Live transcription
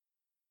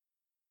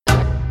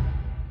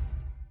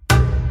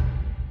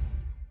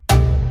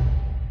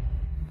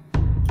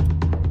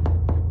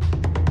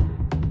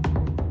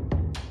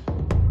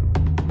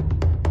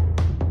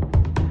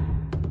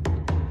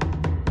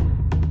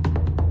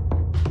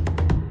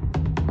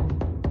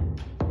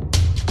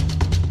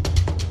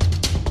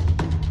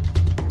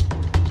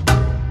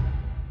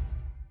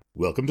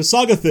Welcome to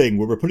Saga Thing,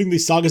 where we're putting the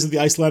sagas of the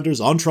Icelanders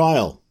on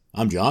trial.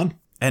 I'm John.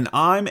 And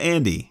I'm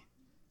Andy.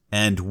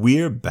 And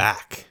we're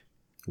back.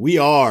 We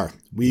are.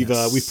 We've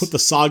put the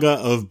saga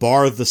of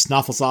Barð the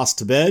Snafflesas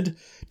to bed,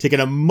 taken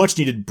a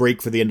much-needed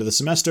break for the end of the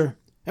semester,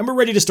 and we're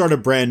ready to start a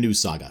brand new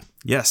saga.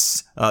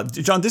 Yes.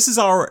 John, this is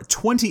our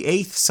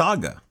 28th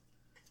saga.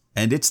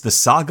 And it's the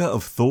saga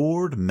of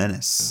Thord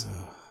Menace.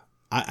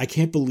 I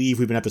can't believe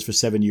we've been at this for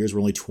 7 years.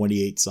 We're only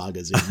 28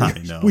 sagas in. I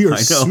know. We are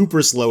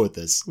super slow at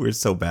this. We're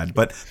so bad.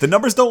 But the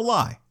numbers don't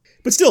lie.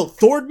 But still,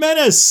 Thord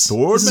Menace.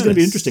 This is going to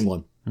be an interesting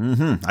one.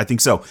 I think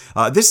so.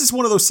 This is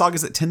one of those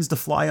sagas that tends to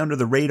fly under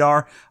the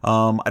radar.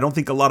 I don't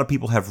think a lot of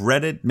people have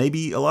read it.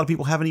 Maybe a lot of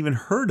people haven't even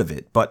heard of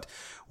it. But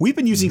we've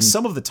been using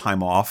some of the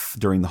time off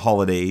during the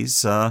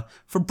holidays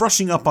for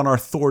brushing up on our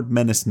Thord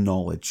Menace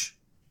knowledge.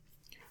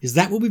 Is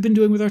that what we've been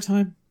doing with our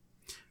time?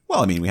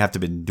 Well, I mean, we have to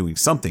have been doing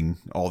something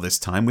all this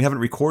time. We haven't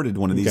recorded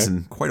one of these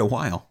in quite a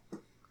while.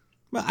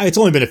 Well, it's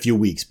only been a few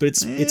weeks, but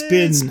it's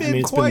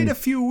been quite a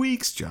few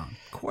weeks, John.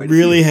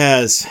 Really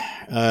has.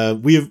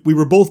 We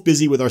were both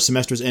busy with our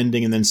semesters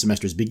ending and then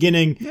semesters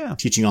beginning,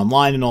 teaching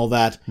online and all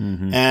that.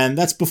 And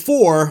that's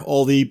before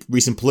all the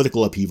recent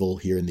political upheaval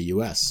here in the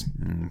U.S.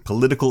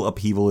 Political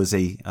upheaval is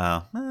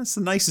that's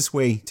the nicest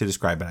way to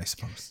describe it, I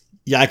suppose.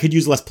 Yeah, I could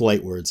use less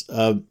polite words.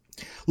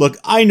 Look,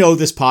 I know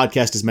this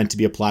podcast is meant to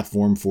be a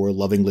platform for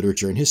loving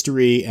literature and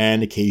history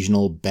and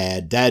occasional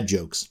bad dad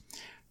jokes.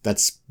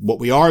 That's what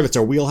we are. That's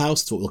our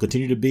wheelhouse. It's what we'll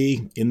continue to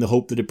be, in the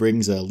hope that it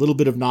brings a little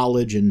bit of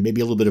knowledge and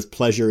maybe a little bit of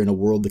pleasure in a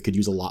world that could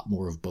use a lot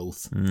more of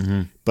both.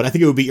 But I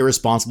think it would be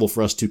irresponsible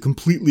for us to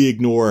completely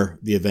ignore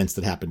the events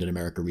that happened in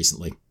America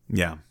recently.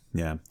 Yeah.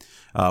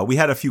 We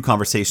had a few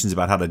conversations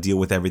about how to deal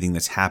with everything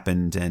that's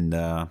happened, and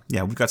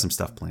we've got some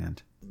stuff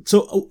planned.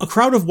 So a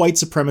crowd of white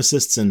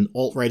supremacists and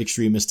alt-right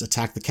extremists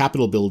attacked the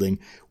Capitol building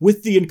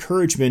with the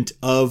encouragement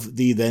of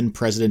the then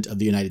President of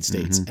the United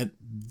States. And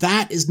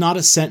that is not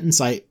a sentence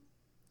I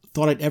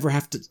thought I'd ever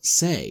have to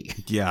say.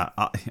 Yeah,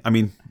 I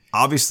mean,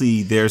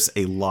 obviously there's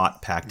a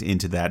lot packed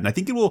into that, and I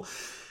think it'll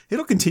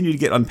continue to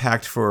get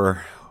unpacked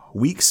for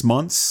weeks,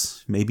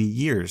 months, maybe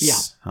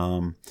years.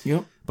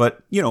 Yeah.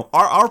 But,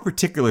 our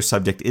particular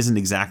subject isn't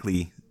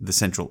exactly the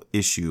central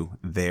issue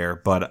there,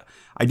 but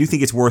I do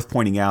think it's worth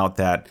pointing out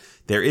that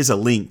there is a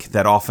link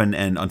that often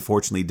and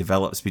unfortunately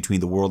develops between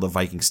the world of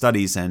Viking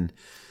studies and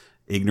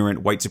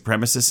ignorant white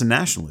supremacists and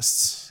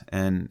nationalists.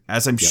 And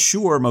as I'm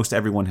sure most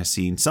everyone has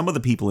seen, some of the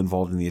people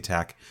involved in the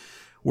attack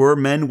were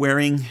men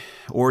wearing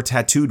or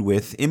tattooed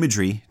with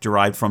imagery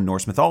derived from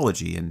Norse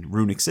mythology and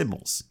runic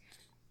symbols.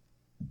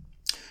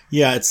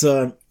 Yeah,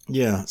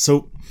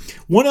 So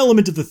one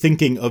element of the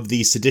thinking of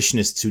the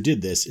seditionists who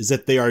did this is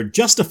that they are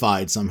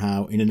justified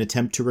somehow in an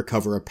attempt to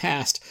recover a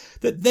past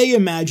that they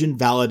imagine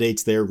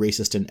validates their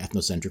racist and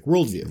ethnocentric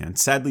worldview. And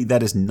sadly,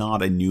 that is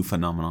not a new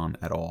phenomenon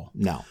at all.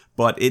 No.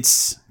 But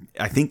it's,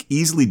 I think,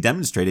 easily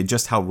demonstrated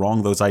just how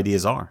wrong those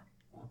ideas are.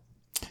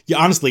 Yeah,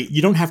 honestly,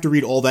 you don't have to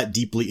read all that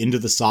deeply into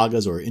the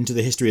sagas or into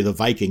the history of the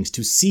Vikings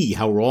to see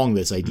how wrong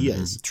this idea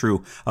is.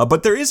 True.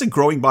 But there is a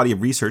growing body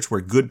of research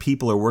where good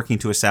people are working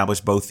to establish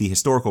both the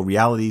historical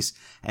realities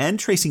and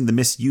tracing the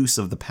misuse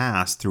of the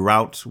past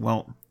throughout,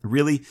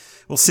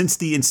 since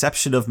the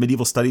inception of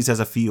medieval studies as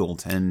a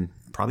field, and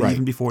probably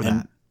even before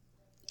that.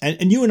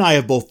 And you and I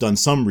have both done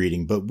some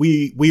reading, but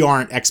we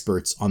aren't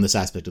experts on this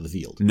aspect of the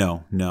field.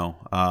 No.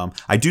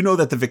 I do know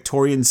that the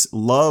Victorians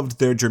loved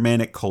their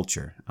Germanic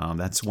culture.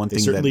 That's one thing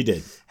they certainly that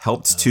did.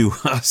 Helped to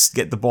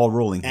get the ball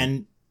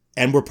rolling.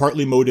 And we're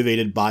partly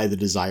motivated by the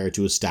desire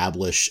to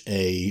establish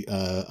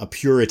a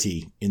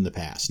purity in the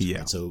past. Yeah.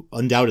 Right? So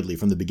undoubtedly,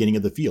 from the beginning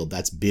of the field,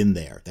 that's been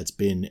there. That's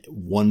been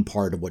one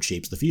part of what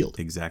shapes the field.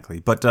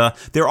 Exactly. But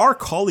there are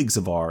colleagues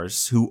of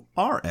ours who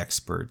are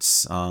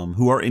experts,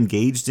 who are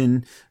engaged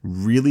in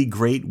really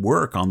great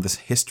work on this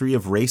history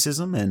of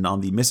racism and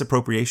on the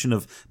misappropriation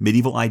of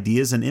medieval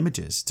ideas and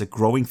images. It's a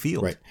growing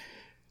field. Right.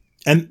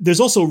 And there's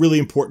also really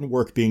important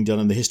work being done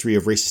on the history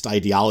of racist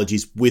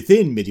ideologies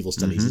within medieval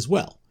studies as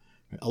well.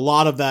 A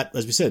lot of that,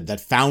 as we said, that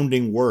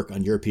founding work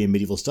on European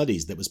medieval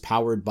studies that was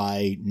powered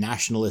by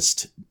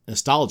nationalist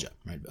nostalgia,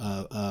 right?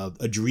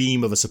 A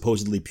dream of a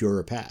supposedly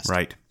purer past.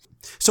 Right.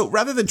 So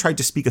rather than try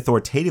to speak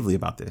authoritatively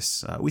about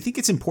this, we think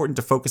it's important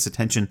to focus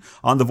attention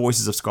on the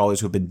voices of scholars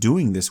who have been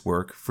doing this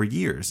work for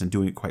years and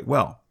doing it quite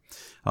well.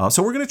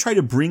 So we're going to try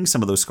to bring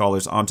some of those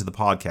scholars onto the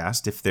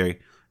podcast if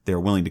they're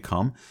willing to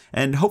come,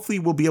 and hopefully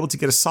we'll be able to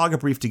get a saga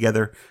brief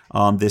together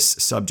on this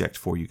subject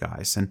for you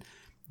guys. And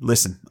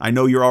listen, I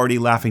know you're already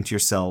laughing to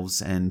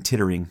yourselves and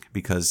tittering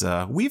because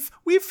we've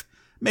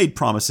made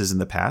promises in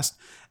the past.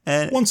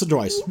 And once or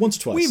twice.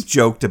 We've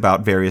joked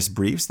about various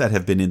briefs that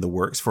have been in the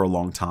works for a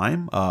long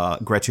time.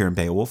 Grettir and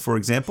Beowulf, for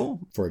example.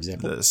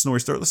 Snorri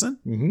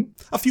Sturluson.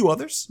 A few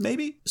others,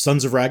 maybe.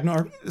 Sons of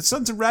Ragnar.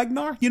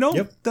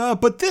 Yep.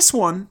 But this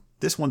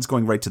one's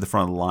going right to the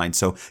front of the line.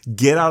 So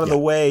get out of the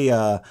way,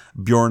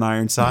 Bjorn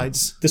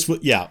Ironsides.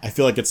 I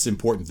feel like it's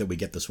important that we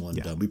get this one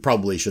done. We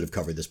probably should have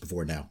covered this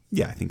before now.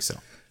 Yeah, I think so.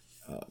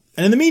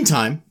 And in the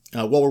meantime,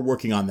 while we're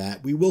working on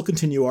that, we will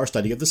continue our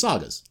study of the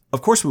sagas.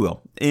 Of course we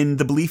will, in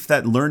the belief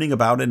that learning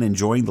about and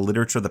enjoying the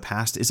literature of the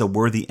past is a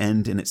worthy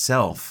end in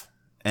itself.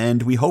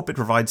 And we hope it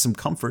provides some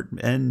comfort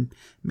and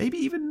maybe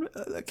even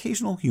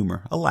occasional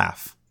humor, a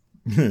laugh.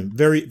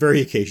 Very,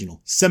 very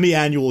occasional.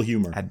 Semi-annual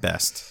humor. At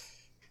best.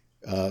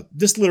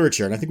 This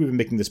literature, and I think we've been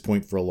making this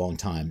point for a long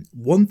time,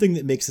 one thing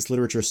that makes this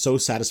literature so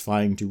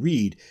satisfying to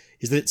read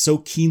is that it so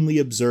keenly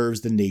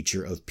observes the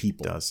nature of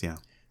people. It does, yeah.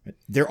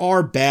 There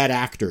are bad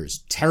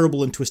actors,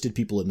 terrible and twisted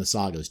people in the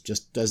sagas,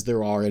 just as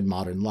there are in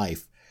modern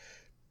life.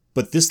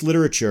 But this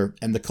literature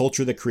and the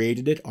culture that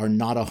created it are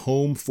not a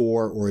home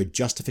for or a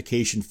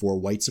justification for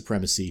white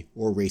supremacy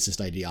or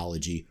racist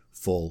ideology,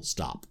 full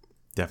stop.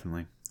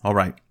 Definitely. All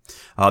right.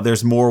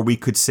 There's more we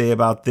could say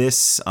about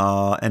this,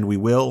 and we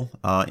will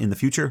in the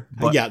future.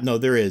 But yeah, no,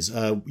 there is.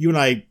 You and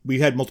I, we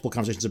had multiple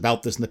conversations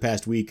about this in the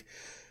past week.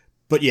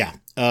 But yeah,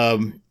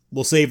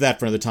 we'll save that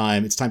for another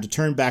time. It's time to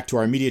turn back to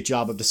our immediate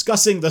job of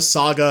discussing the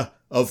saga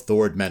of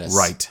Thord Menace.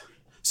 Right.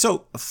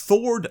 So,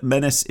 Thord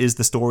Menace is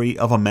the story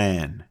of a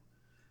man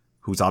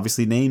who's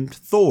obviously named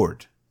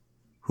Thord,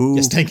 who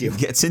yes, thank you.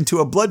 gets into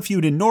a blood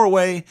feud in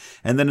Norway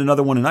and then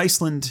another one in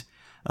Iceland.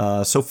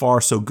 So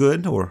far, so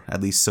good, or at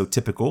least so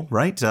typical,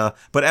 right?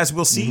 But as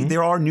we'll see,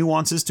 there are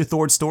nuances to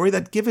Thord's story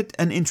that give it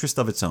an interest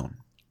of its own.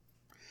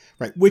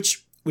 Right,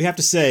 which we have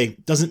to say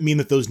doesn't mean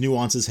that those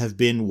nuances have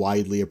been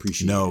widely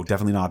appreciated. No,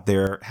 definitely not.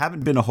 There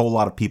haven't been a whole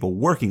lot of people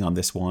working on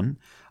this one.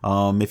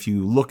 If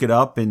you look it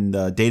up in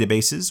the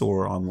databases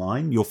or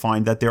online, you'll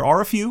find that there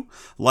are a few,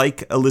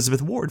 like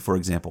Elizabeth Ward, for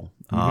example.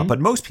 But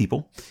most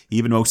people,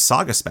 even most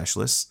saga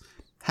specialists,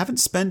 haven't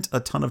spent a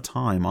ton of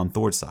time on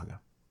Thord's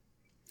saga.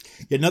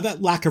 Yeah, now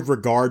that lack of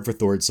regard for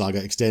Thord's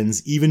saga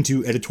extends even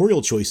to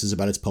editorial choices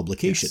about its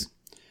publication.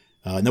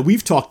 Yes. Now,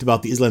 we've talked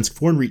about the Islandsk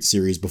Fornreach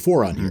series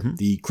before on here,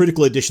 the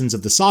critical editions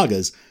of the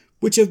sagas,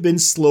 which have been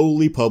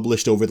slowly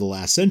published over the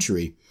last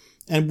century,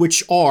 and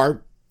which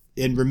are,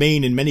 and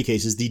remain in many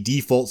cases, the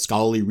default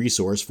scholarly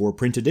resource for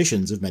print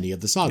editions of many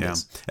of the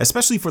sagas. Yeah.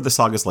 Especially for the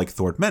sagas like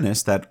Thord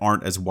Menace that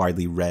aren't as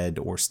widely read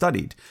or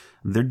studied.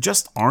 There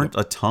just aren't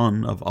a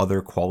ton of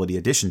other quality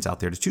editions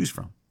out there to choose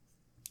from.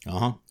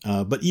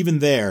 But even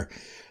there,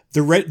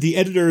 the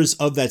editors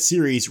of that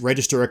series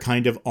register a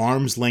kind of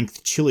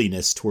arm's-length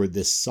chilliness toward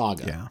this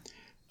saga.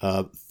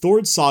 Yeah.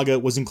 Thord's saga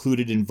was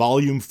included in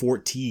Volume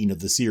 14 of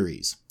the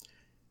series,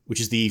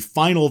 which is the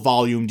final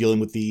volume dealing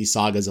with the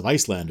sagas of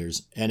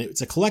Icelanders, and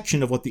it's a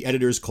collection of what the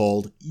editors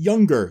called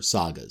younger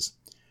sagas.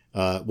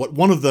 What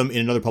one of them in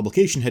another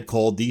publication had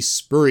called the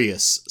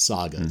spurious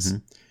sagas,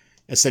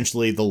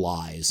 essentially the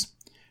lies.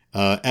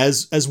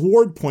 As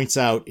Ward points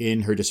out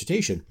in her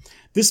dissertation,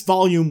 this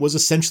volume was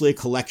essentially a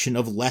collection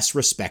of less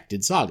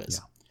respected sagas.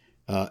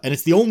 Yeah. And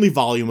it's the only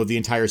volume of the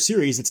entire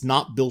series that's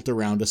not built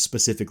around a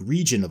specific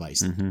region of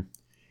Iceland.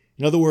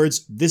 In other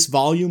words, this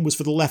volume was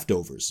for the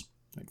leftovers,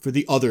 right, for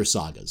the other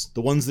sagas,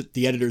 the ones that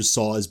the editors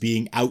saw as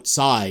being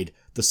outside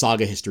the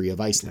saga history of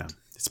Iceland. Yeah.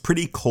 It's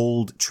pretty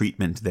cold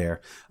treatment there.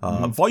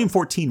 Volume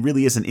 14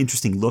 really is an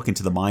interesting look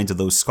into the minds of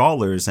those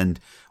scholars and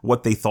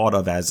what they thought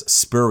of as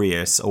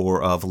spurious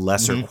or of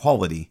lesser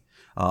quality.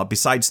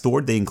 Besides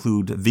Thord, they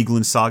include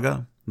Vigeland's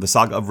saga, the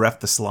saga of Ref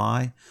the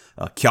Sly,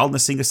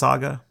 Kjalnesinga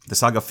saga, the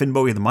saga of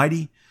Finnbogi the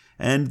Mighty,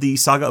 and the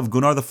saga of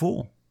Gunnar the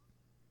Fool.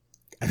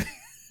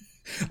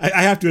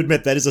 I have to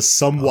admit, that is a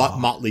somewhat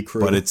motley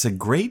crew. But it's a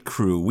great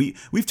crew.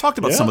 We've talked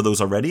about some of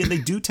those already, and they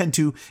do tend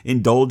to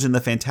indulge in the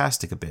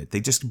fantastic a bit. They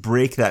just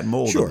break that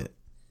mold a bit.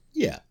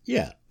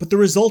 Yeah. But the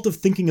result of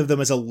thinking of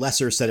them as a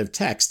lesser set of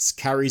texts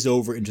carries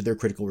over into their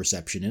critical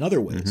reception in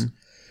other ways.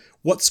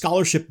 What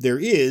scholarship there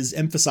is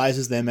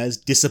emphasizes them as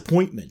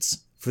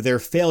disappointments for their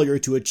failure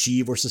to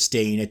achieve or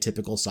sustain a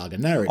typical saga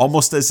narrative.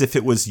 Almost as if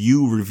it was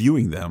you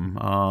reviewing them.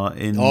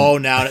 Oh,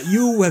 now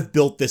you have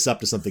built this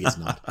up to something it's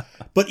not.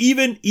 But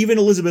even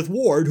Elizabeth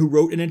Ward, who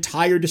wrote an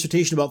entire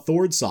dissertation about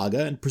Thord's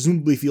saga and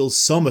presumably feels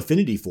some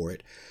affinity for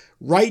it,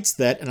 writes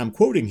that, and I'm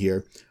quoting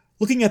here,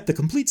 "Looking at the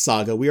complete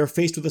saga, we are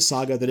faced with a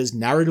saga that is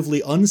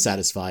narratively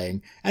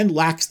unsatisfying and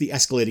lacks the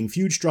escalating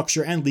feud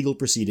structure and legal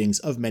proceedings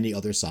of many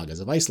other sagas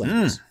of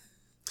Icelanders."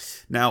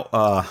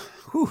 Now,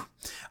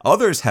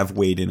 others have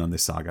weighed in on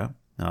this saga.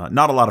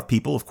 Not a lot of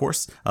people, of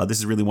course. This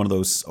is really one of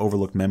those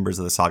overlooked members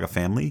of the saga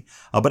family.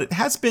 But it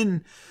has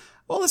been,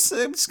 well, let's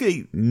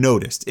say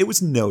noticed. It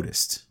was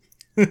noticed.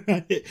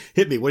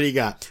 Hit me. What do you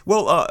got?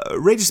 Well,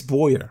 Regis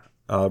Boyer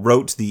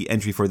wrote the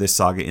entry for this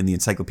saga in the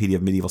Encyclopedia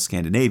of Medieval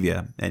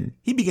Scandinavia, and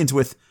he begins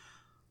with,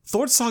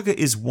 "Thord's saga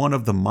is one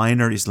of the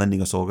minor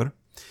Islendingasogur.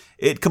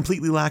 It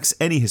completely lacks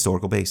any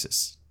historical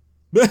basis."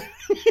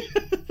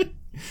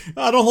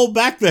 Don't hold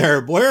back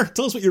there, Boyer.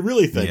 Tell us what you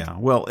really think. Yeah,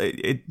 well,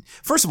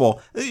 first of all,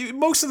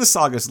 most of the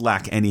sagas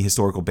lack any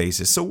historical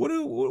basis. So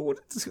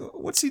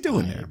what's he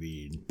doing there? I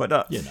mean,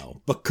 but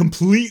but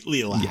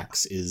completely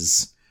lacks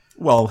is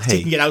Well, hey.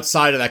 Taking it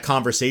outside of that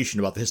conversation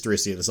about the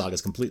historicity of the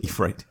sagas completely.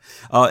 Right.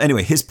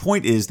 Anyway, his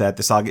point is that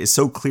the saga is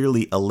so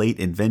clearly a late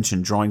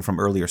invention drawing from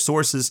earlier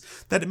sources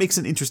that it makes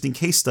an interesting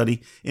case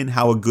study in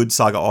how a good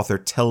saga author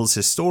tells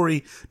his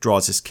story,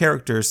 draws his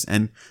characters,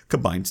 and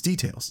combines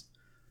details.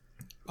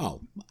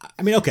 Oh,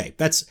 I mean, okay,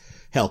 that's,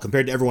 hell,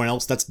 compared to everyone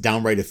else, that's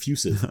downright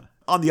effusive.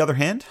 On the other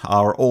hand,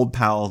 our old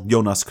pal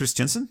Jonas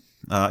Christiansen,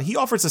 he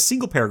offers a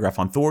single paragraph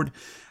on Thord,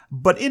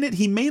 but in it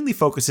he mainly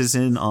focuses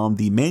in on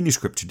the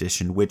manuscript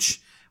tradition,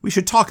 which we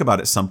should talk about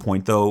at some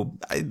point, though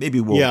maybe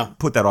we'll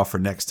put that off for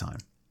next time.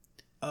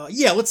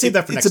 Let's save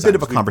that for next time. It's a bit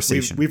of a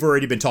conversation. We've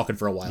already been talking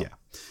for a while.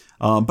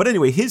 Yeah. But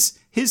anyway, his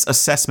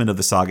assessment of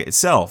the saga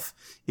itself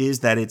is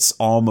that it's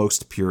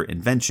almost pure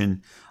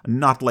invention,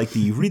 not like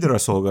the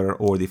Riddarasögur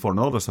or the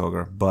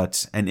Fornaldarsögur,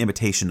 but an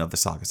imitation of the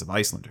sagas of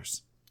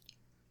Icelanders.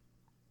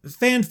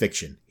 Fan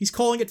fiction. He's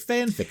calling it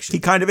fan fiction. He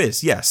kind of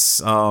is, yes.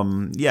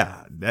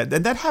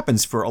 That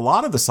happens for a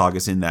lot of the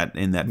sagas in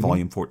that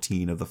volume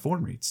 14 of the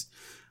Fornrids.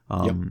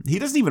 He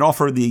doesn't even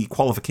offer the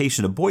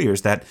qualification of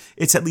Boyers that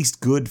it's at least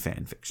good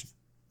fan fiction.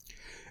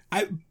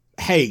 At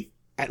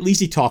least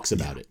he talks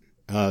about it.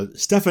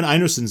 Stefan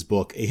Einarsson's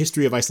book, A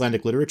History of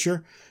Icelandic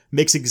Literature,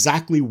 makes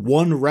exactly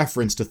one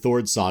reference to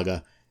Thord's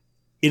saga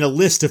in a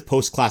list of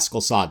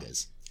post-classical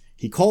sagas.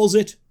 He calls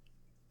it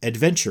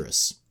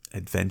adventurous.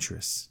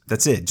 Adventurous.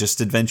 That's it.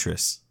 Just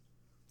adventurous.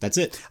 That's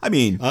it. I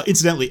mean...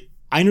 incidentally,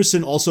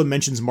 Einarsson also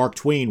mentions Mark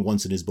Twain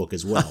once in his book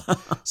as well.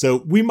 So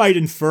we might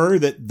infer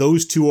that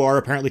those two are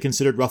apparently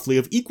considered roughly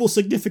of equal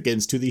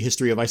significance to the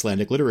history of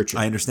Icelandic literature.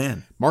 I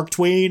understand. Mark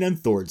Twain and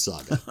Thord's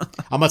saga.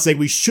 I'm not saying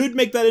we should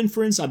make that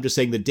inference. I'm just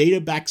saying the data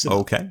backs it up.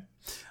 Okay.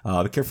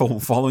 Be careful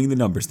following the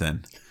numbers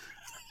then.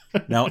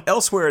 Now,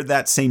 elsewhere,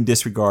 that same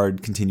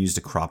disregard continues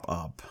to crop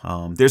up.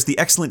 There's the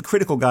excellent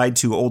critical guide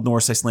to Old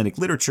Norse Icelandic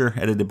literature,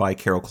 edited by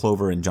Carol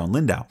Clover and John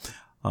Lindau.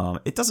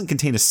 It doesn't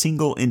contain a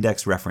single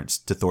index reference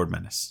to Thord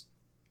Menes.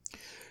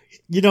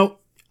 You know,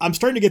 I'm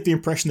starting to get the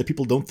impression that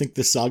people don't think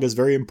this saga is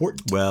very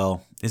important.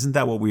 Well, isn't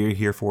that what we're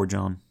here for,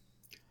 John?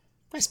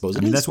 I suppose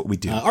it is. That's what we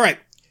do. All right,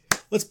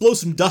 let's blow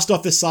some dust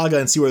off this saga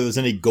and see whether there's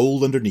any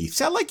gold underneath.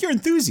 See, I like your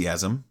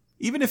enthusiasm,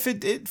 even if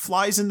it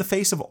flies in the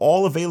face of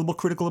all available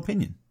critical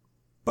opinion.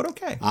 But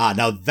okay.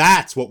 Now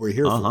that's what we're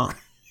here for.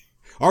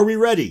 Are we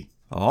ready?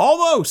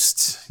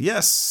 Almost,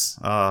 yes.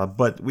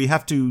 But we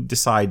have to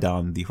decide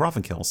on the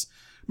Hrafnkels.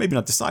 Maybe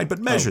not decide, but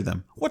measure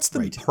them. What's the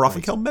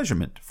Hrafnkel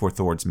measurement for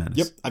Thord's Menes?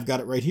 Yep, I've got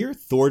it right here.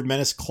 Thord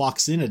Menes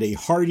clocks in at a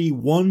hearty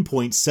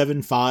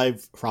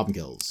 1.75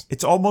 Hrafnkels.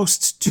 It's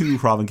almost 2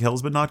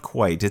 Hrafnkels, but not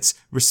quite. It's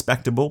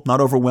respectable.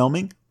 Not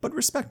overwhelming, but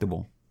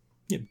respectable.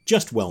 Yeah,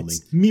 just whelming.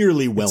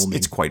 Merely whelming.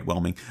 It's quite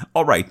whelming.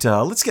 All right,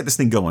 let's get this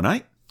thing going, all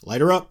right?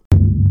 Light her up.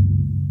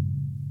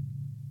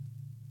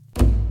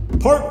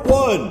 Part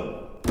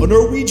 1, A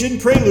Norwegian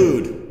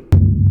Prelude.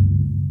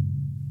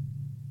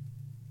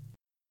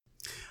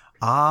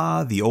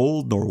 Ah, the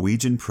old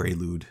Norwegian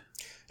prelude.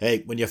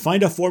 Hey, when you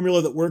find a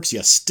formula that works,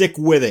 you stick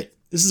with it.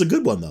 This is a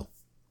good one, though.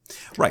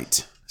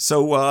 Right.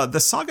 So, the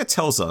saga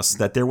tells us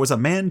that there was a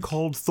man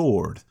called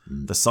Thord,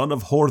 the son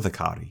of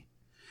Hordakari.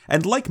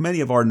 And like many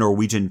of our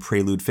Norwegian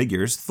prelude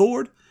figures,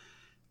 Thord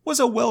was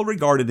a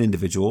well-regarded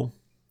individual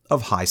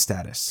of high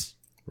status.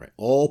 Right.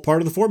 All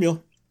part of the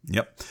formula.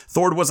 Yep.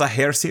 Thord was a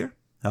Hersir,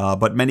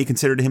 but many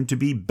considered him to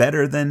be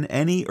better than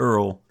any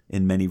earl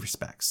in many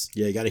respects.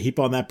 Yeah, you got to heap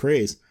on that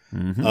praise.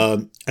 Mm-hmm.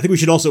 I think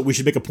we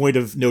should make a point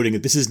of noting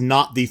that this is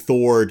not the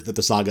Thord that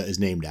the saga is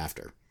named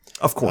after.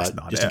 Of course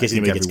not. Just in case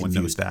anybody gets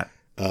confused. Knows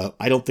that.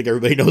 I don't think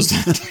everybody knows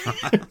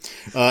that.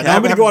 Now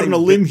I'm going to go out on a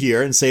limb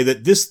here and say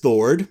that this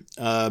Thord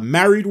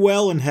married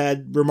well and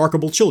had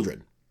remarkable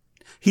children.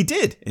 He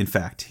did, in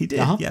fact. He did,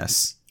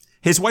 yes.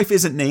 His wife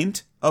isn't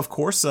named, of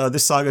course.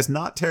 This saga is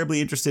not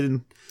terribly interested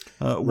in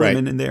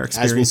women and their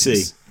experiences. As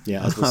we'll see.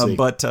 Yeah, as we'll see.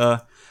 But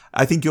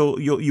I think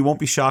you won't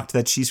be shocked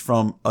that she's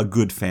from a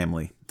good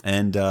family.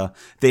 And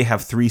they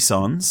have 3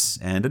 sons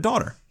and a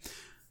daughter.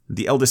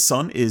 The eldest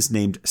son is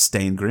named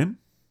Steingrim.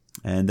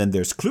 And then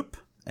there's Klup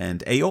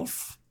and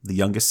Eyolf, the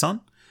youngest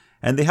son.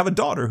 And they have a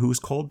daughter who's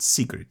called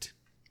Sigrid.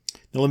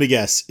 Now let me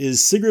guess.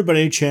 Is Sigrid by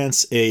any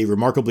chance a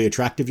remarkably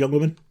attractive young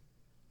woman?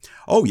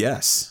 Oh,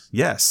 yes.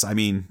 Yes. I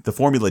mean, the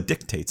formula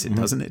dictates it,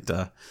 doesn't it?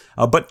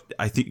 But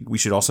I think we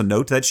should also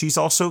note that she's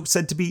also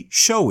said to be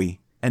showy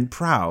and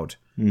proud.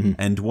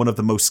 And one of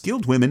the most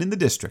skilled women in the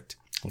district.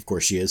 Of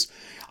course she is.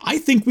 I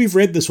think we've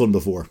read this one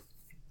before.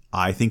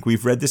 I think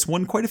we've read this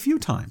one quite a few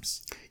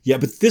times. Yeah,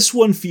 but this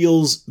one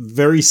feels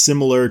very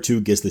similar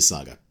to Gisli's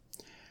saga.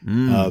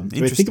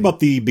 Think about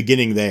the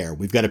beginning there.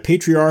 We've got a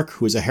patriarch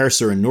who is a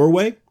Hersir in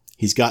Norway.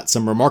 He's got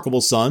some remarkable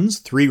sons,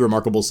 3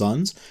 remarkable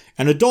sons,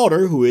 and a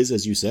daughter who is,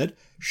 as you said,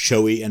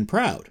 showy and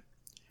proud.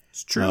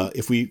 It's true.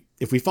 If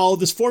we follow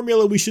this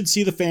formula, we should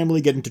see the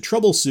family get into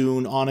trouble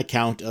soon on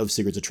account of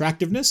Sigurd's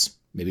attractiveness,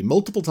 maybe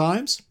multiple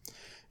times.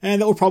 And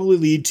that will probably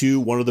lead to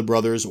one of the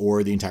brothers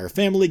or the entire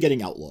family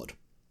getting outlawed.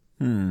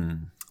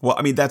 Well,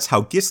 I mean, that's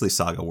how Gisli's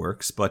saga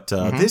works, but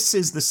this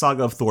is the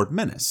saga of Thord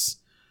Menes.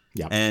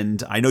 Yeah.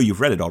 And I know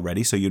you've read it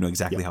already, so you know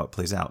exactly how it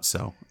plays out.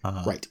 So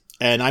Right.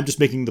 And I'm just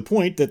making the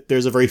point that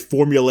there's a very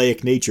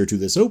formulaic nature to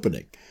this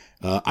opening.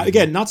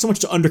 Again, not so much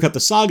to undercut the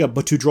saga,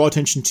 but to draw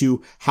attention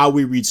to how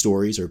we read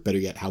stories, or better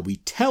yet, how we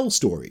tell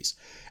stories.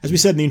 As we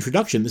said in the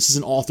introduction, this is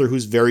an author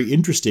who's very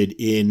interested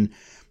in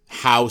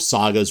how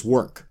sagas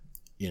work.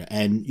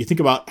 And you think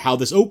about how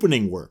this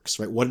opening works,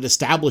 right? What it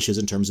establishes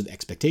in terms of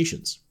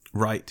expectations.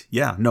 Right.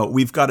 Yeah. No,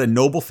 we've got a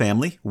noble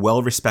family,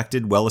 well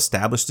respected, well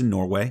established in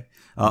Norway.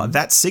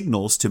 That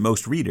signals to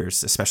most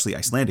readers, especially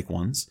Icelandic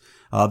ones,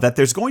 that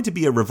there's going to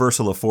be a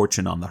reversal of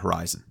fortune on the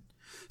horizon.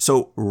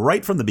 So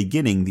right from the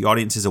beginning, the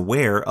audience is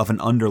aware of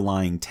an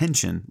underlying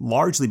tension,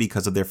 largely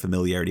because of their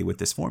familiarity with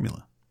this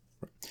formula.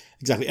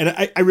 Exactly. And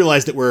I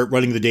realize that we're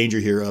running the danger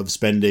here of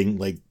spending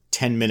like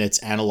 10 minutes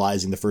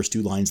analyzing the first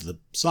 2 lines of the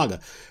saga.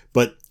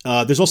 But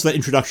there's also that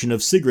introduction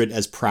of Sigrid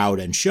as proud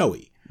and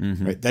showy.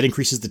 Right? That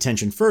increases the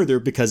tension further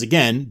because,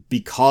 again,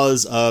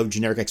 because of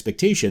generic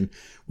expectation,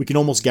 we can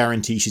almost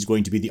guarantee she's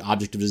going to be the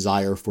object of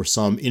desire for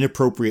some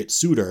inappropriate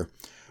suitor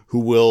who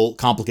will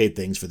complicate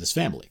things for this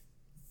family.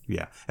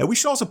 Yeah. And we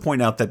should also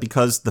point out that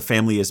because the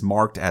family is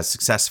marked as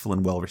successful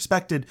and well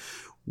respected,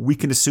 we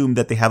can assume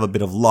that they have a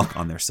bit of luck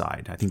on their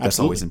side. I think that's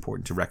always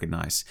important to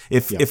recognize.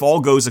 If all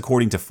goes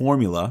according to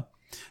formula,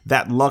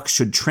 that luck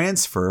should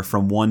transfer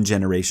from one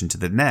generation to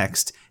the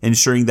next,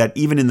 ensuring that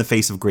even in the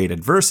face of great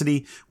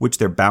adversity, which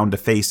they're bound to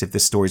face if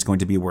this story is going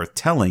to be worth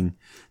telling,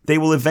 they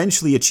will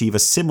eventually achieve a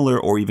similar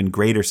or even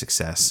greater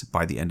success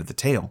by the end of the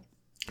tale.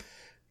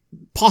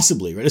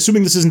 Possibly, right?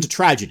 Assuming this isn't a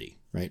tragedy,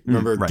 right?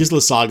 Remember, right.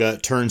 Gisla Saga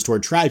turns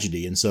toward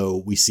tragedy, and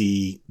so we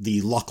see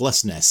the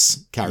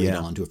lucklessness carried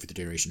on to a fifth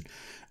generation.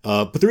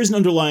 But there is an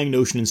underlying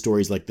notion in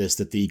stories like this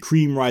that the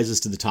cream rises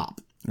to the top,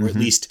 or at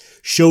least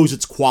shows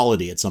its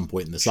quality at some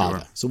point in the saga.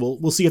 Sure. So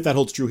we'll see if that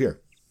holds true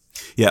here.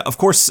 Yeah, of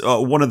course,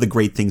 one of the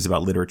great things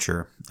about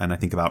literature, and I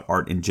think about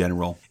art in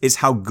general, is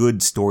how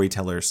good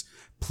storytellers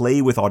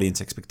play with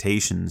audience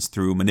expectations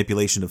through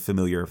manipulation of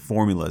familiar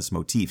formulas,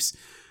 motifs.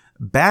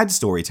 Bad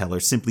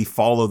storytellers simply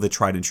follow the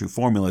tried and true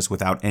formulas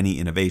without any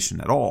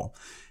innovation at all.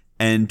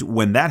 And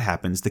when that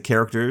happens, the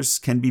characters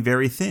can be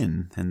very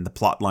thin, and the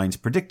plot lines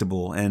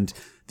predictable, and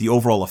the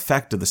overall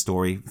effect of the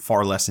story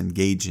far less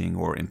engaging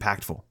or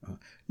impactful.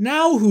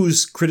 Now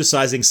who's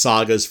criticizing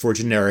sagas for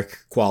generic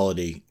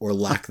quality or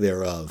lack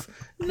thereof?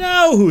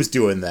 Now who's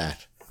doing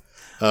that?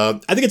 I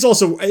think it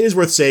is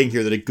worth saying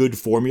here that a good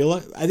formula,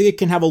 I think it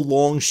can have a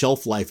long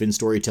shelf life in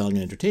storytelling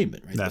and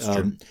entertainment. Right? That's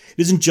true. It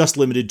isn't just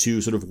limited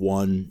to sort of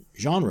one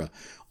genre.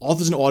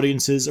 Authors and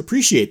audiences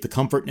appreciate the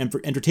comfort and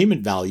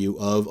entertainment value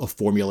of a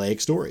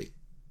formulaic story.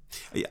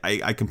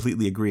 I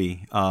completely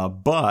agree.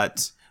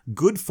 But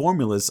good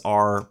formulas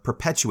are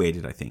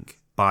perpetuated, I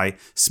think, by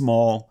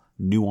small,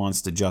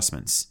 nuanced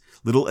adjustments,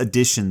 little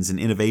additions and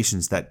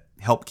innovations that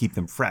help keep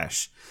them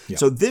fresh. Yeah.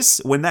 So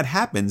when that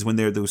happens, when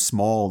there are those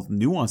small,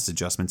 nuanced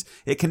adjustments,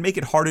 it can make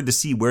it harder to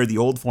see where the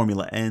old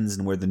formula ends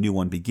and where the new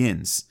one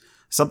begins.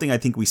 Something I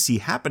think we see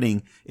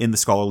happening in the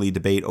scholarly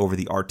debate over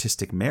the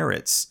artistic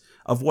merits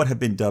of what have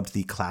been dubbed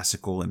the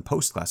classical and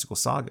post-classical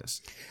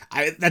sagas.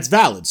 That's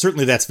valid.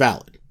 Certainly that's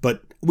valid.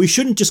 But we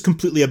shouldn't just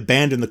completely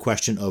abandon the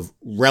question of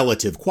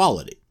relative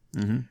quality.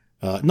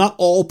 Not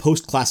all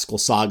post-classical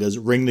sagas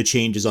ring the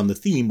changes on the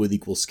theme with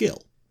equal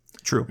skill.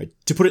 True. Right?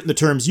 To put it in the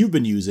terms you've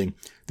been using,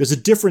 there's a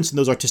difference in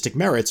those artistic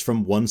merits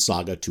from one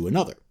saga to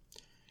another.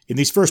 In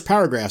these first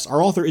paragraphs,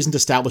 our author isn't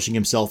establishing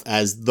himself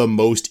as the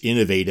most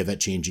innovative at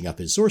changing up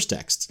his source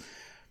texts.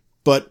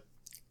 But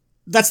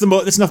that's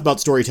enough about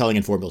storytelling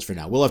and formulas for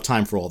now. We'll have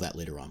time for all that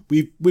later on.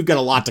 We've got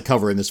a lot to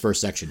cover in this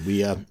first section.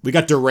 We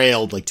got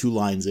derailed like 2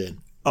 lines in.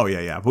 Oh,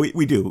 yeah.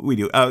 We do.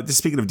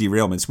 Speaking of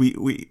derailments,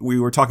 we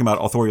were talking about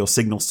authorial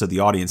signals to the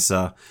audience.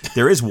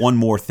 There is one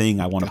more thing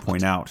I want to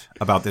point out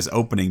about this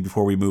opening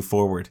before we move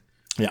forward.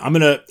 Yeah, I'm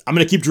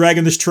gonna keep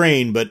dragging this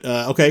train, but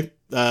okay.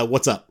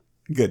 What's up?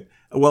 Good.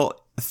 Well,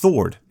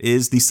 Thord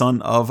is the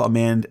son of a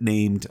man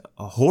named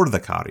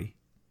Hordakari.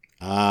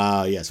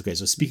 Ah, yes. Okay,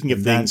 so speaking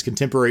of things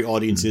contemporary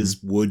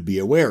audiences would be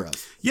aware of.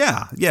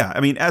 Yeah.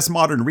 I mean, as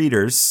modern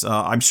readers,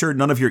 I'm sure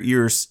none of your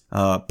ears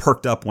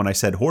perked up when I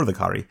said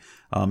Hordakari,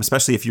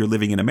 especially if you're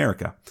living in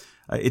America.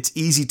 It's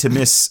easy to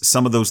miss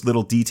some of those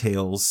little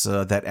details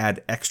that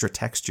add extra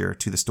texture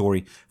to the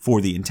story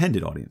for the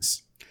intended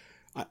audience.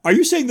 Are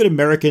you saying that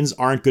Americans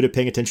aren't good at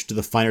paying attention to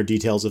the finer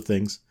details of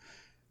things?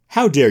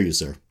 How dare you,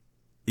 sir?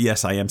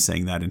 Yes, I am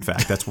saying that. In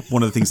fact, that's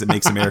one of the things that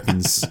makes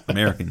Americans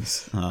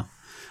Americans.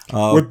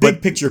 We're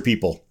big picture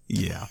people.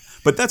 Yeah.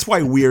 But that's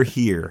why we're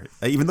here.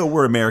 Even though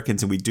we're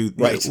Americans and we do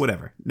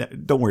whatever.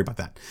 Don't worry about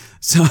that.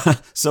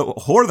 So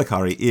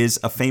Hordakari is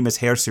a famous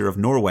Hersir of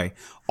Norway,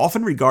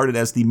 often regarded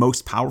as the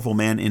most powerful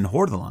man in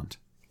Hordaland.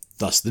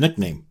 Thus the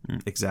nickname.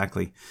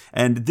 Exactly.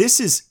 And this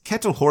is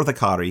Ketil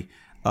Hordakari,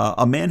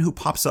 a man who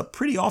pops up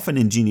pretty often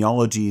in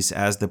genealogies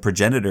as the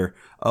progenitor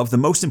of the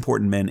most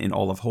important men in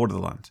all of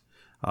Hordaland.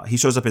 He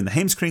shows up in the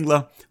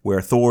Heimskringla, where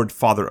Thord,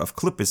 father of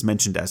Klup, is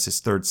mentioned as his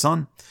third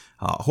son.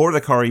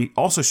 Hordakari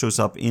also shows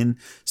up in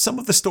some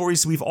of the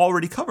stories we've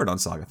already covered on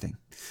Saga Thing.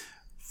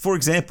 For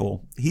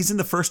example, he's in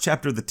the first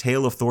chapter of the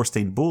Tale of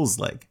Thorstein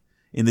Bullsleg,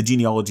 in the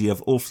genealogy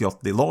of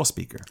Ulfljót the Law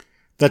Speaker.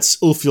 That's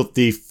Ulfljót,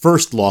 the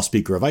first law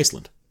speaker of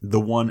Iceland. The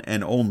one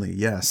and only,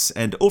 yes.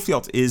 And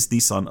Ulfljót is the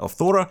son of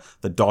Thora,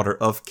 the daughter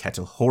of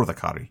Ketil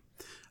Hordakari.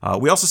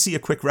 We also see a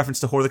quick reference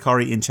to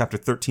Hordakari in chapter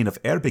 13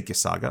 of Eyrbyggja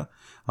Saga,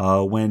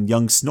 when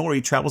young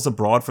Snorri travels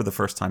abroad for the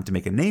first time to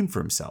make a name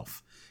for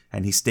himself.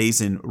 And he stays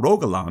in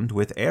Rogaland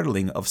with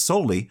Erling of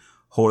Soli,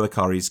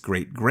 Hordakari's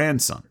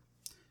great-grandson.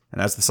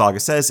 And as the saga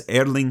says,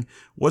 Erling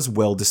was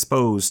well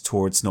disposed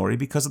towards Snorri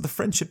because of the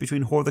friendship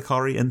between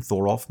Hordakari and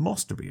Thorolf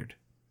Mosterbeard.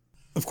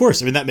 Of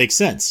course, I mean, that makes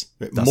sense.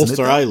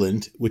 Moster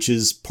Island, which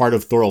is part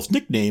of Thorolf's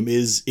nickname,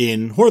 is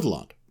in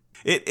Hordaland.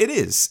 It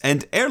is,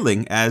 and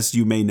Erling, as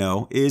you may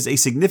know, is a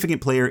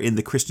significant player in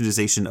the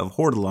Christianization of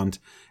Hordaland,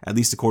 at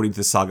least according to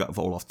the saga of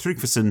Olaf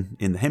Tryggvason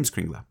in the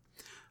Heimskringla.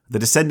 The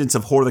descendants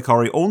of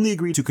Hordakari only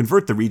agreed to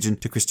convert the region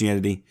to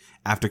Christianity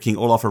after King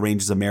Olaf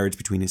arranges a marriage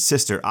between his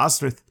sister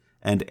Astrith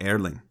and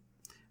Erling.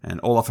 And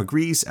Olaf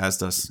agrees, as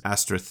does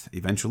Astrith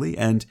eventually,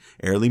 and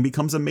Erling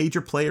becomes a major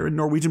player in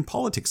Norwegian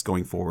politics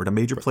going forward, a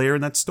major player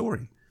in that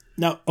story.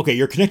 Now, okay,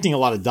 you're connecting a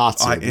lot of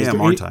dots here.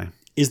 Aren't I?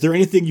 Is there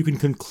anything you can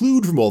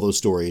conclude from all those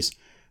stories?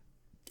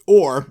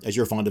 Or, as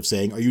you're fond of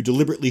saying, are you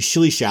deliberately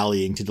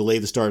shilly-shallying to delay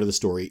the start of the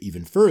story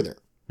even further?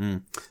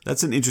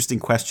 That's an interesting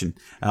question.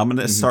 I'm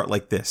going to start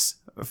like this.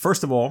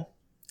 First of all,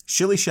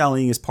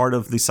 shilly-shallying is part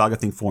of the Saga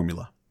Thing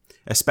formula,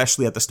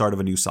 especially at the start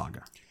of a new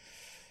saga.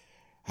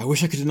 I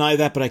wish I could deny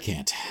that, but I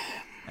can't.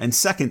 And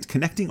second,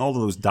 connecting all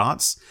of those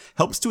dots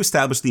helps to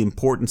establish the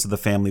importance of the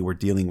family we're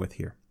dealing with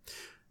here.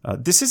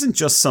 This isn't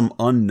just some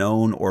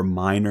unknown or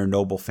minor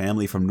noble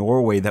family from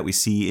Norway that we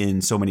see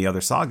in so many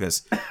other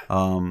sagas.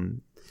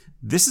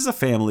 This is a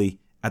family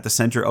at the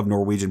center of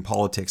Norwegian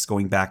politics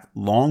going back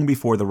long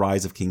before the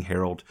rise of King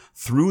Harald,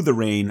 through the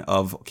reign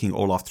of King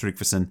Olaf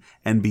Tryggvason,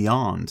 and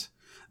beyond.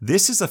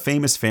 This is a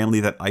famous family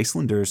that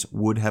Icelanders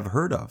would have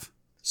heard of.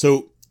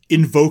 So,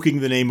 invoking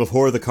the name of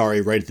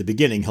Hordakari right at the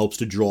beginning helps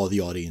to draw the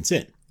audience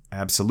in.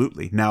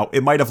 Absolutely. Now,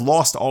 it might have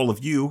lost all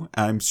of you.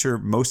 I'm sure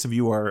most of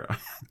you are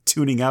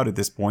tuning out at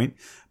this point.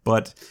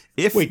 But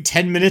if... Wait,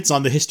 10 minutes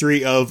on the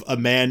history of a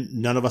man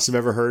none of us have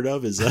ever heard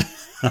of? You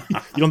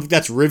don't think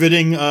that's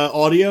riveting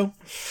audio?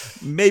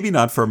 Maybe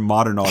not for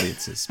modern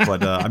audiences,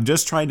 but I'm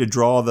just trying to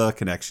draw the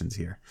connections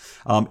here.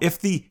 If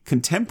the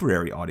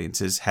contemporary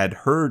audiences had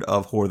heard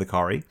of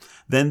Hordakari,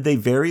 then they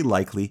very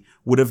likely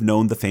would have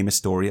known the famous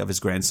story of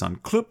his grandson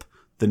Klup,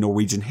 the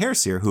Norwegian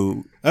Hersir,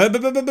 who...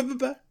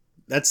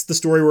 That's the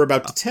story we're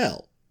about to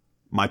tell.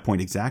 My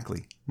point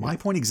exactly. My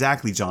point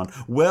exactly, John.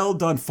 Well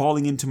done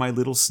falling into my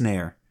little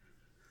snare.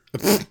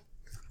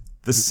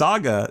 The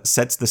saga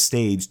sets the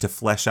stage to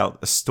flesh out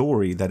a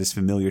story that is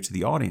familiar to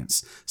the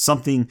audience,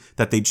 something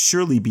that they'd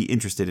surely be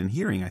interested in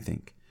hearing, I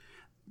think.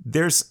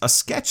 There's a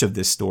sketch of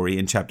this story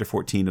in chapter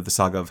 14 of the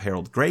saga of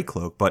Harald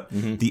Greycloak, but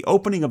the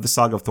opening of the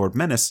saga of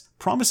Thordmennis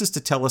promises to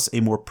tell us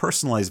a more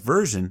personalized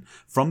version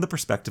from the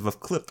perspective of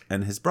Klipp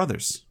and his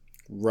brothers.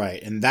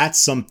 Right, and that's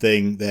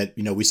something that,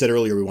 we said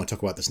earlier we want to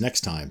talk about this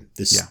next time,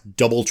 this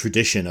double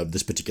tradition of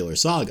this particular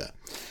saga.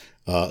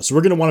 So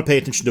we're going to want to pay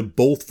attention to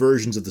both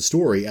versions of the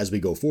story as we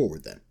go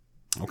forward then.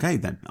 Okay,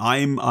 then.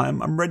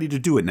 I'm ready to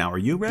do it now. Are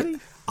you ready?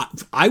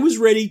 I was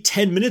ready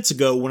 10 minutes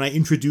ago when I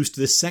introduced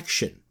this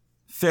section.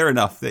 Fair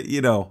enough,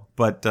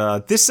 but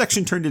this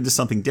section turned into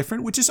something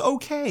different, which is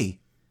okay.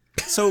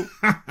 So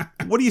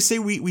what do you say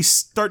we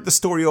start the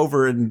story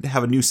over and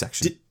have a new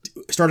section?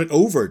 Start it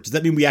over? Does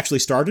that mean we actually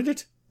started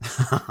it?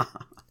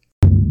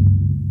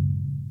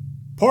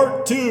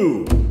 Part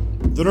 2,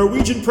 the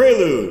Norwegian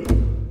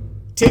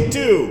Prelude. Take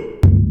 2.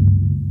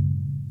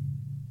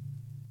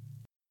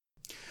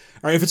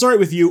 All right, if it's all right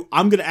with you,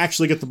 I'm going to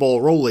actually get the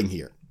ball rolling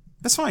here.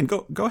 That's fine.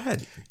 Go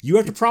ahead. You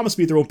have to promise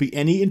me there won't be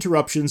any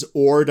interruptions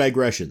or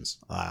digressions.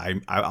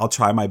 I'll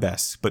try my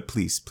best, but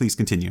please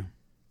continue.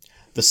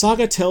 The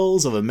saga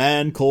tells of a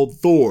man called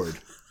Thord,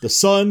 the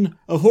son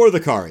of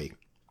Hordakari.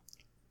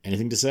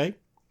 Anything to say?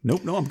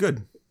 Nope, no, I'm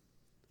good.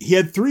 He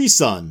had 3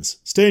 sons,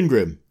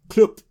 Steingrim,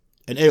 Klup,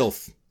 and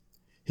Eolf.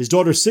 His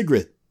daughter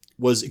Sigrid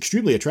was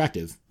extremely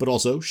attractive, but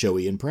also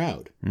showy and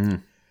proud.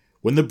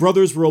 When the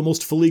brothers were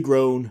almost fully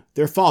grown,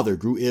 their father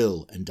grew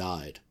ill and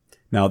died.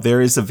 Now,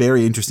 there is a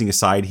very interesting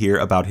aside here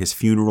about his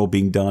funeral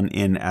being done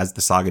in, as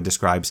the saga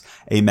describes,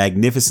 a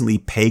magnificently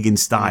pagan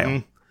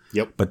style.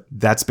 Yep. But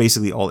that's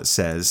basically all it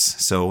says.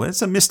 So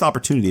it's a missed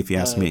opportunity if you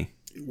ask me.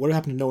 What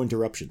happened to no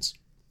interruptions?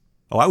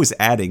 Oh, I was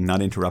adding,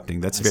 not interrupting.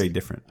 That's very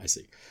different. I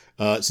see.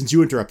 Since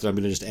you interrupted, I'm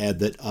going to just add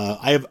that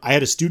I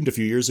had a student a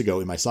few years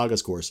ago in my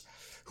sagas course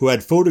who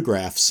had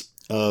photographs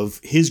of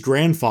his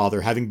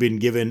grandfather having been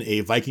given a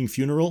Viking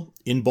funeral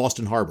in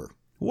Boston Harbor.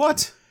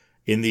 What?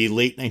 In the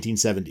late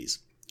 1970s.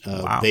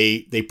 Wow.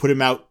 They put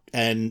him out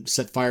and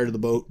set fire to the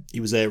boat. He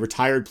was a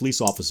retired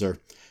police officer.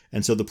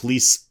 And so the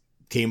police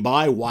came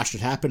by, watched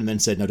it happen, and then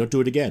said, no, don't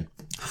do it again.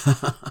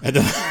 And,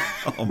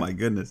 oh, my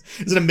goodness.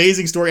 It's an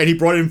amazing story. And he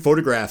brought in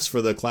photographs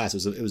for the class.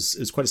 It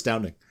was quite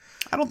astounding.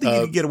 I don't think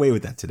you could get away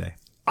with that today.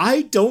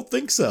 I don't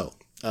think so.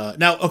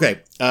 Now,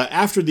 okay,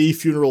 after the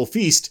funeral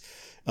feast,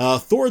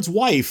 Thord's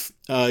wife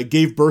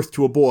gave birth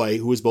to a boy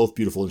who was both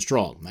beautiful and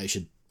strong. I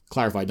should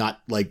clarify,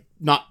 not like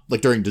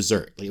during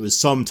dessert. Like, it was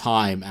some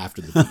time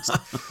after the feast.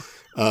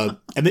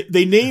 And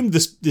they named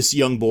this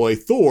young boy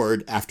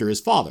Thord after his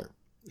father.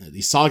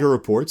 The saga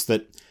reports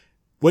that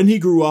when he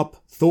grew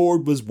up,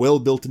 Thord was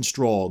well-built and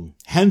strong,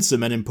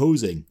 handsome and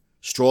imposing,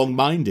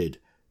 strong-minded,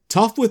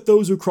 tough with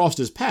those who crossed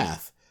his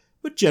path,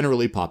 but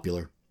generally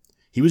popular.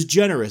 He was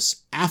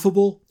generous,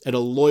 affable, and a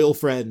loyal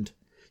friend.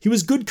 He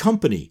was good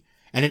company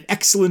and an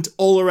excellent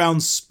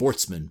all-around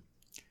sportsman.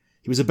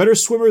 He was a better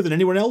swimmer than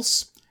anyone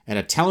else and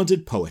a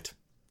talented poet.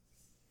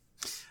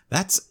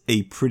 That's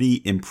a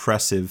pretty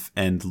impressive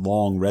and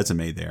long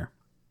resume there.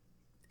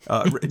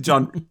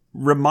 John,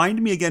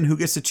 remind me again who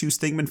gets to choose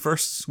Thingman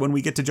first when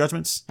we get to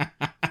judgments?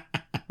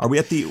 Are we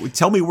at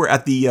tell me we're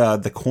at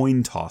the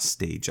coin toss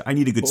stage. I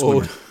need a good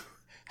swimmer.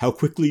 How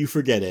quickly you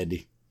forget,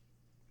 Andy.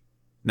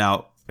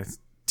 Now,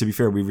 to be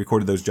fair, we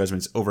recorded those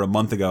judgments over a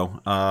month ago.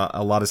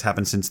 A lot has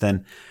happened since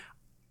then.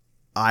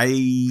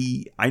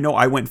 I know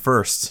I went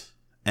first,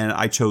 and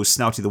I chose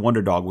Snouty the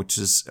Wonder Dog, which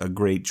is a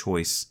great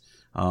choice.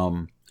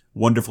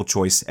 Wonderful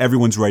choice.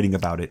 Everyone's writing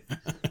about it.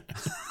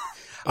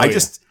 I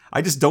just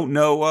don't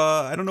know.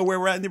 I don't know where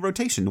we're at in the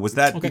rotation. Was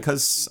that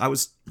because I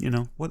was,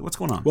 what's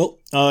going on? Well,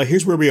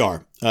 here's where we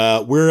are.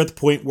 We're at the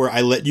point where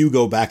I let you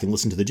go back and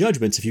listen to the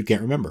judgments if you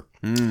can't remember.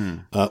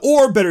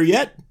 Or better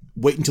yet,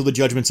 wait until the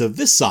judgments of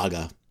this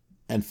saga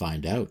and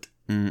find out.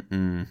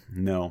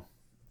 No.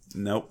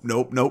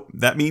 Nope.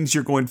 That means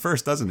you're going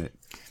first, doesn't it?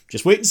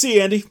 Just wait and see,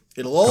 Andy.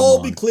 It'll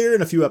all be clear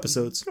in a few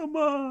episodes. Come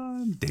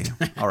on. Damn.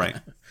 All right.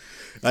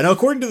 Now,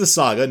 according to the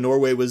saga,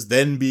 Norway was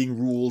then being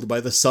ruled by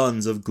the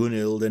sons of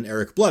Gunhild and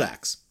Eric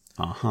Bloodaxe.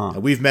 Now,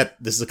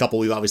 this is a couple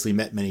we've obviously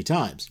met many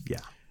times. Yeah.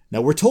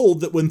 Now, we're told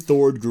that when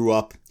Thord grew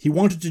up, he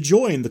wanted to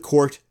join the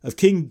court of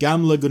King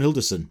Gamle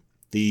Gunhildason,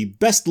 the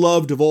best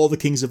loved of all the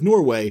kings of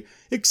Norway,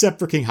 except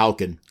for King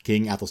Haakon,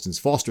 King Athelstan's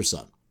foster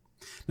son.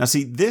 Now,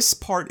 see, this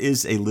part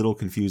is a little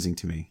confusing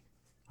to me.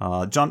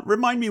 John,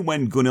 remind me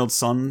when Gunhild's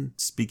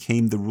sons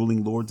became the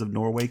ruling lords of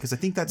Norway, because I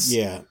think that's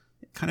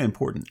kind of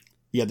important.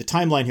 Yeah, the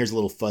timeline here is a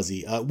little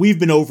fuzzy. We've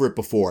been over it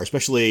before,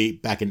 especially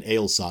back in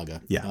Egil's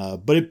saga. Yeah.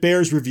 But it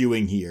bears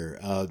reviewing here.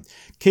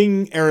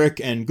 King Eric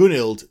and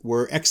Gunhild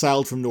were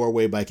exiled from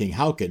Norway by King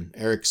Haakon,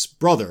 Eric's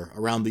brother,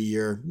 around the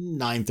year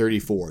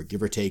 934,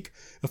 give or take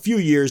a few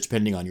years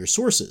depending on your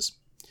sources.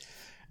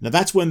 Now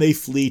that's when they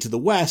flee to the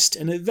west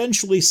and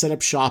eventually set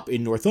up shop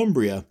in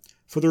Northumbria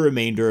for the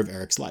remainder of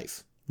Eric's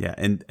life. Yeah,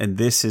 and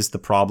this is the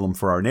problem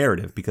for our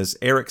narrative, because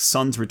Eric's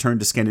sons returned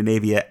to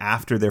Scandinavia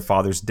after their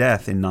father's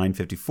death in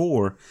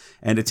 954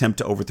 and attempt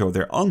to overthrow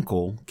their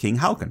uncle, King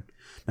Haakon.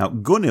 Now,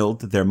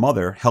 Gunhild, their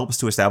mother, helps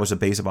to establish a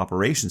base of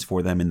operations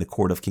for them in the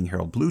court of King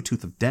Harald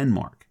Bluetooth of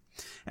Denmark.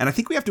 And I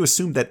think we have to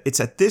assume that it's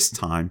at this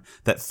time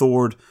that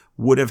Thord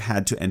would have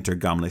had to enter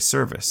Gamle's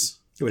service.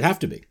 It would have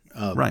to be.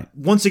 Right.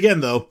 Once again,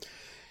 though,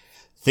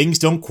 things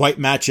don't quite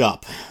match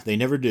up. They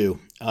never do.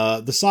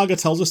 The saga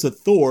tells us that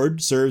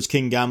Thord serves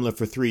King Gamle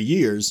for 3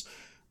 years,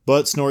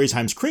 but Snorri's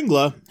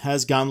Heimskringla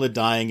has Gamle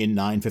dying in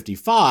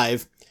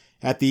 955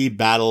 at the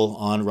battle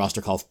on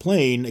Rosterkalf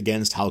Plain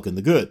against Haakon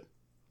the Good.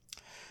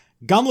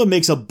 Gamle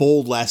makes a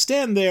bold last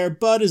stand there,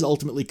 but is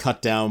ultimately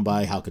cut down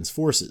by Haakon's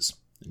forces.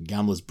 And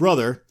Gamle's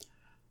brothers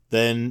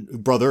then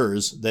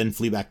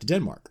flee back to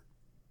Denmark.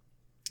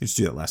 Let's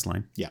do that last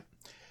line. Yeah.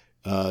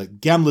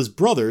 Gamle's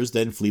brothers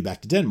then flee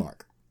back to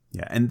Denmark.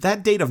 Yeah, and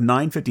that date of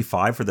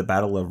 955 for the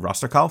Battle of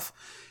Rosterkalf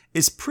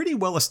is pretty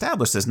well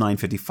established as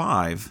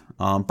 955,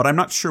 but I'm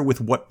not sure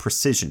with what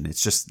precision.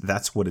 It's just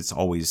that's what it's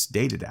always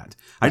dated at.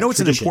 I know it's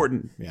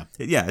tradition.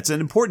 It's an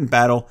important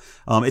battle.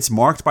 It's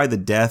marked by the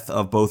death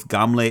of both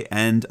Gamle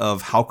and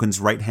of Haakon's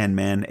right-hand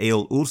man,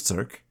 Egil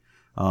Ulsterk.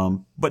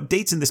 But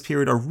dates in this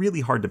period are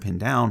really hard to pin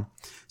down.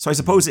 So I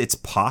suppose it's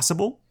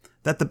possible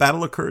that the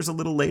battle occurs a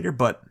little later,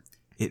 but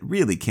it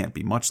really can't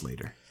be much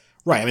later.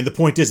 Right. I mean, the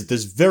point is that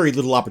there's very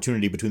little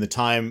opportunity between the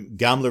time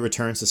Gamle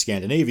returns to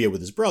Scandinavia with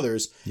his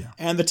brothers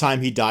and the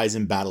time he dies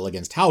in battle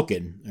against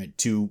Haakon. Right,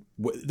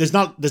 there's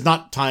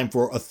not time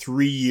for a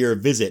 3-year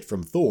visit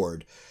from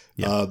Thord,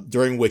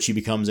 during which he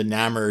becomes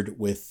enamored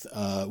with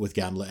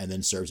Gamle and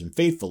then serves him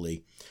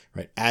faithfully,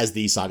 right, as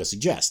the saga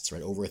suggests,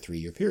 right, over a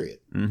 3-year period.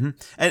 Mm-hmm.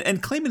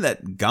 And claiming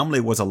that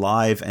Gamle was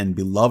alive and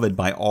beloved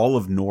by all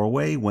of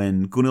Norway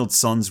when Gunhild's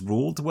sons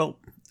ruled, well,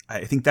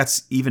 I think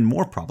that's even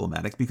more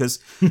problematic because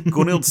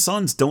Gunhild's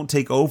sons don't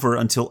take over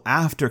until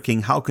after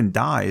King Haakon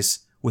dies,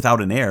 without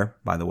an heir,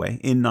 by the way,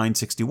 in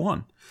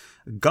 961.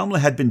 Gamle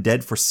had been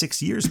dead for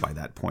 6 years by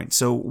that point,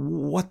 so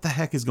what the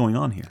heck is going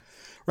on here?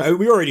 Right,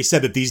 we already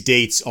said that these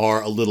dates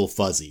are a little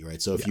fuzzy,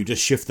 right? So if you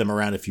just shift them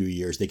around a few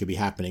years, they could be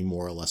happening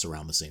more or less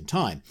around the same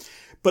time.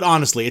 But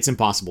honestly, it's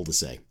impossible to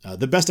say.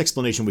 The best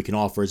explanation we can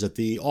offer is that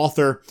the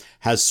author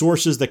has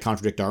sources that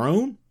contradict our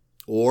own,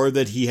 or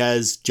that he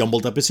has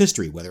jumbled up his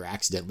history, whether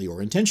accidentally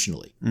or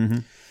intentionally. Mm-hmm.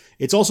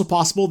 It's also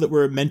possible that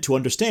we're meant to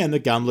understand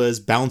that Gamle is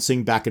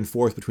bouncing back and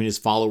forth between his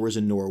followers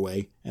in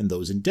Norway and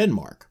those in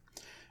Denmark.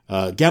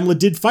 Gamle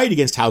did fight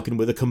against Haakon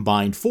with a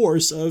combined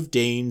force of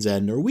Danes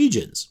and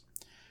Norwegians.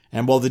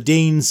 And while the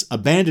Danes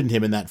abandoned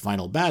him in that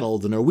final battle,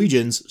 the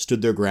Norwegians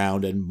stood their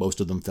ground and most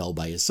of them fell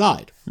by his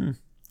side.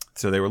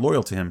 So they were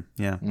loyal to him,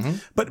 yeah.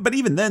 But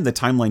even then, the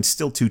timeline's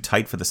still too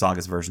tight for the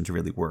Saga's version to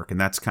really work, and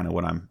that's kind of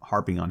what I'm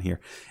harping on here.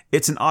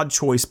 It's an odd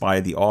choice by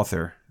the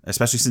author,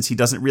 especially since he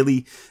doesn't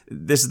really...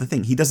 This is the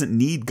thing, he doesn't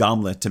need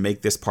Gamle to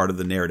make this part of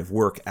the narrative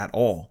work at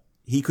all.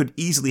 He could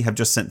easily have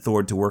just sent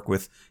Thord to work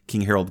with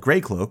King Harald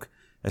Greycloak,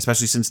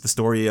 especially since the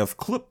story of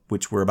Klup,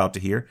 which we're about to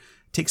hear,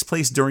 takes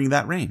place during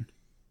that reign.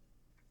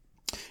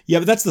 Yeah,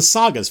 but that's the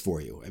sagas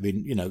for you. I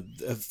mean,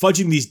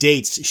 fudging these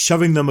dates,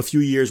 shoving them a few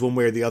years one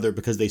way or the other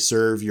because they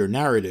serve your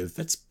narrative,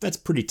 that's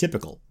pretty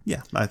typical.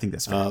 Yeah, I think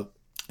that's fair.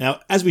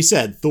 Now, as we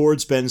said, Thord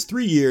spends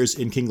 3 years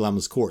in King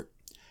Gamle's court.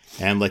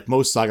 And like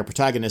most saga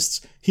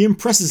protagonists, he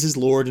impresses his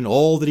lord in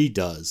all that he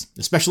does,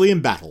 especially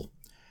in battle.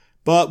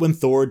 But when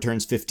Thord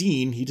turns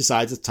 15, he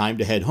decides it's time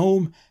to head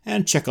home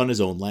and check on his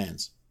own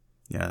lands.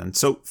 Yeah, and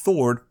so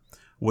Thord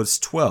was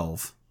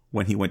 12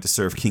 when he went to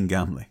serve King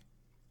Gamle.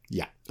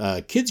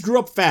 Yeah, kids grew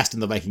up fast in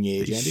the Viking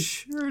Age, They Andy.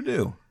 sure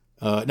do.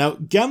 Now,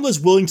 Gamle is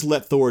willing to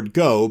let Thord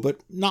go, but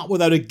not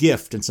without a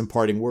gift and some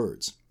parting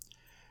words.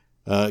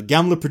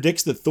 Gamle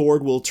predicts that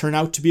Thord will turn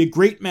out to be a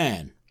great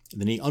man, and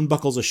then he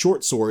unbuckles a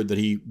short sword that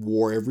he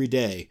wore every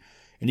day,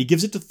 and he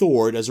gives it to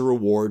Thord as a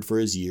reward for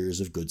his years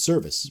of good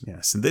service.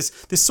 Yes, and this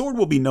sword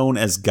will be known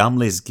as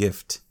Gamle's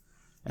gift,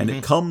 and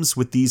it comes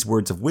with these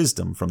words of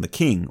wisdom from the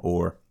king,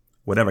 or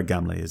whatever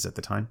Gamle is at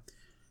the time.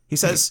 He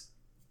says,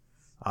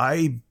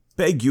 I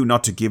beg you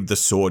not to give the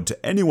sword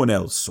to anyone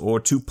else or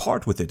to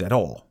part with it at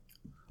all,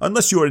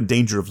 unless you are in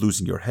danger of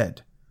losing your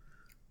head.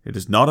 It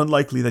is not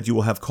unlikely that you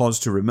will have cause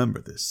to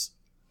remember this.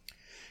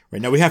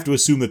 Right, now we have to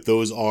assume that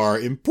those are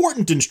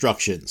important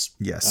instructions.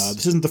 Yes.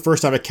 This isn't the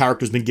first time a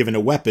character's been given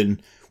a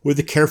weapon with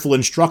the careful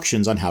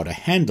instructions on how to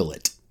handle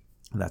it.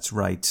 That's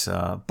right,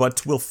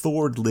 but will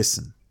Thord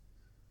listen?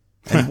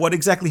 And what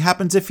exactly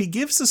happens if he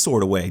gives the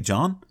sword away,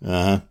 John?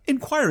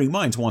 Inquiring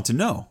minds want to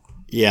know.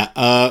 Yeah,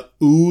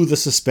 the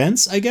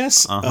suspense, I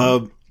guess.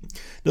 Now,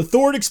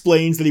 Thord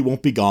explains that he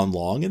won't be gone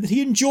long and that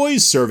he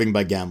enjoys serving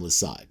by Gamle's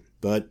side.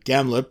 But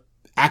Gamle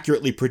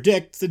accurately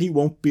predicts that he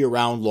won't be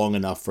around long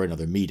enough for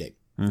another meeting.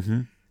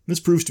 This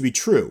proves to be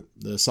true.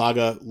 The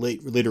saga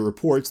later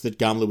reports that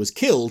Gamle was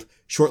killed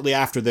shortly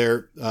after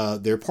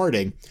their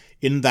parting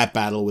in that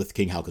battle with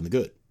King Haakon the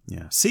Good.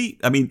 Yeah. See,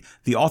 I mean,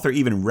 the author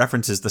even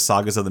references the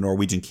sagas of the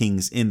Norwegian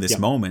kings in this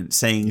moment,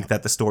 saying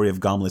that the story of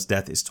Gamle's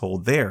death is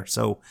told there.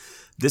 So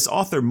this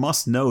author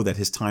must know that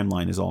his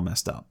timeline is all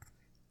messed up.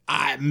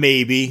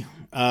 Maybe.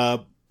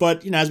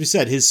 But, as we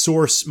said, his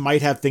source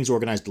might have things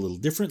organized a little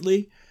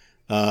differently.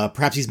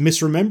 Perhaps he's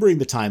misremembering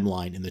the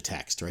timeline in the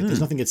text, right? There's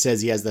nothing that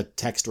says he has the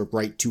text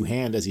right to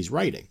hand as he's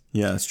writing.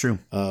 Yeah, that's true.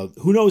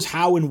 Who knows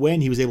how and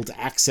when he was able to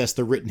access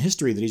the written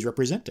history that he's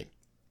representing.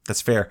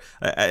 That's fair.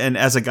 And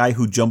as a guy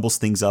who jumbles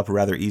things up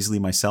rather easily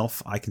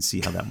myself, I can see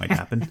how that might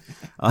happen.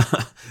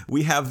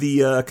 We have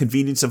the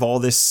convenience of all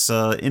this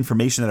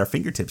information at our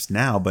fingertips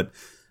now, but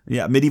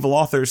yeah, medieval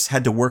authors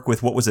had to work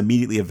with what was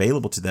immediately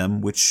available to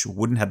them, which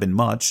wouldn't have been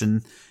much,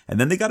 and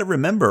then they got to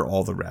remember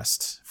all the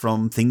rest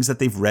from things that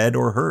they've read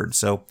or heard.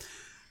 So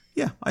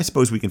yeah, I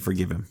suppose we can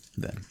forgive him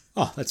then.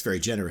 Oh, that's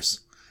very generous.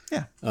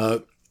 Yeah.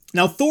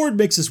 Now Thord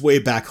makes his way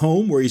back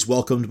home where he's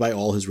welcomed by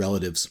all his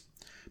relatives.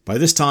 By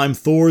this time,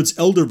 Thord's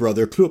elder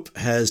brother, Klup,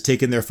 has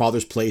taken their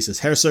father's place as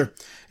Herser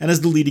and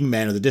as the leading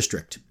man of the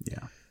district.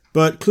 Yeah.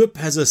 But Klup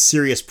has a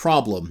serious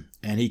problem,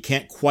 and he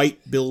can't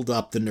quite build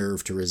up the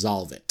nerve to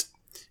resolve it.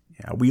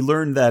 Yeah, we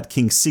learned that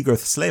King Sigurd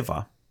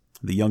Sleva,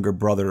 the younger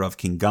brother of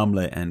King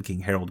Gamle and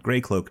King Harald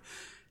Greycloak,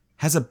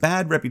 has a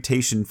bad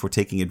reputation for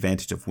taking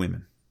advantage of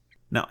women.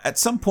 Now, at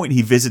some point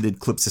he visited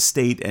Klup's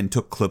estate and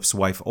took Klup's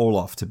wife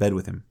Olaf to bed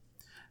with him.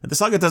 The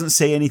saga doesn't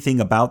say anything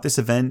about this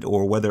event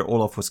or whether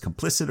Olaf was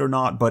complicit or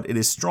not, but it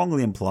is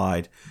strongly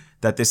implied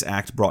that this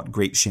act brought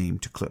great shame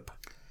to Klup.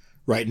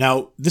 Right,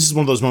 now, this is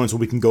one of those moments when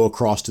we can go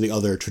across to the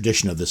other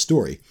tradition of this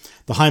story.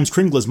 The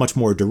Heimskringla is much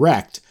more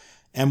direct,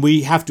 and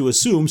we have to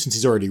assume, since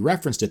he's already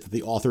referenced it, that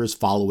the author is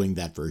following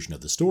that version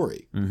of the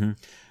story.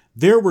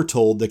 There we're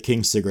told that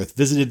King Sigurd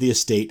visited the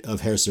estate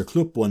of Herser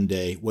Klup one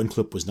day when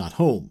Klup was not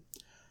home.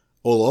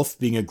 Olaf,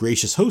 being a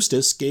gracious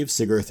hostess, gave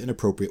Sigurd an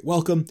appropriate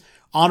welcome,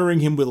 honoring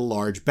him with a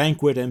large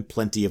banquet and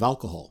plenty of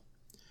alcohol.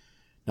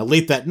 Now,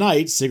 late that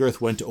night, Sigurd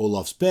went to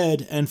Olaf's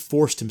bed and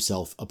forced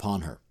himself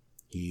upon her.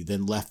 He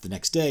then left the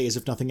next day as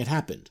if nothing had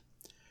happened.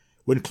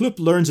 When Klup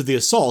learns of the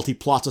assault, he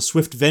plots a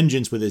swift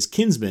vengeance with his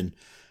kinsmen,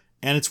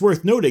 and it's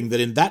worth noting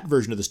that in that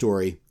version of the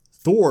story,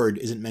 Thord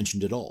isn't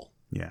mentioned at all.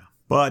 Yeah,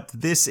 but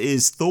this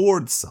is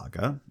Thord's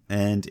saga,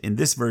 and in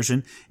this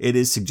version, it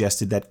is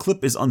suggested that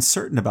Klup is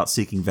uncertain about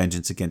seeking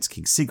vengeance against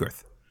King Sigurd.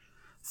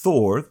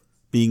 Thord,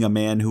 being a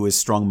man who is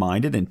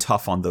strong-minded and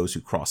tough on those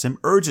who cross him,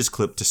 urges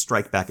Klup to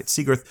strike back at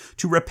Sigurd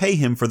to repay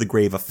him for the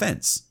grave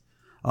offense.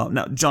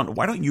 Now, John,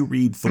 why don't you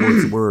read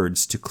Thord's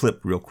words to Klup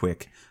real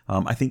quick?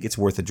 I think it's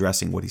worth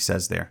addressing what he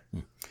says there.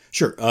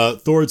 Sure.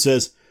 Thord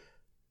says,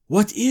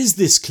 "What is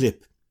this,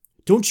 Klup?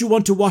 Don't you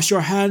want to wash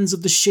your hands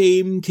of the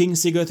shame King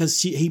Sigurd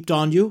has heaped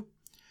on you?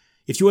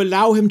 If you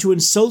allow him to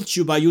insult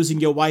you by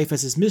using your wife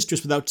as his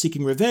mistress without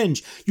seeking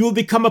revenge, you will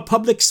become a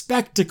public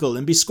spectacle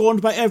and be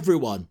scorned by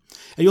everyone,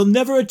 and you'll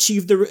never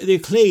achieve the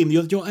acclaim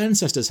your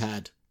ancestors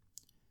had.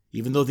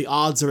 Even though the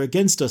odds are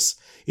against us,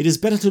 it is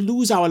better to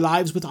lose our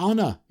lives with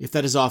honor, if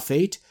that is our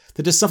fate,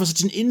 than to suffer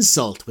such an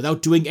insult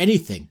without doing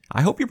anything.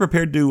 I hope you're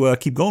prepared to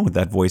keep going with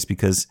that voice,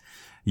 because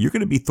you're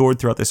going to be Thord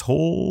throughout this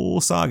whole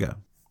saga.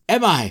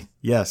 Am I?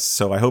 Yes,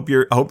 so I hope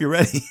you're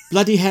ready.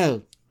 Bloody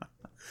hell.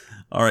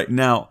 All right,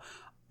 now,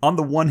 on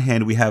the one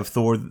hand, we have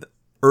Thord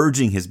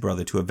urging his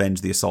brother to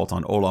avenge the assault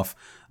on Olaf,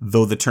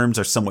 though the terms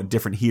are somewhat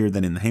different here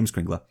than in the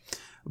Heimskringla.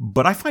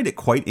 But I find it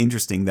quite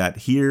interesting that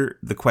here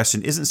the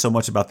question isn't so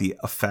much about the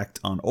effect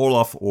on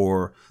Olaf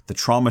or the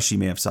trauma she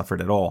may have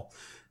suffered at all.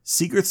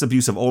 Sigurd's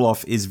abuse of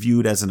Olaf is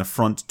viewed as an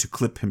affront to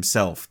Klup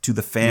himself, to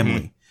the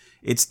family.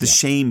 It's the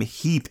shame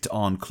heaped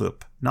on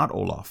Klup, not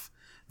Olaf.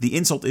 The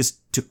insult is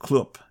to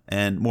Klup,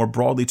 and more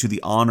broadly to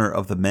the honor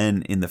of the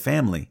men in the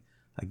family.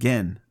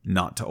 Again,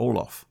 not to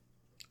Olaf.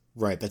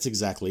 Right, that's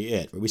exactly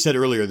it. We said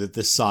earlier that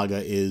this saga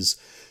is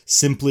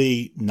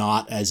simply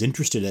not as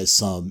interested as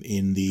some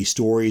in the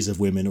stories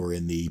of women or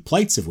in the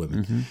plights of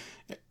women.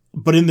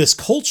 But in this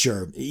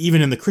culture,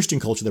 even in the Christian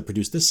culture that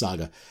produced this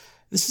saga,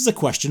 this is a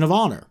question of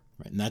honor.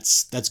 Right? And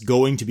that's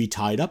going to be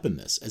tied up in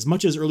this. As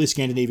much as early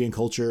Scandinavian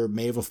culture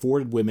may have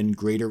afforded women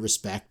greater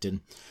respect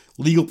and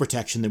legal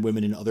protection than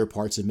women in other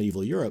parts of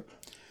medieval Europe,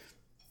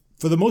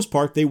 for the most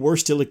part, they were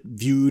still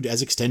viewed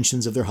as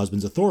extensions of their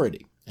husband's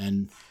authority,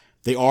 and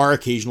they are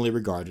occasionally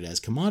regarded as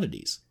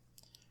commodities.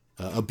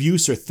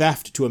 Abuse or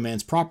theft to a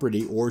man's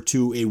property or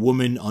to a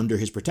woman under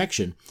his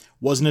protection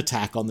was an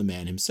attack on the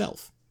man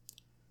himself.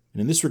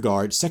 And in this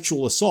regard,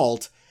 sexual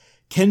assault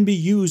can be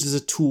used as a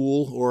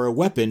tool or a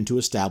weapon to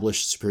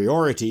establish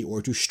superiority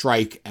or to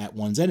strike at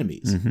one's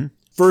enemies.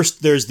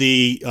 First, there's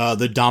the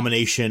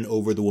domination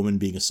over the woman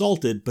being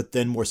assaulted, but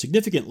then more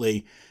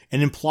significantly,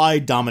 an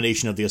implied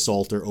domination of the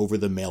assaulter over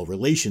the male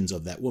relations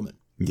of that woman.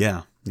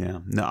 Yeah.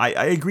 No,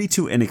 I agree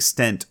to an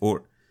extent,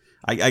 or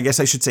I guess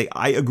I should say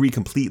I agree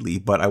completely,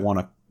 but I want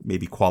to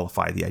maybe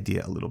qualify the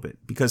idea a little bit,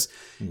 because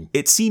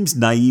it seems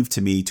naive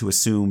to me to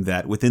assume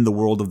that within the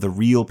world of the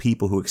real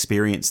people who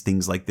experienced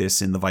things like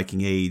this in the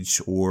Viking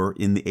Age or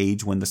in the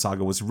age when the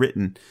saga was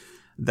written,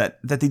 that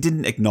they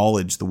didn't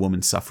acknowledge the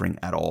woman's suffering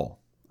at all.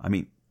 I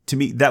mean, to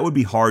me, that would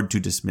be hard to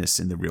dismiss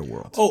in the real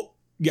world. Oh,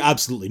 yeah,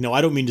 absolutely. No,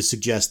 I don't mean to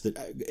suggest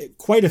that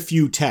quite a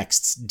few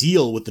texts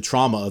deal with the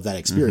trauma of that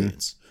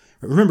experience.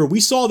 Remember, we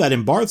saw that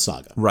in Barth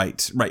Saga.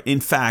 Right. In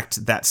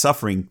fact, that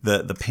suffering,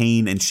 the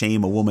pain and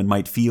shame a woman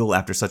might feel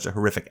after such a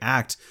horrific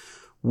act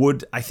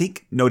would, I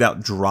think, no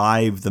doubt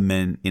drive the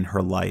men in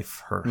her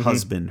life, her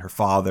husband, her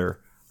father,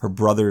 her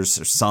brothers,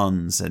 her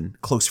sons, and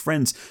close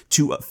friends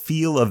to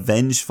feel a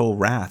vengeful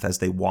wrath as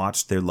they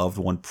watched their loved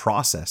one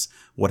process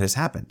what has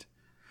happened.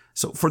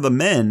 So for the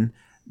men,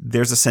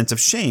 there's a sense of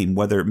shame,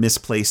 whether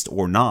misplaced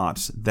or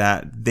not,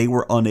 that they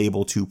were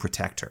unable to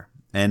protect her.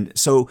 And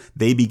so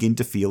they begin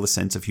to feel a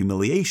sense of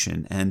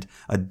humiliation and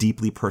a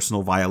deeply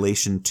personal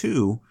violation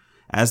too,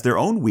 as their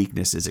own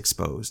weakness is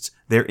exposed,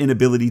 their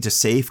inability to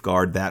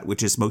safeguard that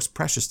which is most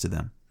precious to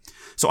them.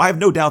 So I have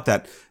no doubt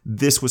that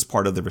this was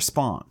part of the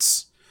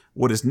response.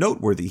 What is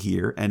noteworthy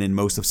here, and in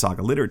most of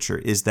saga literature,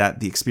 is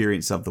that the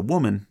experience of the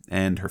woman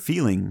and her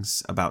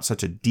feelings about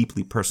such a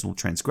deeply personal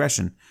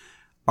transgression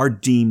are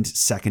deemed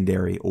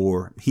secondary,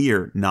 or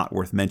here not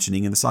worth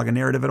mentioning in the saga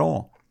narrative at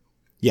all.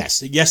 Yes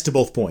to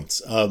both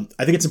points. I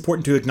think it's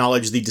important to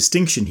acknowledge the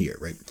distinction here,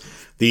 right?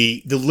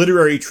 The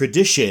literary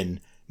tradition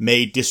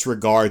may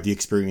disregard the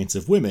experience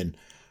of women,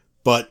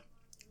 but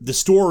the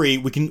story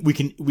we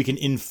can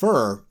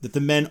infer that the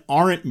men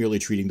aren't merely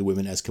treating the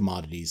women as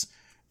commodities.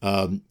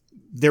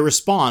 Their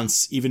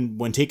response, even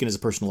when taken as a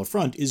personal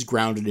affront, is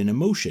grounded in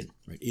emotion,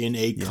 right? In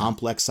a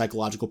complex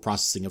psychological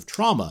processing of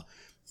trauma,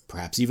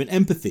 perhaps even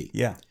empathy.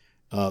 Yeah.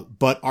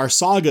 But our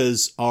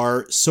sagas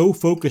are so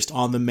focused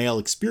on the male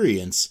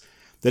experience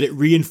that it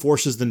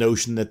reinforces the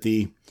notion that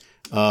the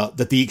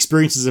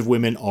experiences of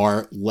women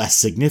are less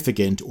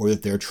significant, or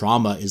that their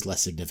trauma is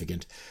less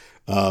significant.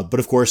 But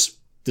of course,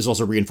 this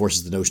also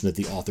reinforces the notion that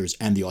the authors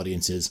and the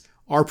audiences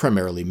are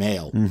primarily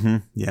male.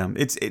 Yeah,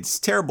 it's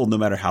terrible no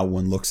matter how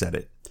one looks at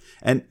it.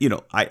 And,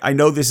 I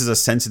know this is a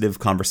sensitive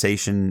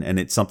conversation and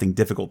it's something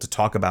difficult to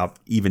talk about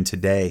even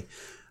today,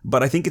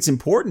 but I think it's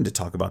important to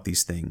talk about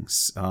these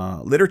things.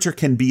 Literature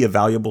can be a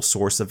valuable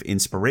source of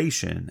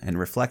inspiration and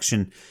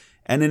reflection,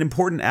 and an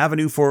important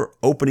avenue for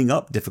opening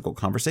up difficult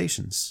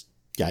conversations.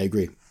 Yeah, I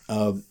agree.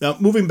 Now,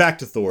 moving back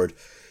to Thord,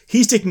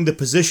 he's taking the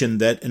position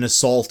that an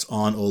assault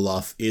on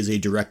Olaf is a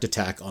direct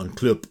attack on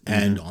Klup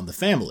and on the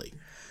family.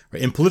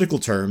 Right? In political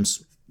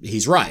terms,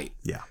 he's right.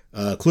 Yeah.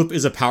 Klup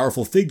is a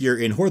powerful figure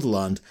in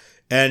Hordaland,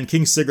 and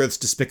King Sigurd's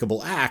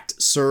despicable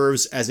act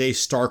serves as a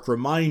stark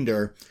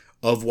reminder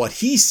of what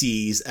he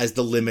sees as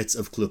the limits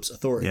of Klup's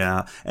authority.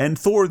 Yeah, and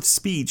Thord's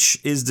speech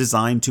is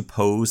designed to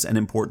pose an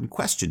important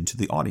question to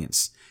the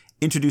audience,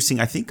 introducing,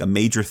 I think, a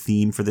major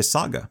theme for this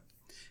saga.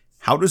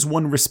 How does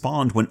one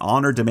respond when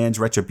honor demands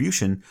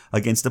retribution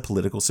against a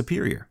political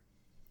superior?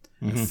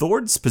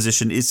 Thord's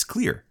position is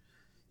clear.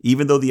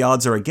 Even though the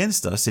odds are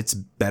against us, it's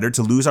better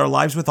to lose our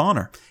lives with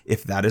honor,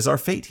 if that is our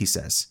fate, he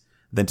says,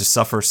 than to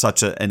suffer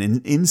such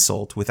an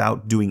insult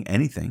without doing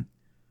anything.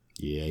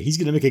 Yeah, he's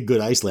going to make a good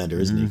Icelander,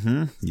 isn't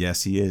he?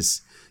 Yes, he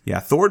is. Yeah,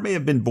 Thord may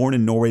have been born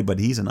in Norway, but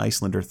he's an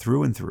Icelander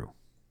through and through.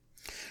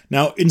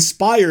 Now,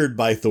 inspired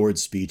by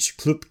Thord's speech,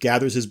 Klup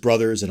gathers his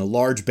brothers and a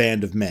large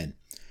band of men,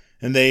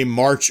 and they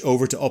march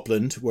over to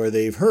Uppland, where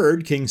they've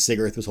heard King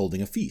Sigurd was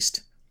holding a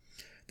feast.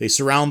 They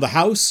surround the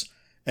house,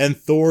 and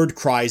Thord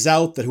cries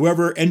out that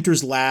whoever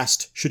enters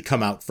last should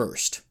come out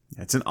first.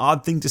 It's an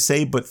odd thing to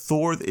say, but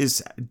Thord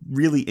is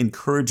really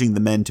encouraging the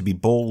men to be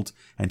bold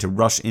and to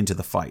rush into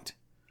the fight.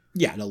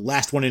 Yeah, the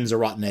last one in is a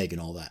rotten egg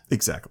and all that.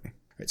 Exactly.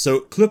 Right,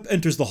 so Klup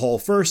enters the hall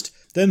first,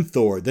 then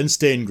Thord, then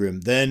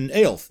Steingrim, then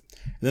Eyjolf,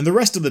 and then the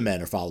rest of the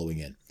men are following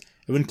in.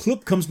 And when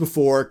Klup comes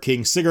before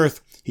King Sigurd,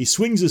 he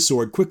swings his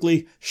sword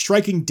quickly,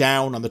 striking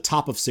down on the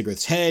top of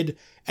Sigurd's head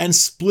and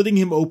splitting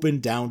him open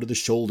down to the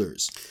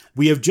shoulders.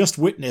 We have just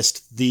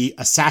witnessed the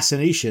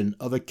assassination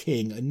of a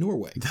king in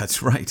Norway.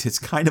 That's right. It's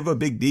kind of a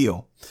big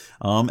deal.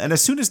 And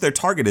as soon as their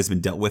target has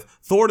been dealt with,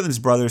 Thord and his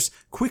brothers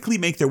quickly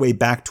make their way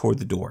back toward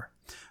the door.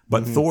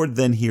 But Thord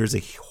then hears a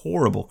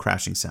horrible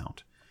crashing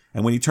sound.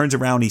 And when he turns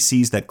around, he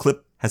sees that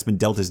Klup has been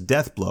dealt his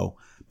death blow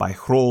by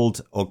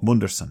Hrold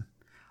Ogmundarson,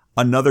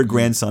 another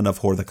grandson of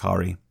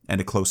Hordakari and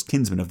a close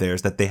kinsman of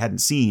theirs that they hadn't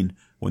seen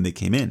when they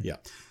came in. Yeah.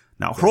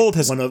 Now, Hrold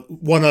has...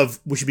 One of,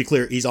 we should be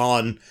clear,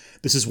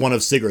 this is one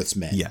of Sigurd's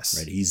men. Yes.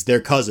 Right? He's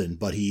their cousin,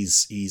 but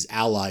he's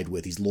allied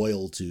with, he's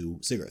loyal to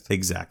Sigurd.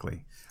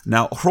 Exactly.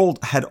 Now,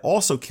 Hrold had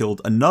also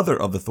killed another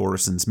of the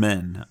Thorison's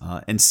men,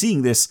 and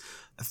seeing this,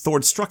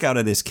 Thord struck out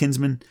at his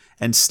kinsman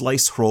and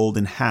sliced Hrold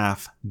in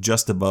half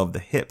just above the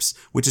hips,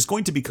 which is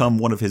going to become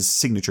one of his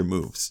signature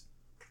moves.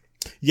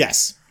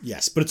 Yes.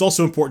 But it's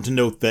also important to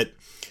note that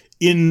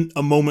in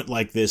a moment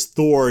like this,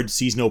 Thord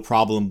sees no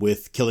problem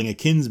with killing a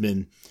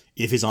kinsman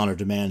if his honor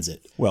demands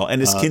it. Well,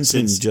 and his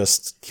kinsman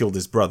just killed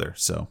his brother,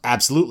 so...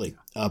 Absolutely.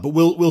 But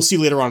we'll see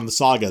later on in the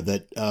saga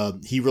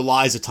that he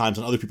relies at times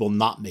on other people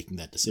not making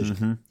that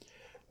decision.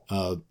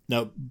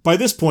 Now, by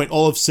this point,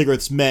 all of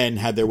Sigurd's men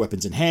had their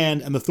weapons in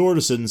hand, and the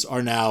Thordisons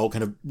are now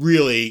kind of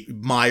really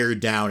mired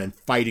down and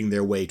fighting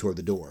their way toward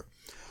the door.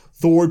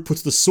 Thord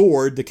puts the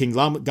sword that King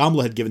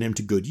Gamla had given him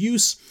to good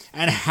use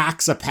and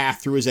hacks a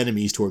path through his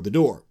enemies toward the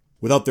door.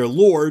 Without their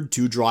lord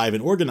to drive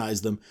and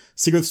organize them,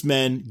 Sigurd's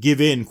men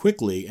give in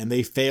quickly, and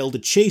they fail to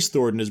chase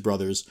Thord and his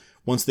brothers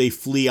once they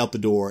flee out the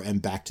door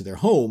and back to their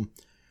home,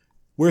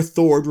 where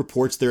Thord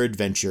reports their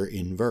adventure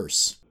in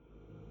verse.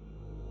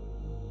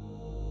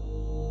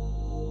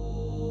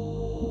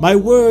 My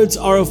words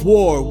are of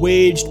war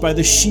waged by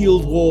the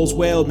shield wall's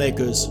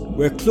whalemakers,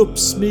 where Klup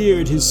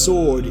smeared his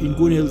sword in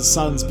Gunhild's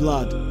son's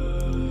blood.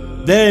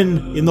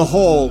 Then in the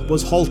hall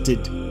was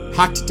halted,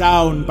 hacked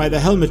down by the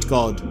helmet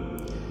god.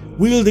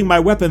 Wielding my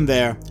weapon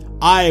there,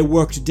 I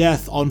worked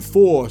death on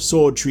 4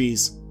 sword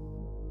trees.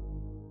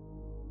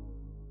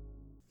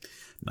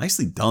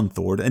 Nicely done,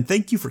 Thord, and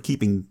thank you for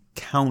keeping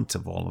count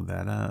of all of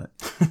that.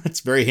 It's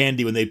very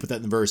handy when they put that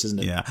in the verse, isn't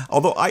it? Yeah,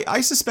 although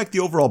I suspect the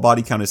overall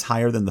body count is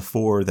higher than the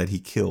 4 that he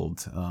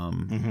killed.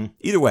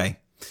 Either way,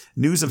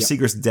 news of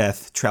Sigurd's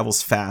death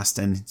travels fast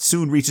and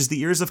soon reaches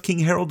the ears of King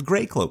Harald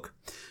Greycloak.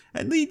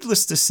 And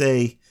needless to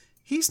say,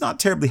 he's not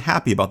terribly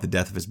happy about the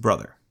death of his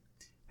brother.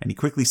 And he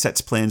quickly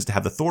sets plans to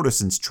have the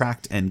Thordisons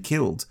tracked and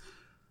killed.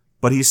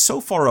 But he's so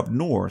far up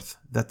north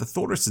that the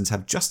Thordisons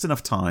have just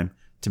enough time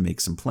to make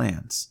some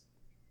plans.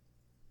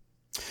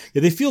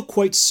 Yeah, they feel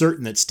quite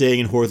certain that staying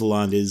in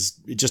Hordaland is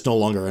just no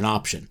longer an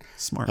option.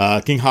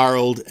 Smart. King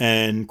Harald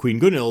and Queen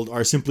Gunhild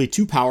are simply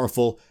too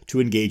powerful to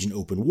engage in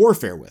open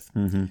warfare with.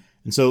 And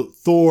so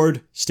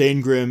Thord,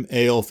 Steingrim,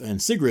 Eyjolf,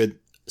 and Sigrid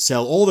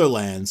sell all their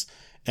lands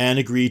and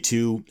agree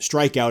to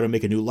strike out and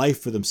make a new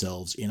life for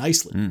themselves in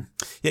Iceland.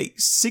 Yeah,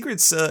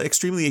 Sigurd's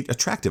extremely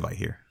attractive, I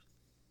hear.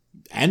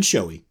 And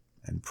showy.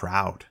 And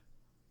proud.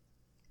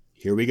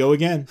 Here we go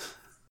again.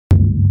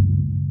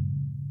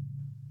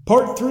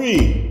 Part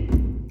 3.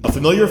 A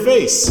familiar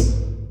face.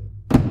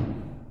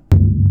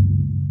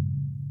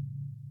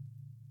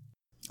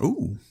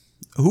 Ooh.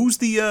 Who's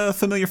the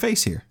familiar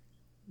face here?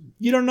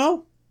 You don't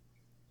know?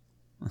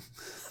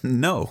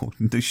 No.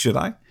 Should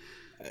I?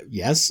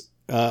 Yes.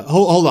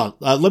 Hold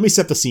on. Let me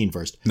set the scene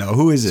first. No,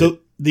 who is it? So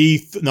the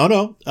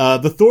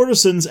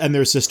Thordisons and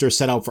their sister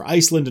set out for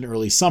Iceland in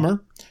early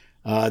summer.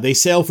 They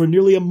sail for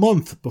nearly a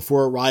month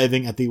before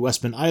arriving at the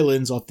Westman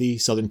Islands off the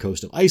southern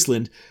coast of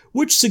Iceland,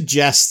 which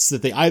suggests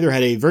that they either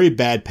had a very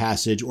bad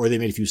passage or they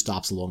made a few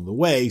stops along the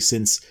way,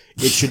 since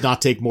it should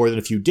not take more than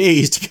a few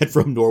days to get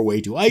from Norway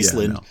to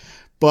Iceland. Yeah,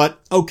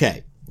 but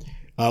okay.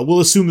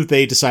 We'll assume that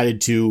they decided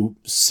to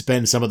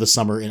spend some of the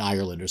summer in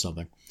Ireland or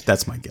something.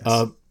 That's my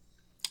guess.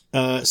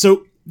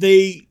 So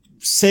they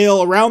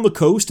sail around the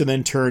coast and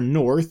then turn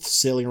north,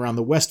 sailing around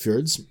the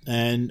Westfjords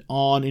and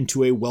on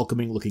into a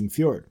welcoming-looking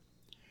fjord.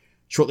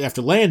 Shortly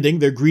after landing,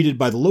 they're greeted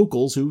by the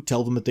locals who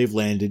tell them that they've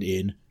landed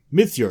in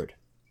Midfjord.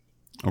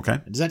 Okay.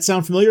 Does that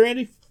sound familiar,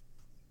 Andy?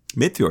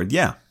 Midfjord,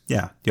 yeah.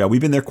 Yeah,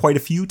 we've been there quite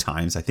a few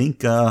times, I think.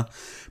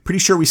 Pretty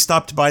sure we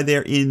stopped by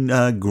there in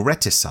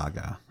Grettis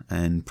Saga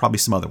and probably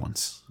some other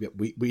ones. Yeah,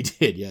 we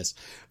did, yes.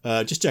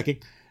 Just checking.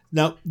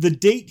 Now, the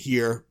date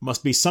here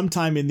must be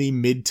sometime in the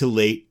mid to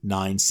late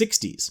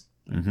 960s,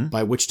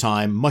 by which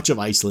time much of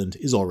Iceland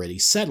is already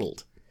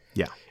settled.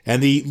 Yeah.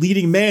 And the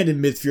leading man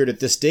in Midfjord at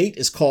this date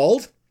is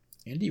called...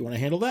 Andy, you want to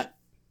handle that?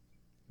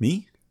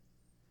 Me?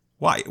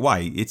 Why?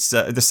 It's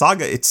the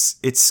saga. It's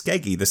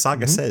Skeggi. The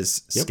saga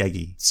says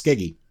Skeggi.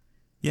 Skeggi.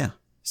 Yeah,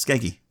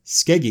 Skeggi.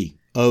 Skeggi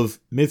of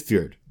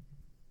Midfjord.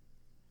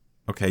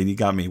 Okay, you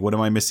got me. What am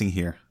I missing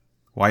here?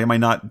 Why am I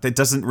not? That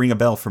doesn't ring a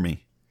bell for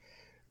me.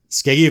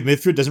 Skeggi of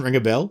Midfjord doesn't ring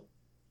a bell?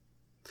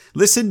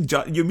 Listen,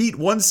 you meet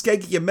one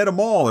Skeggi, you met them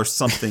all, or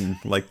something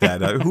like that.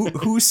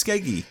 Who's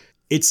Skeggi?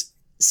 It's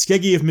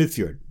Skeggi of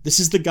Midfjord. This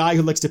is the guy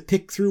who likes to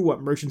pick through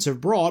what merchants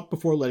have brought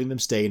before letting them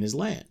stay in his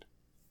land.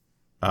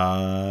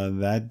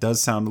 That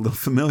does sound a little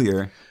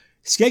familiar.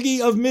 Skeggi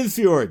of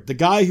Midfjord, the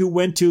guy who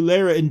went to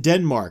Lera in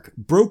Denmark,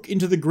 broke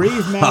into the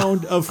grave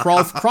mound of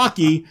Hrolf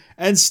Kraki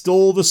and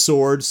stole the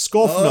sword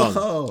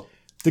Skofnung.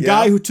 The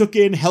guy who took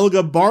in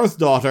Helga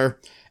Barthdaughter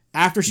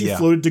after she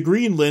floated to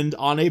Greenland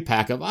on a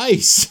pack of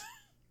ice.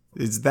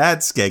 Is that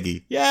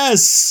Skeggi?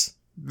 Yes!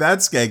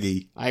 That's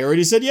Skeggi. I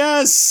already said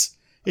yes!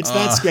 It's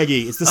that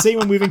Skeggi. It's the same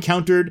one we've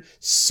encountered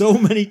so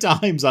many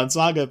times on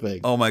Saga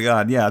Pig. Oh my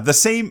god, yeah. The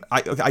same,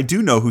 I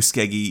do know who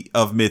Skeggi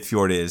of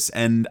Midfjord is,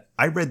 and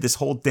I read this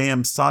whole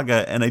damn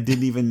saga and I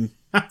didn't even,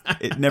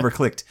 it never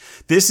clicked.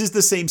 This is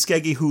the same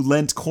Skeggi who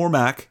lent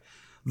Cormac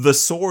the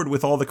sword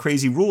with all the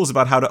crazy rules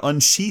about how to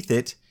unsheath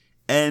it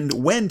and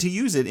when to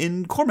use it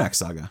in Cormac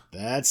Saga.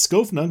 That's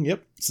Skofnung,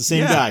 yep. It's the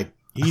same guy.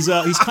 He's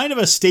kind of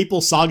a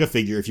staple saga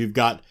figure if you've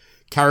got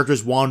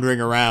characters wandering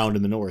around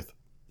in the north.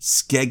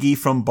 Skeggi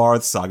from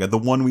Barth Saga, the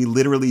one we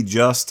literally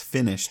just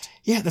finished.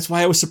 Yeah, that's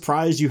why I was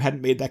surprised you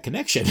hadn't made that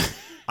connection.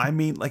 I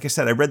mean, like I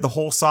said, I read the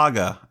whole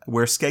saga,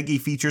 where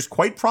Skeggi features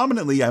quite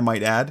prominently, I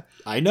might add.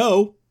 I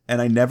know. And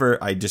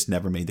I just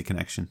never made the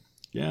connection.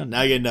 Yeah,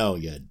 now you know,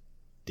 you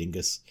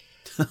dingus.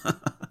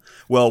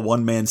 Well,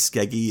 one man's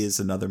Skeggi is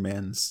another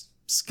man's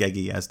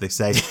Skeggi, as they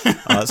say.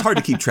 It's hard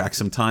to keep track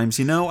sometimes,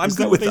 you know. I'm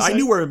good with it. I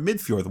knew where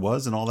Midfjord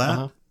was and all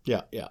that.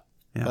 Yeah.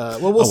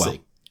 Well, we'll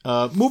see.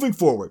 Moving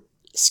forward.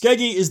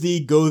 Skeggi is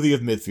the Gothi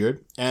of Midfjord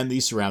and the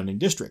surrounding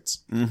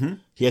districts.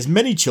 He has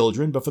many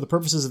children, but for the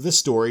purposes of this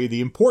story,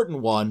 the important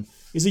one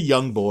is a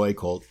young boy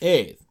called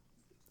Eith.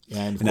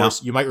 And of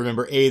course, you might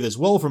remember Eith as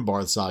well from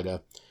Barth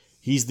Saga.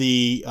 He's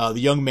the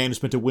young man who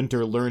spent a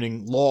winter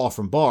learning law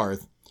from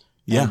Barth,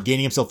 and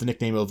gaining himself the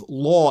nickname of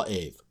Law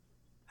Eith.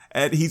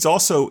 And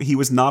he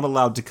was not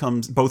allowed to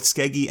come. Both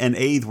Skeggi and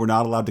Eith were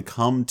not allowed to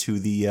come to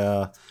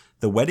the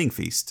wedding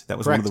feast. That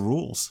was one of the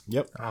rules.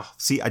 Yep.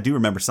 See, I do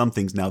remember some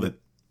things now that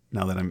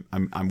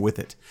I'm with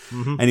it.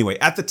 Anyway,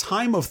 at the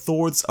time of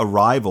Thord's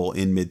arrival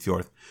in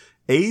Midfjord,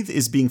 Eith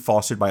is being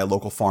fostered by a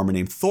local farmer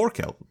named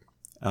Thorkel,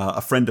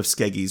 a friend of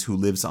Skeggi's who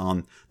lives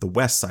on the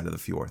west side of the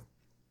fjord.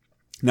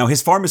 Now,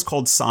 his farm is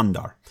called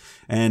Sandar,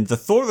 and the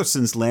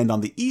Thordarsons land on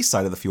the east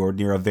side of the fjord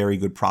near a very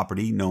good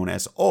property known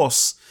as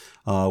Os,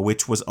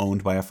 which was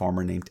owned by a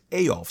farmer named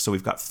Eyolf. So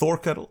we've got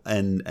Thorkel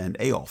and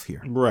Eyolf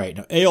here. Right.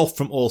 Now, Eyolf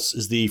from Os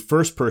is the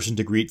first person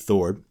to greet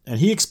Thord, and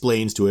he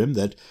explains to him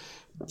that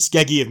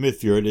Skeggi of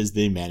Midfjord is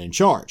the man in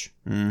charge.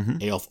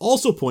 Eyolf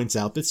also points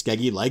out that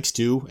Skeggi likes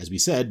to, as we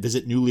said,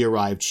 visit newly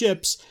arrived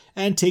ships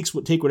and take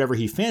whatever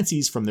he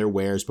fancies from their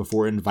wares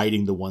before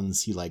inviting the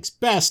ones he likes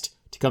best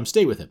to come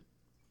stay with him.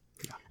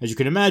 As you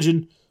can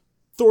imagine,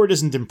 Thord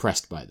isn't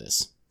impressed by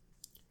this.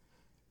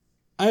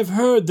 I've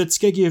heard that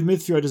Skeggi of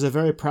Midfjord is a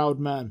very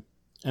proud man,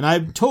 and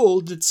I'm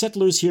told that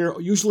settlers here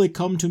usually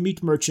come to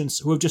meet merchants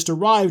who have just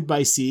arrived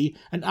by sea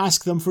and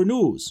ask them for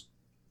news.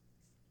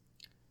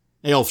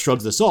 Eyolf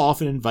shrugs this off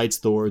and invites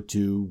Thord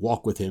to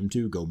walk with him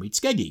to go meet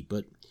Skeggi,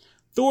 but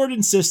Thord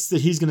insists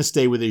that he's going to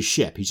stay with his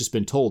ship. He's just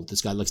been told that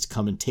this guy likes to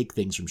come and take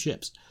things from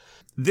ships.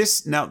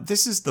 This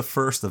is the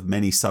first of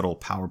many subtle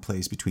power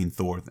plays between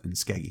Thord and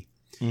Skeggi.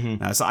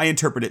 As I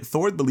interpret it,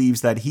 Thord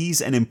believes that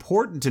he's an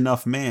important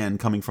enough man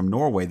coming from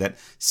Norway that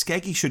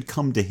Skeggi should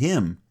come to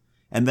him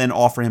and then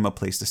offer him a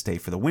place to stay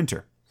for the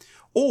winter.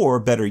 Or,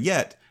 better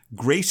yet,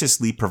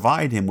 graciously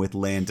provide him with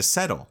land to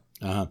settle,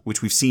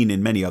 which we've seen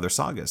in many other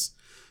sagas.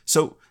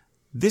 So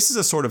this is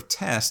a sort of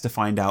test to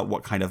find out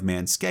what kind of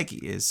man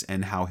Skeggi is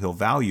and how he'll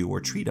value or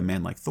treat a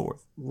man like Thord.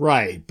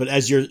 Right, but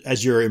as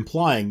you're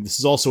implying, this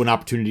is also an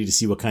opportunity to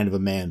see what kind of a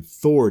man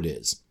Thord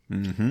is.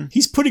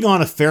 He's putting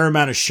on a fair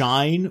amount of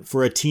shine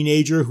for a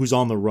teenager who's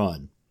on the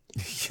run.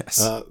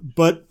 Yes.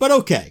 But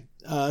okay.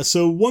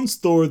 So once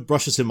Thord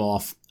brushes him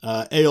off,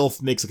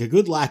 Eyolf makes like a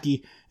good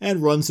lackey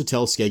and runs to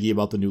tell Skeggi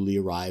about the newly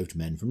arrived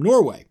men from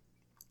Norway.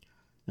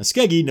 Now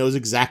Skeggi knows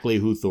exactly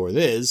who Thord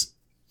is,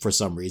 for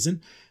some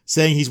reason,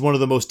 saying he's one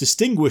of the most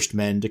distinguished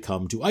men to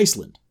come to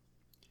Iceland.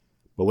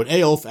 But when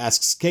Eyolf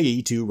asks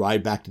Skeggi to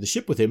ride back to the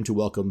ship with him to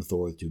welcome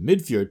Thord to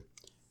Midfjord,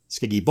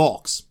 Skeggi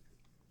balks.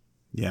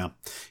 Yeah.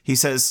 He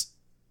says,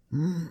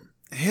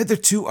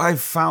 hitherto I've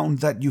found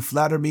that you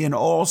flatter me in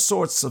all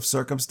sorts of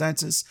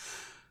circumstances.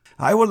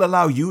 I will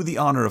allow you the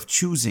honor of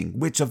choosing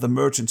which of the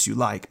merchants you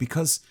like,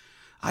 because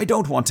I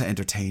don't want to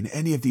entertain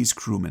any of these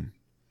crewmen.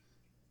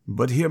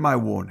 But hear my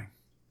warning.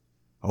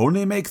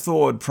 Only make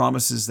Thord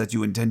promises that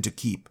you intend to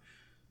keep,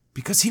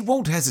 because he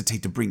won't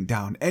hesitate to bring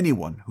down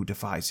anyone who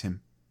defies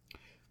him.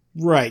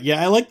 Right, yeah,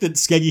 I like that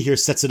Skeggy here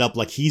sets it up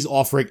like he's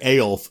offering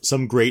Eyjolf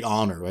some great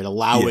honor, right?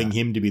 Allowing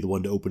him to be the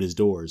one to open his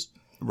doors.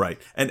 Right,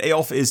 and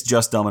Eyjolf is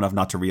just dumb enough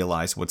not to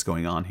realize what's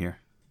going on here.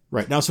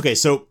 Right, now it's okay,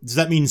 so does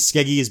that mean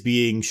Skeggy is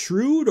being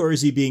shrewd, or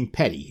is he being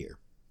petty here?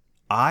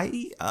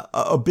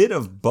 A bit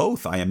of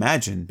both, I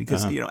imagine,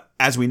 because,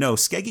 as we know,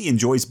 Skeggy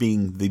enjoys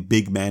being the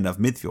big man of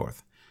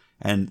Midfjord,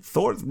 and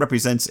Thord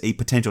represents a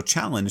potential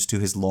challenge to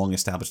his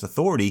long-established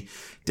authority,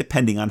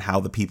 depending on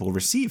how the people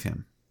receive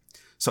him.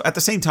 So at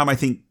the same time, I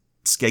think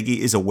Skeggy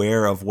is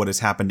aware of what has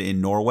happened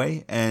in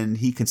Norway, and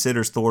he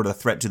considers Thord a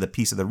threat to the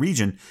peace of the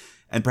region,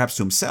 and perhaps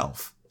to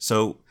himself.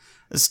 So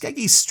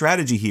Skeggy's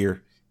strategy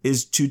here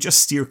is to just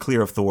steer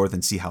clear of Thord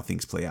and see how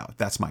things play out.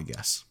 That's my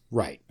guess.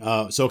 Right.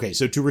 So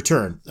to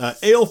return,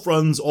 Eyjolf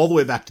runs all the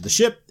way back to the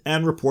ship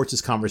and reports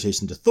his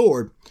conversation to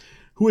Thord,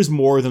 who is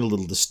more than a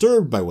little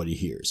disturbed by what he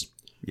hears.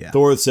 Yeah.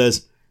 Thord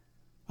says,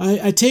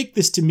 I take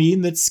this to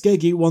mean that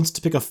Skeggy wants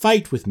to pick a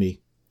fight with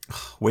me.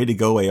 Way to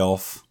go,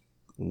 Eyjolf.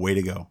 Way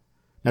to go.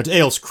 Now, to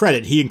Eyjolf's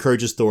credit, he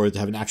encourages Thord to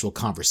have an actual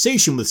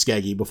conversation with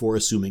Skeggy before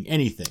assuming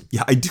anything.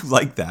 Yeah, I do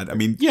like that. I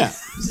mean... Yeah.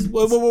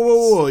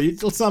 Whoa.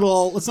 Let's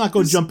not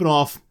go jumping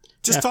off.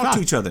 Just talk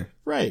to each other.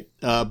 Right.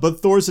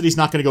 But Thor said he's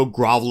not going to go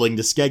groveling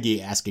to Skeggy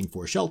asking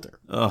for shelter.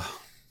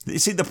 You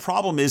see, the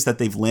problem is that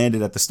they've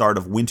landed at the start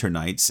of winter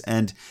nights,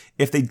 and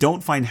if they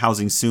don't find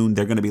housing soon,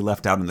 they're going to be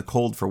left out in the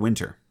cold for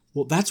winter.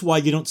 Well, that's why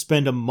you don't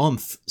spend a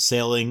month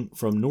sailing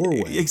from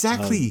Norway.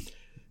 Exactly.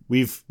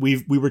 We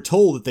were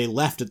told that they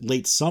left at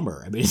late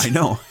summer. I mean, I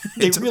know.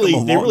 they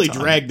really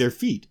dragged their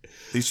feet.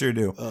 They sure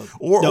do.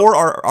 Or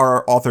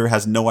our author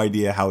has no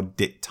idea how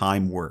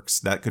time works.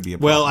 That could be a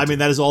problem. Well, I mean,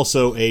 that is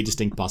also a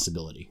distinct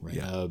possibility,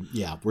 right?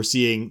 Yeah. We're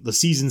seeing the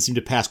seasons seem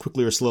to pass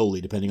quickly or slowly,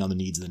 depending on the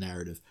needs of the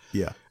narrative.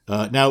 Yeah.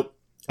 Now,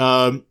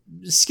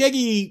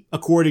 Skeggy,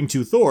 according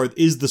to Thor,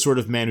 is the sort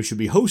of man who should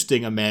be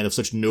hosting a man of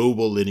such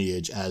noble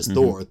lineage as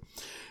Thor.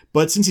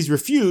 But since he's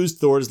refused,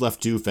 Thor is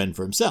left to fend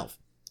for himself.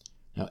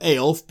 Now,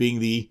 Eyjolf, being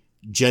the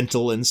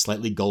gentle and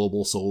slightly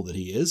gullible soul that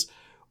he is,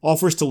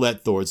 offers to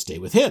let Thord stay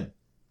with him.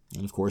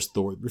 And of course,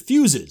 Thord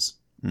refuses.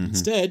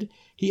 Instead,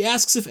 he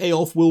asks if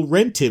Eyjolf will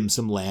rent him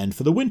some land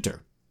for the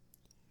winter.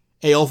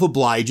 Eyjolf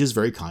obliges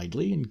very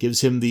kindly and gives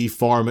him the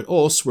farm at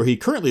Os, where he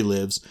currently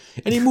lives,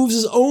 and he moves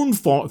his own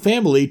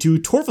family to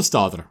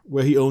Torfastadr,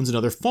 where he owns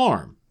another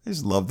farm. I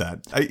just love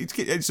that. I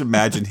just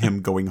imagine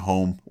him going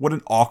home. What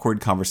an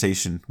awkward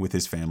conversation with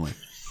his family.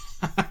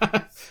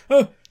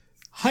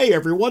 Hey,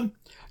 everyone.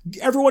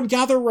 Everyone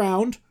gather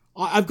round.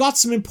 I've got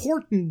some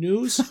important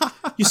news.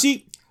 You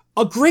see,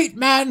 a great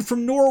man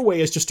from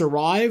Norway has just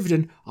arrived,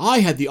 and I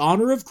had the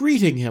honor of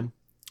greeting him.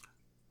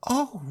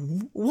 Oh,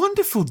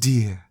 wonderful,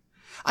 dear.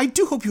 I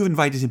do hope you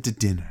invited him to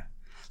dinner.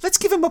 Let's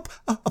give him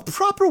a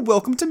proper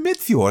welcome to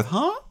Midfjord,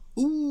 huh?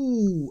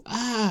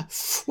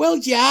 Well,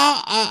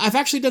 yeah, I've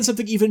actually done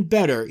something even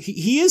better.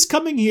 He is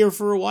coming here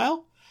for a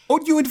while. Oh,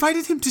 you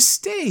invited him to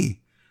stay.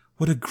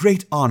 What a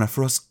great honor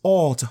for us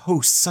all to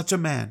host such a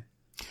man.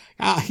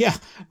 Yeah.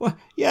 Well,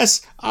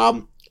 yes.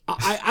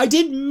 I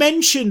did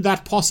mention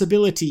that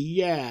possibility,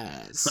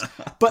 yes.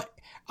 But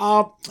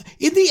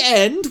in the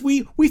end,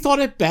 we thought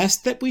it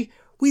best that we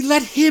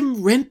let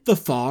him rent the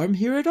farm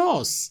here at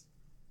Os.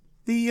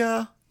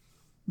 The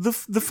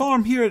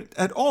farm here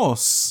at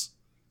Os.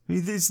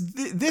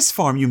 This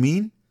farm, you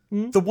mean?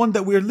 The one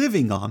that we're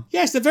living on?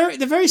 Yes, the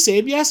very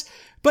same. Yes,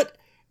 but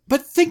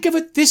think of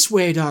it this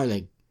way,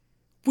 darling.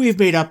 We've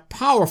made a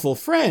powerful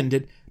friend,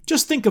 and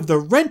just think of the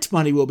rent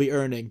money we'll be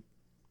earning.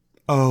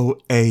 Oh,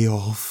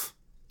 Eyjolf.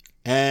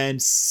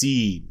 And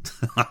scene.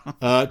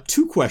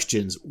 2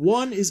 questions.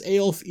 One, is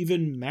Eyjolf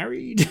even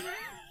married?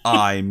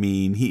 I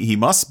mean, he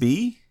must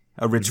be.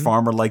 A rich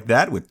farmer like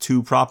that with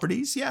 2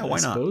 properties? Yeah, why not?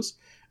 I suppose.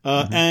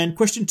 And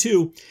question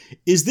 2,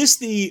 is this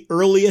the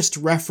earliest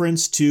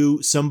reference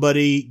to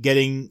somebody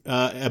getting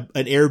an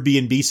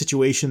Airbnb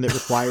situation that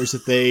requires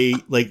that they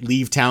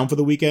leave town for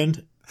the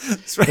weekend?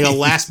 That's right. Like a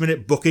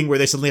last-minute booking where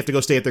they suddenly have to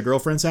go stay at their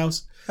girlfriend's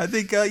house? I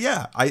think, I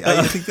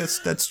think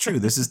that's true.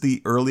 This is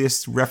the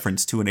earliest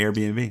reference to an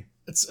Airbnb.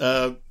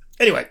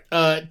 Anyway,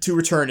 to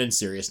return in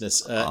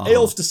seriousness,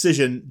 Eyjolf's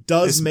decision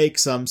does make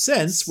some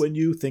sense when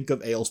you think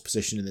of Eyjolf's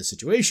position in this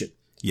situation.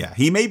 Yeah,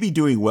 he may be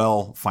doing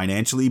well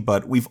financially,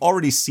 but we've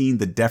already seen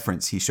the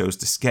deference he shows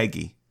to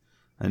Skeggy.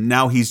 And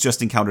now he's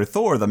just encountered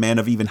Thor, the man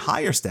of even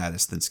higher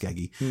status than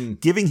Skeggy.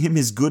 Giving him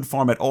his good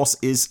farm at Os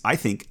is, I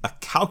think, a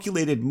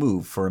calculated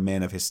move for a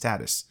man of his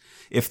status.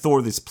 If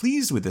Thor is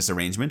pleased with this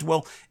arrangement,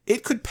 well,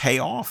 it could pay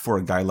off for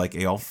a guy like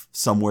Eyjolf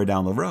somewhere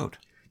down the road.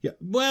 Yeah,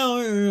 well,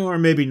 or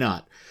maybe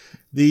not.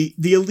 The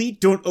elite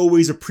don't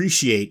always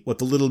appreciate what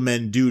the little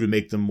men do to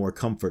make them more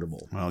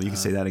comfortable. Well, you can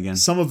say that again.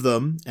 Some of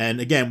them, and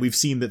again, we've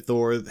seen that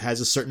Thor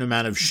has a certain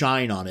amount of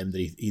shine on him that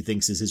he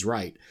thinks is his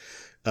right.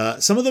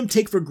 Some of them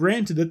take for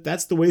granted that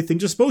that's the way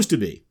things are supposed to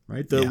be,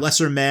 right? The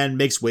lesser man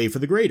makes way for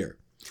the greater.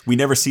 We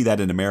never see that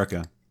in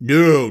America.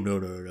 No.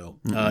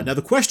 Now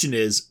the question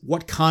is,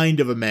 what kind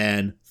of a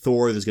man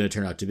Thor is going to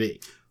turn out to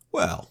be?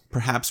 Well,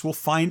 perhaps we'll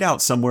find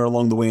out somewhere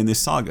along the way in this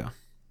saga.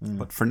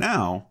 But for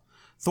now,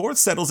 Thor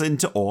settles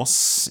into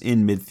Os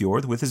in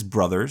Midfjord with his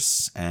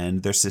brothers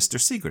and their sister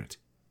Sigrid.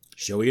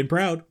 Showy and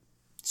proud.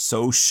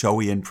 So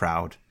showy and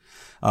proud.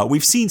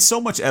 We've seen so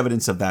much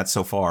evidence of that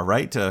so far,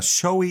 right?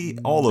 Showy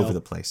all over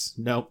the place.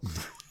 No,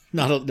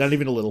 not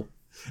even a little.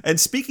 And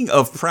speaking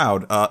of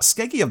proud,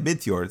 Skeggi of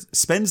Midfjord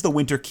spends the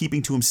winter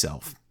keeping to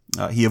himself.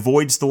 He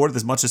avoids Thor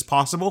as much as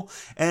possible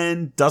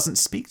and doesn't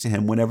speak to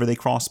him whenever they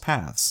cross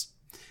paths.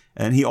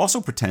 And he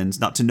also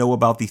pretends not to know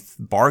about the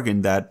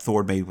bargain that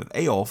Thor made with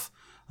Eyjolf,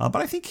 but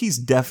I think he's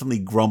definitely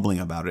grumbling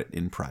about it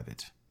in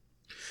private.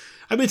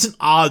 I mean, it's an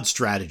odd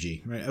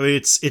strategy, right? I mean,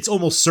 it's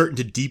almost certain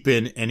to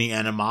deepen any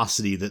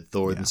animosity that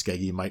Thor and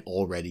Skeggi might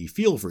already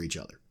feel for each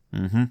other.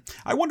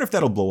 I wonder if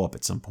that'll blow up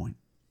at some point.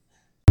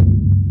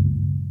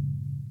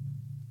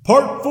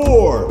 Part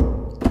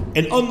 4,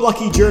 An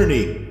Unlucky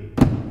Journey.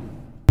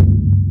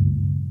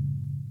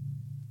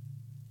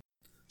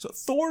 So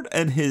Thor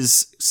and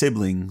his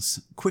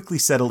siblings quickly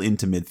settle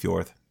into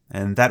Midfjord,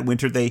 and that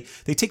winter they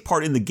take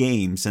part in the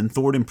games, and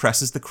Thor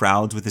impresses the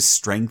crowds with his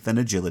strength and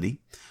agility.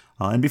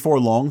 And before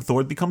long,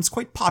 Thor becomes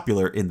quite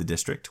popular in the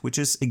district, which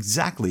is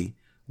exactly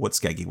what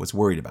Skeggi was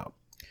worried about.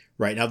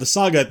 Right, now the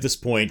saga at this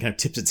point kind of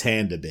tips its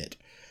hand a bit.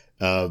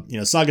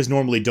 Sagas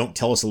normally don't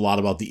tell us a lot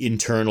about the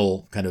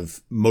internal kind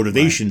of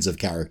motivations of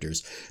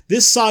characters.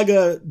 This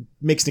saga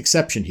makes an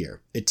exception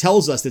here. It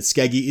tells us that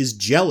Skeggi is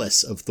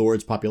jealous of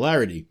Thor's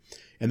popularity,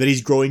 and that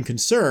he's growing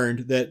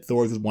concerned that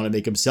Thor would want to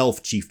make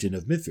himself chieftain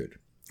of Midfjord.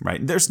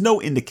 Right. There's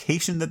no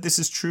indication that this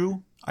is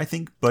true, I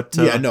think, but...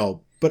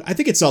 But I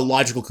think it's a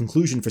logical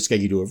conclusion for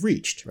Skeggi to have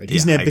reached, right?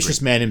 He's an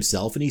ambitious man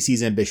himself, and he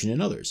sees ambition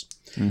in others.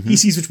 He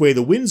sees which way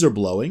the winds are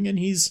blowing, and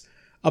he's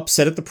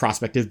upset at the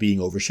prospect of being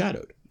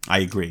overshadowed. I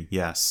agree,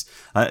 yes.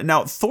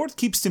 Now, Thor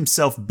keeps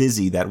himself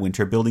busy that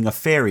winter building a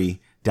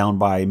ferry down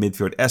by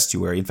Midfjord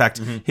Estuary. In fact,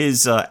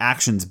 his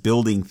actions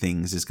building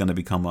things is going to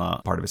become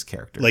a part of his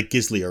character. Like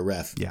Gisli or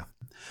Ref. Yeah.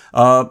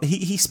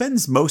 He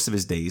spends most of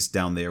his days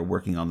down there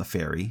working on the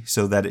ferry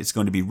so that it's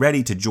going to be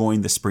ready to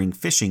join the spring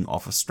fishing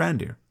off of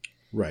Strandir.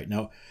 Right.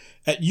 Now,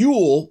 at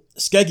Yule,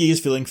 Skeggi is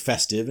feeling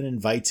festive and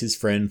invites his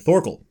friend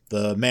Thorkel,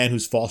 the man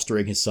who's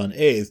fostering his son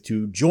Eith,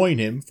 to join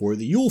him for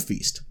the Yule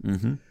feast.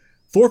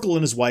 Thorkel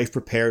and his wife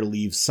prepare to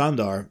leave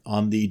Sandar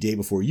on the day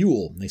before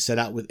Yule. They set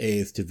out with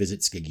Eith to visit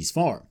Skeggi's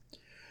farm.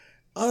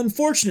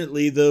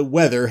 Unfortunately, the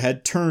weather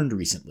had turned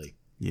recently.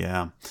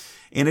 Yeah.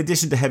 In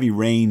addition to heavy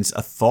rains,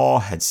 a thaw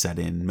had set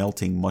in,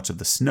 melting much of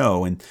the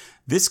snow, and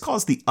this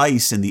caused the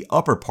ice in the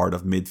upper part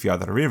of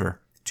Midfjord River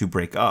to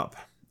break up.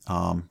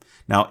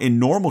 Now, in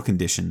normal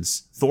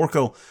conditions,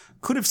 Thorkel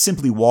could have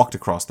simply walked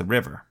across the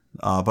river,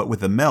 but with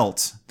the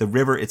melt, the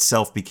river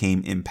itself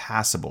became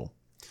impassable.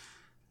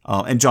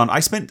 And John, I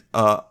spent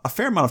a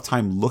fair amount of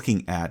time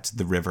looking at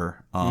the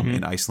river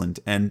in Iceland,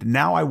 and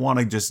now I want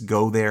to just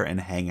go there and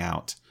hang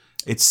out.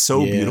 It's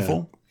so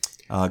beautiful.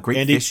 Great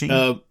Andy,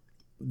 fishing.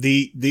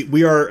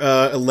 We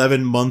are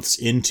 11 months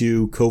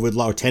into COVID,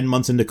 or 10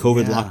 months into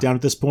COVID lockdown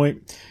at this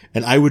point,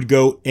 and I would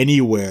go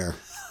anywhere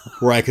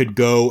where I could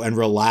go and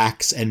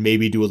relax and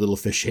maybe do a little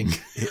fishing.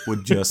 It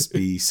would just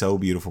be so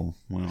beautiful.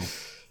 Well,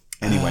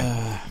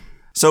 anyway.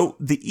 So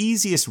the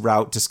easiest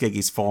route to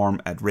Skeggi's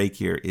farm at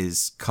Reykjavir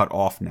is cut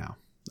off now.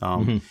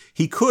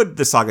 He could,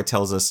 the saga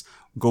tells us,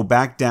 go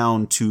back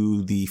down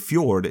to the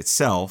fjord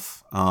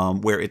itself,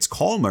 where it's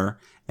calmer,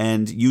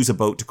 and use a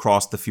boat to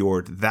cross the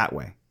fjord that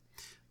way.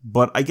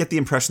 But I get the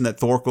impression that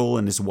Thorkel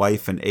and his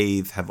wife and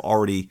Eith have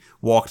already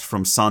walked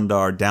from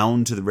Sandar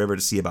down to the river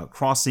to see about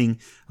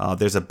crossing.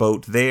 There's a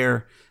boat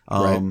there.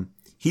 Right.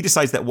 He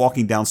decides that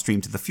walking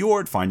downstream to the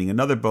fjord, finding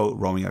another boat,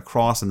 rowing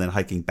across, and then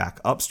hiking back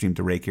upstream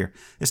to Reykjavir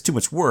is too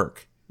much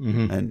work.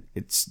 And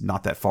it's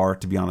not that far,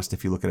 to be honest,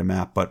 if you look at a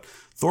map. But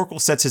Thorkel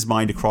sets his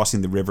mind to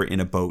crossing the river in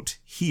a boat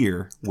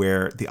here,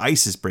 where the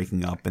ice is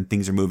breaking up and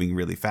things are moving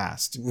really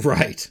fast.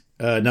 Right.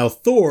 Now,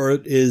 Thor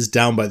is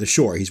down by the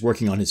shore. He's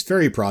working on his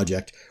ferry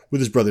project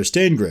with his brother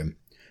Steingrim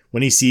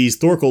when he sees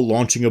Thorkel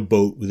launching a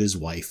boat with his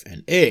wife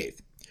and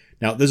Eith.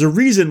 Now, there's a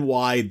reason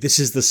why this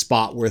is the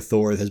spot where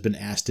Thor has been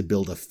asked to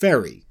build a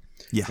ferry.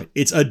 Yeah.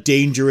 It's a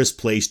dangerous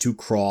place to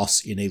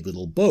cross in a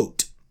little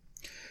boat.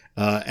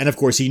 And of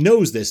course, he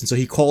knows this, and so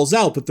he calls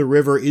out that the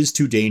river is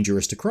too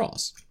dangerous to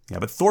cross. Yeah,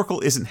 but Thorkel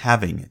isn't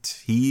having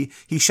it. He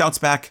shouts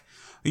back,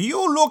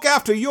 "You look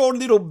after your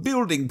little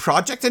building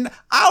project, and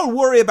I'll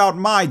worry about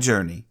my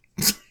journey."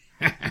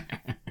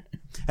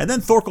 And then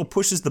Thorkel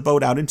pushes the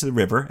boat out into the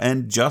river,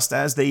 and just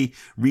as they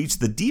reach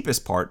the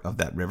deepest part of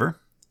that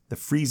river, the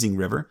freezing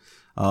river,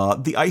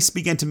 the ice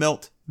began to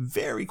melt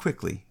very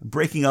quickly,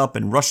 breaking up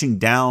and rushing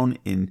down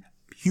in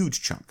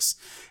huge chunks.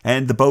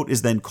 And the boat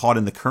is then caught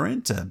in the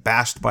current,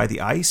 bashed by the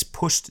ice,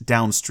 pushed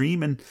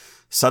downstream, and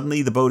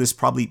suddenly the boat is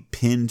probably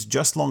pinned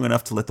just long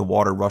enough to let the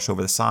water rush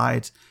over the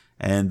side,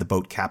 and the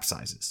boat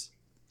capsizes.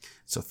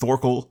 So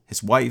Thorkel,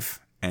 his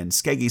wife, and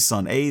Skeggi's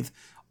son Eið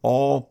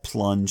all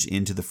plunge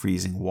into the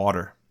freezing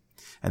water.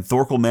 And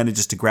Thorkel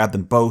manages to grab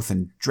them both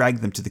and drag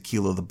them to the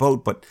keel of the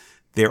boat, but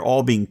they're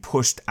all being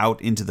pushed out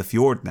into the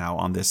fjord now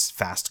on this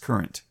fast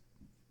current.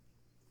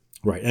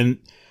 Right, and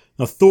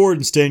now Thord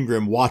and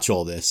Steingrim watch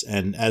all this,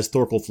 and as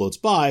Thorkel floats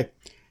by,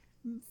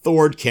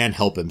 Thord can't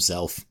help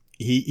himself.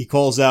 He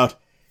calls out,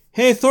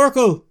 "Hey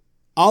Thorkel,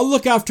 I'll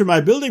look after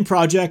my building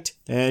project,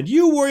 and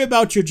you worry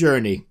about your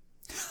journey."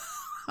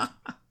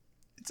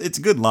 It's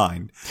a good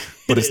line,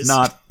 but it's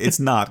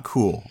not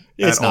cool.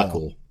 It's at not all.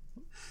 cool.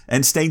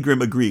 And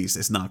Steingrim agrees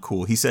it's not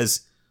cool. He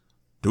says,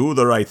 "Do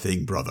the right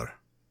thing, brother.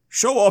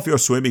 Show off your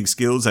swimming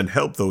skills and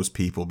help those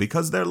people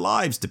because their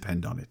lives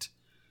depend on it."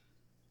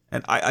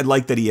 And I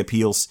like that he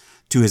appeals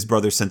to his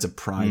brother's sense of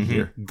pride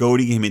here,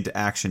 goading him into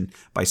action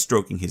by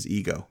stroking his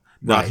ego,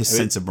 not his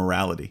sense of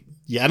morality.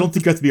 Yeah, I don't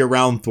think you have to be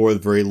around Thor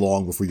very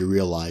long before you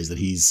realize that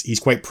he's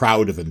quite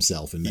proud of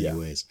himself in many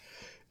ways.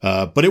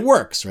 But it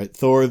works, right?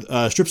 Thor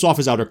strips off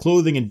his outer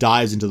clothing and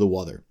dives into the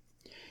water.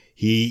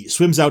 He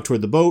swims out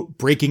toward the boat,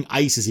 breaking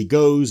ice as he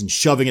goes and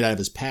shoving it out of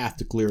his path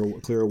to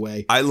clear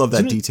away. I love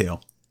that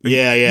detail.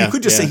 Yeah. You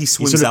could just say he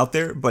swims out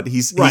there, but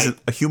he's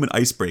a human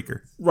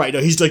icebreaker. Right. No,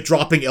 he's like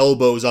dropping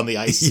elbows on the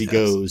ice as he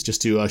goes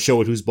just to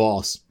show it who's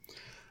boss.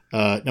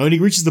 Now, when he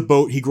reaches the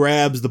boat, he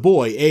grabs the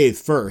boy, Eið,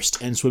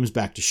 first and swims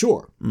back to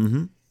shore.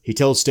 Mm-hmm. He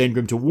tells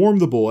Steingrim to warm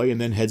the boy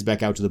and then heads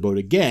back out to the boat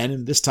again.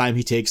 And this time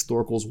he takes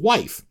Thorkel's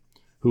wife,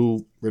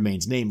 who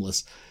remains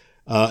nameless,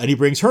 and he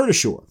brings her to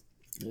shore.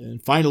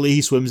 And finally,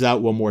 he swims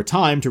out one more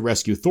time to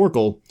rescue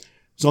Thorkel,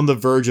 who's on the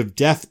verge of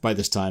death by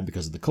this time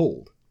because of the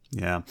cold.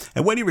 Yeah.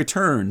 And when he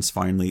returns,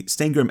 finally,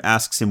 Steingrim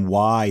asks him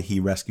why he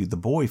rescued the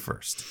boy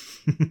first.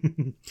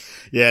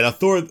 Yeah, now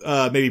Thor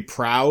may be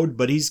proud,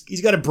 but he's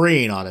got a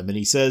brain on him, and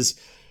he says,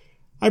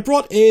 "I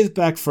brought Eið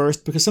back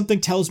first because something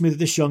tells me that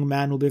this young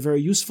man will be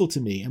very useful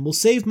to me and will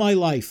save my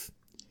life.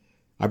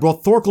 I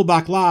brought Thorkel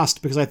back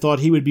last because I thought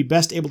he would be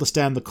best able to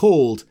stand the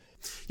cold."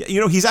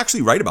 Yeah, he's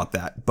actually right about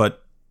that,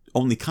 but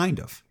only kind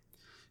of.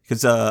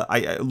 Because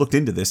I looked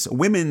into this.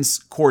 Women's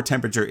core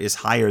temperature is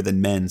higher than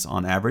men's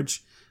on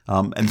average.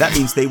 And that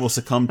means they will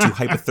succumb to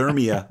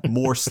hypothermia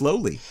more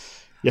slowly.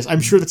 Yes, I'm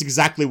sure that's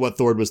exactly what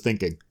Thord was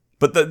thinking.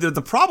 But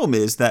the problem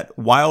is that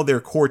while their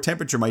core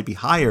temperature might be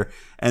higher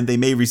and they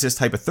may resist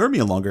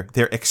hypothermia longer,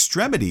 their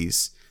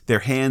extremities, their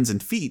hands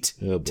and feet,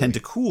 tend to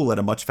cool at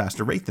a much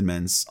faster rate than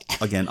men's,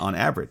 again, on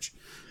average.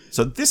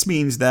 So this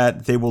means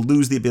that they will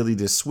lose the ability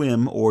to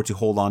swim or to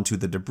hold on to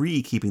the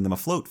debris, keeping them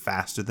afloat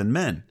faster than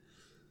men.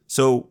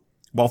 So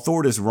while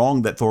Thord is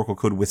wrong that Thorkel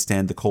could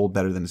withstand the cold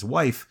better than his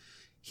wife,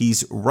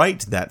 he's right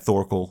that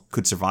Thorkel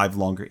could survive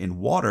longer in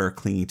water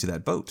clinging to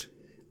that boat.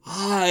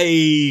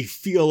 I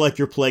feel like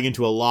you're playing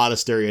into a lot of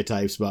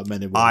stereotypes about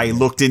men and women. I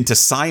looked into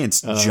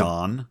science,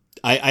 John.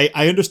 I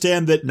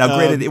understand that... Now,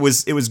 granted, it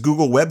was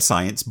Google Web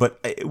Science,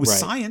 but it was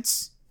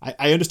science.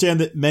 I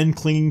understand that men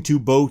clinging to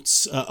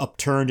boats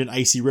upturned in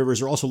icy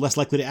rivers are also less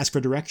likely to ask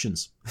for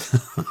directions.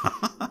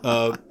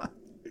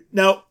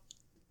 Now,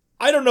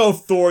 I don't know if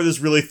Thor is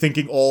really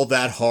thinking all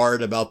that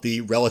hard about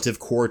the relative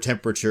core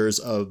temperatures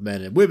of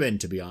men and women,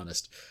 to be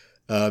honest.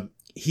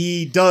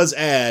 He does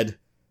add,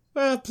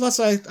 plus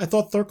I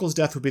thought Thorkel's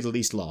death would be the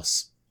least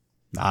loss.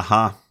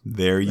 Aha,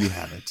 there you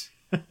have it.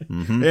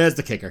 Mm-hmm. There's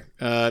the kicker.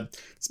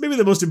 It's maybe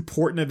the most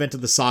important event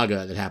of the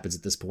saga that happens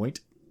at this point.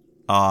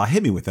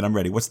 Hit me with it. I'm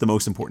ready. What's the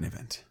most important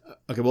event?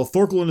 Okay, well,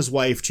 Thorkel and his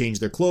wife change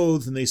their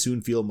clothes, and they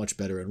soon feel much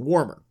better and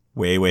warmer.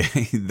 Wait.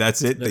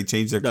 That's it? They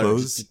change their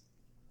clothes? Just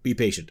be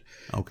patient.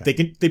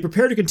 Okay. They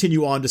prepare to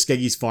continue on to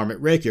Skeggi's farm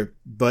at Reykjavik,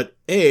 but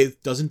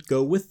Eið doesn't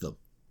go with them.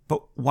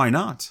 But why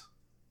not?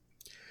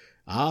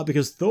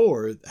 Because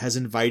Thor has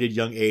invited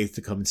young Eið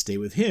to come and stay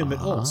with him at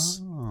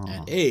Uls,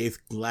 and Eið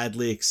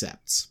gladly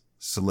accepts.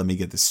 So let me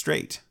get this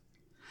straight.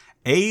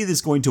 Eið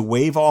is going to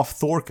wave off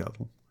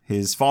Thorkel,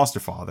 his foster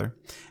father,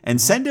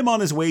 and send him on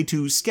his way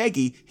to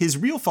Skeggi, his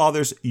real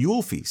father's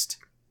Yule feast.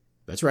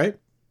 That's right.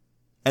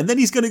 And then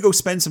he's going to go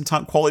spend some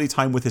quality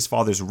time with his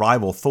father's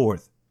rival, Thor.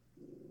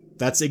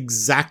 That's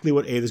exactly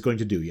what Eið is going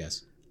to do,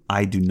 yes.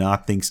 I do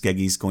not think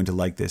Skeggi's going to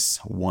like this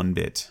one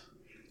bit.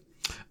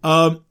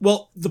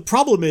 Well, the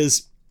problem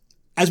is,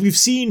 as we've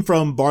seen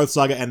from Barth's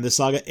saga and this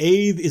saga,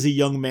 Eið is a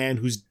young man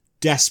who's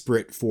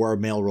desperate for a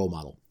male role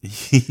model.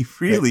 He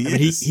really is. I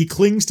mean, he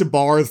clings to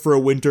Barth for a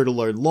winter to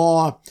learn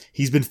law.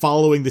 He's been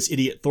following this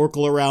idiot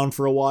Thorkel around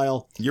for a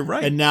while. You're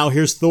right. And now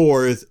here's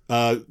Thor,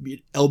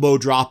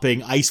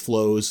 elbow-dropping ice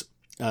flows,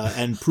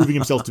 and proving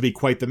himself to be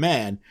quite the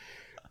man.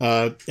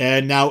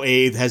 And now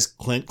Eið has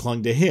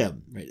clung to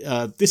him.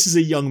 This is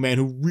a young man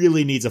who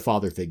really needs a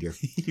father figure.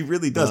 He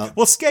really does.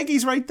 Well,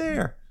 Skeggi's right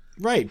there.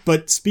 Right,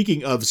 but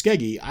speaking of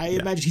Skeggi, I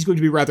imagine he's going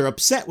to be rather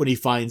upset when he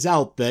finds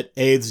out that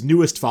Eid's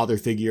newest father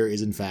figure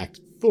is in fact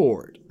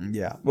Thord.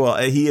 Yeah, well,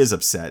 he is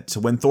upset.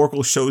 So when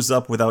Thorkel shows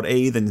up without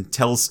Eid and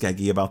tells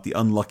Skeggi about the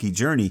unlucky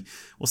journey,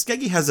 well,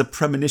 Skeggi has a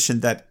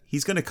premonition that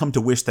he's going to come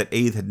to wish that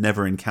Eid had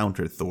never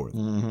encountered Thord.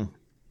 Mm-hmm.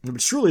 But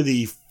surely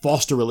the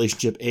foster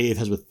relationship Eid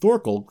has with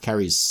Thorkel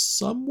carries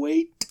some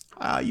weight?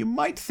 You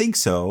might think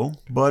so,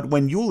 but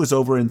when Yule is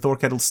over and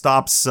Thorkell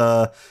stops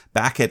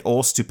back at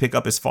Ulst to pick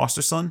up his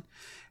foster son,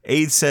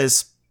 Eith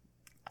says,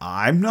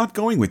 I'm not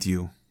going with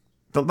you.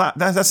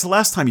 That's the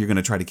last time you're going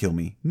to try to kill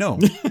me. No.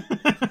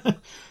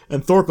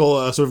 And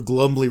Thorkell sort of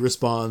glumly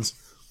responds,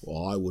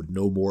 well, I would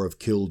no more have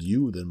killed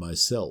you than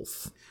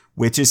myself.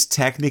 Which is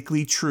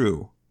technically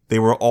true. They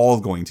were all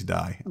going to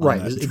die.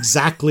 Right,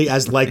 exactly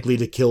as likely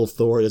to kill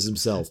Thor as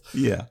himself.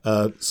 Yeah.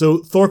 So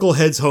Thorkell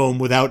heads home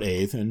without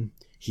Eith, and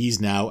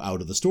he's now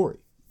out of the story.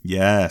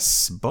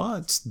 Yes,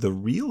 but the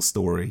real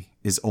story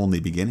is only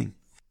beginning.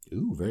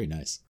 Ooh, very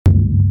nice.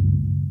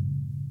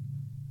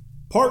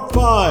 Part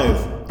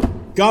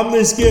 5,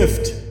 Gimli's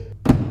Gift.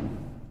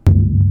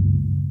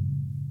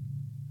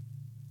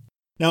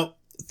 Now,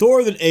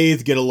 Thor and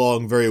Eith get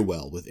along very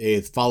well, with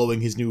Eith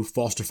following his new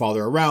foster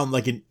father around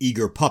like an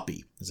eager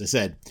puppy. As I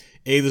said,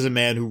 Eith is a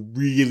man who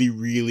really,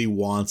 really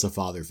wants a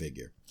father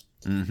figure.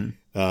 Mm-hmm.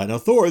 Now,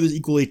 Thor is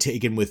equally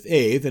taken with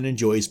Eith and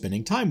enjoys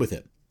spending time with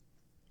him.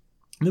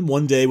 And then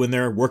one day, when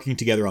they're working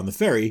together on the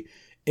ferry,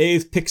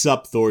 Eith picks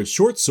up Thor's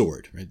short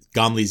sword, right?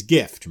 Gimli's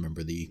gift,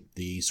 remember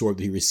the sword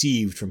that he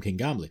received from King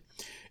Gimli,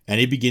 and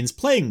he begins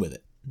playing with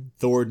it.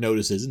 Thor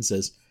notices and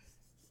says,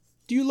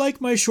 "Do you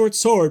like my short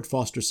sword,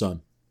 foster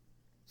son?"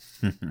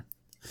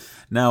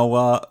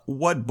 Now,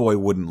 what boy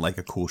wouldn't like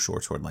a cool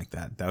short sword like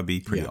that? That would be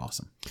pretty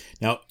awesome.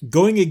 Now,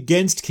 going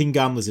against King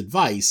Gimli's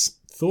advice,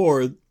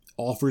 Thor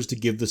offers to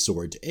give the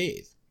sword to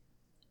Eith.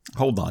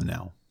 Hold on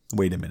now.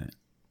 Wait a minute.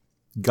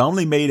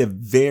 Gimli made a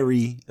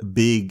very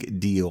big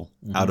deal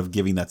out of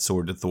giving that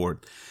sword to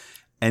Thor,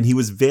 and he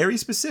was very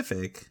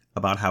specific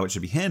about how it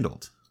should be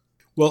handled.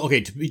 Well, okay,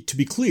 to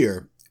be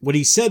clear, what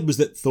he said was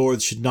that Thor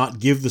should not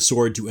give the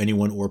sword to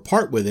anyone or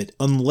part with it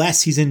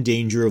unless he's in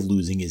danger of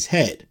losing his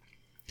head.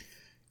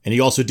 And he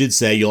also did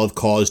say, you'll have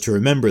cause to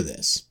remember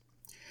this.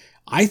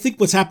 I think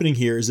what's happening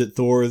here is that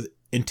Thor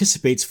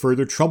anticipates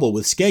further trouble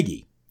with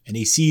Skeggi, and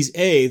he sees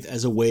Eith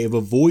as a way of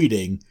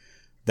avoiding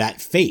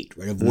that fate,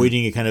 right?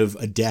 Avoiding a kind of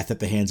a death at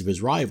the hands of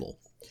his rival.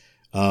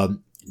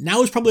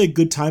 Now is probably a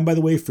good time, by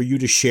the way, for you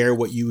to share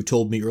what you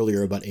told me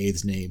earlier about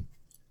Eith's name.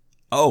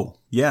 Oh,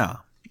 yeah.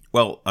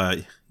 Well,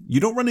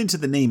 you don't run into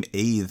the name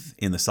Eith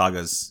in the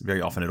sagas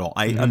very often at all.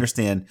 I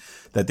understand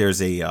that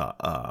there's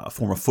a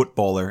former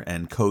footballer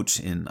and coach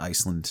in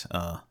Iceland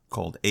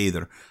called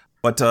Eiður.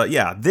 But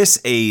yeah, this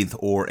Eith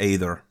or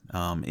Eiður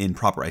in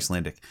proper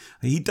Icelandic,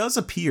 he does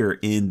appear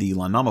in the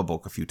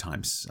Landnámabók a few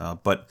times.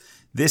 But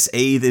this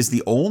Eith is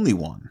the only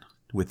one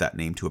with that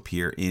name to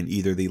appear in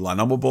either the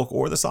Landnámabók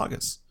or the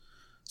sagas.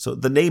 So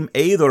the name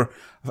Eiður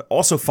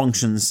also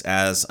functions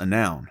as a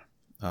noun.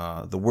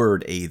 The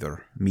word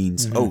Eiður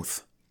means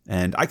oath.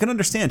 And I can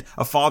understand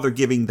a father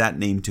giving that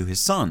name to his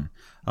son.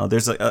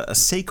 There's a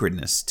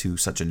sacredness to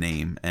such a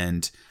name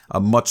and a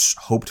much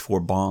hoped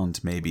for bond,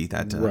 maybe.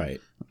 Right.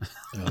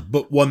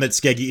 But one that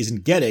Skeggi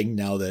isn't getting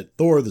now that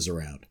Thor is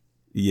around.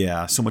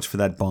 Yeah, so much for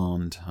that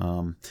bond.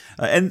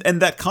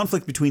 And that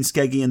conflict between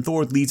Skeggi and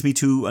Thor leads me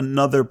to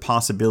another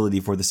possibility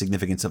for the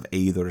significance of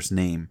Eiður's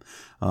name.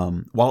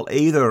 While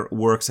Eiður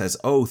works as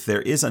oath,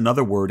 there is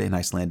another word in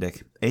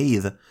Icelandic,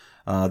 Eið,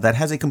 that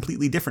has a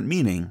completely different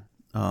meaning.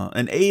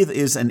 An Eið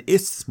is an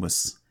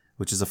isthmus,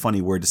 which is a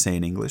funny word to say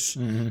in English.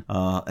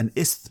 An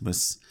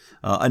isthmus,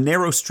 a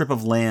narrow strip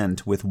of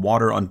land with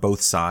water on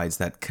both sides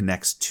that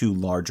connects two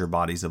larger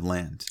bodies of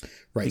land.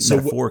 Right. So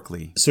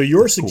metaphorically. So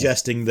you're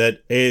suggesting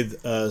that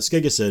Eith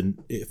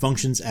Skeggisson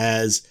functions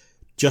as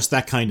just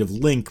that kind of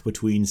link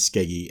between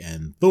Skeggi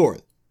and Thor.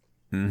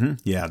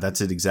 Yeah,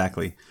 that's it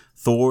exactly.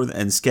 Thor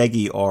and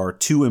Skeggi are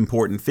two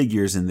important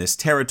figures in this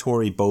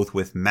territory, both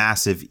with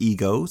massive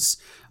egos.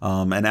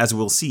 And as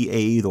we'll see,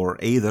 Eith or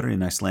Eiður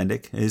in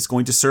Icelandic is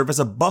going to serve as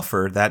a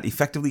buffer that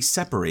effectively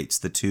separates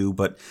the two,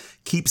 but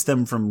keeps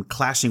them from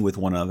clashing with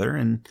one another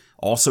and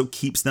also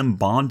keeps them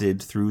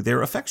bonded through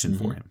their affection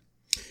for him.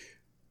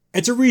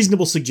 It's a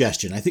reasonable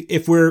suggestion. I think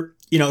if we're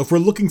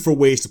looking for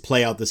ways to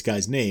play out this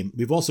guy's name,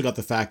 we've also got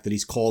the fact that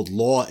he's called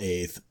Law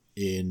Eith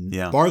in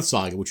Barth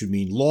Saga, which would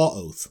mean law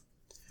oath,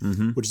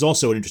 which is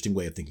also an interesting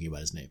way of thinking about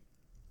his name.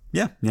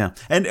 Yeah.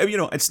 And,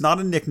 it's not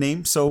a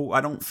nickname, so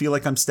I don't feel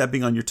like I'm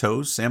stepping on your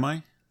toes, am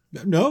I?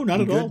 No, not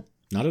at all.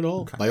 Not at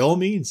all. Okay. By all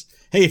means.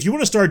 Hey, if you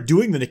want to start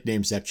doing the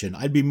nickname section,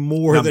 I'd be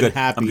more than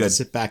happy to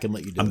sit back and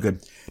let you do it. I'm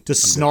good. To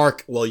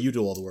snark while you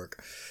do all the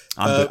work.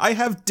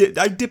 I'm good.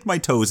 I dipped my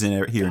toes in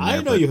here and there.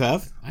 I know you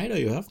have.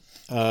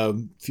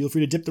 Feel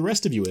free to dip the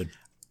rest of you in.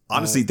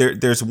 Honestly,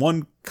 there's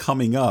one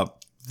coming up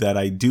that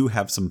I do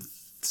have some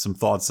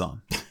thoughts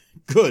on.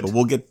 Good. But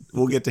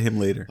we'll get to him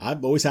later.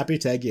 I'm always happy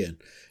to tag you in.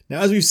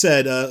 Now, as we've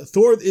said,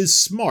 Thor is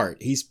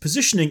smart. He's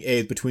positioning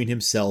Eith between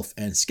himself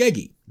and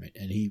Skeggi, right?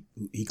 And he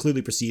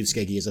clearly perceives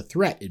Skeggi as a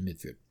threat in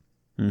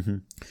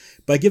Midfjord.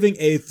 By giving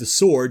Eith the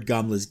sword,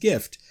 Gimli's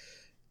gift,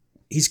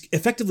 he's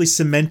effectively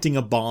cementing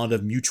a bond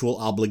of mutual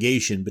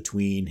obligation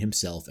between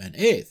himself and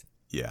Eith.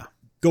 Yeah.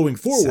 Going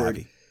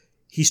forward,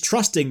 he's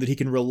trusting that he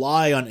can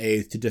rely on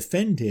Eith to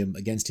defend him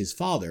against his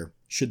father,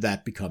 should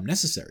that become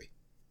necessary.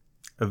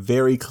 A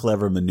very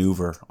clever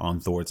maneuver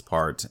on Thor's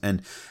part.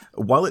 And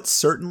while it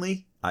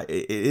certainly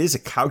it is a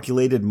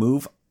calculated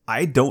move.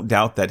 I don't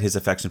doubt that his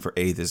affection for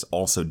Eith is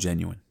also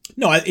genuine.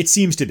 No, it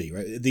seems to be.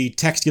 Right? The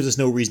text gives us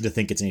no reason to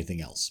think it's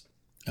anything else.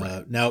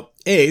 Right. Now,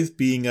 Eith,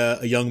 being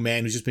a young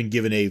man who's just been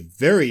given a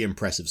very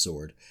impressive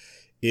sword,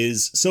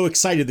 is so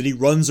excited that he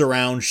runs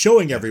around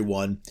showing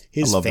everyone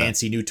his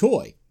fancy new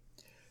toy.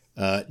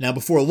 Now,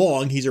 before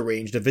long, he's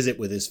arranged a visit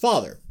with his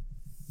father.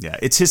 Yeah,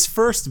 it's his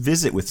first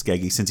visit with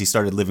Skeggi since he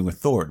started living with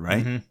Thord,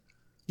 right? Mm-hmm.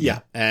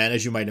 Yeah, and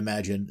as you might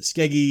imagine,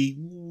 Skeggi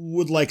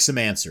would like some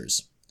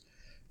answers.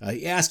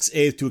 He asks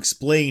Eith to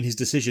explain his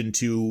decision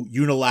to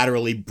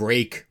unilaterally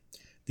break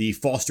the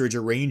fosterage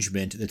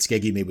arrangement that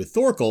Skeggi made with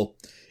Thorkel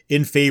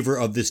in favor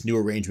of this new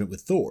arrangement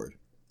with Thord.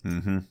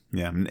 Mm-hmm.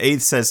 Yeah, and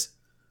Eith says,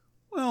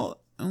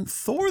 well,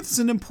 Thord's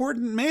an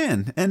important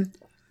man, and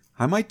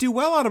I might do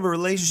well out of a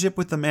relationship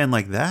with a man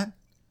like that.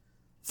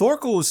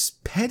 Thorkel was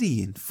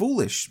petty and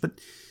foolish, but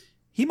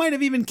he might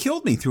have even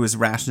killed me through his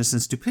rashness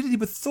and stupidity,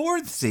 but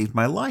Thord saved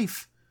my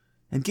life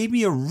and gave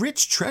me a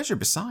rich treasure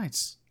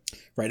besides.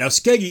 Right, now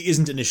Skeggi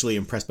isn't initially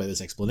impressed by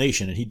this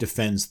explanation, and he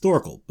defends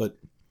Thorkel, but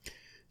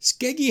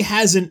Skeggi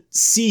hasn't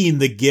seen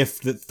the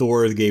gift that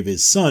Thord gave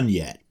his son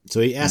yet, so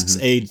he asks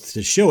Eith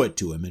to show it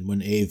to him, and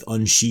when Eith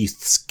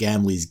unsheaths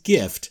Gamli's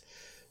gift,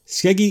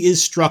 Skeggi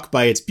is struck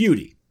by its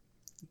beauty,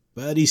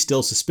 but he's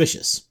still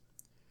suspicious.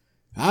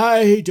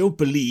 I don't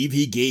believe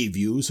he gave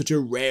you such a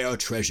rare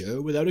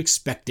treasure without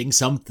expecting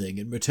something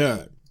in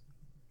return.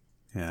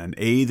 And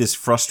Eith is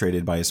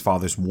frustrated by his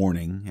father's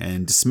warning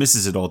and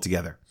dismisses it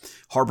altogether,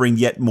 harboring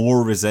yet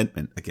more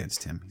resentment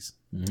against him.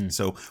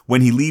 So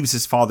when he leaves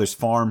his father's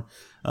farm,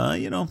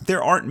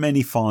 there aren't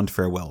many fond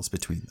farewells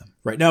between them.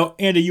 Right. Now,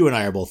 Andy, you and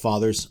I are both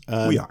fathers.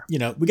 We are.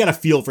 We got to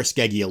feel for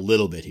Skeggi a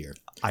little bit here.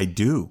 I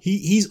do.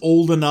 He's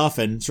old enough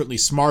and certainly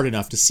smart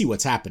enough to see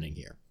what's happening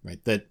here,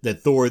 right?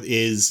 That Thord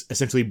is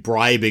essentially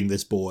bribing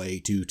this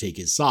boy to take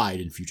his side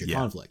in future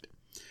conflict.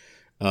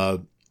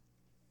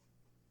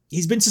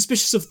 He's been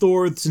suspicious of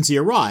Thord since he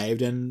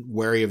arrived and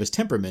wary of his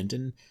temperament,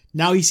 and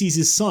now he sees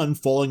his son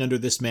falling under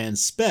this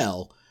man's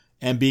spell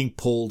and being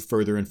pulled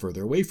further and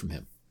further away from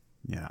him.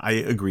 Yeah, I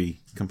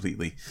agree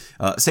completely.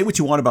 Say what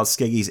you want about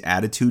Skeggi's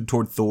attitude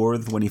toward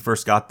Thord when he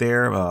first got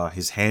there,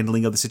 his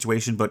handling of the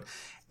situation, but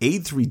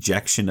Eith's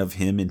rejection of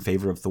him in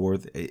favor of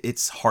Thord,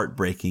 it's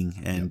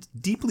heartbreaking and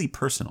deeply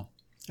personal.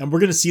 And we're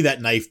going to see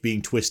that knife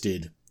being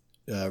twisted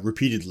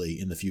repeatedly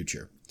in the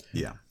future.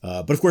 Yeah.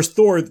 But of course,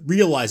 Thord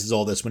realizes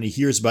all this when he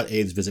hears about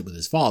Eith's visit with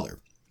his father.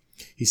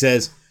 He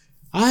says,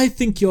 I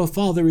think your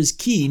father is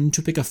keen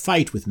to pick a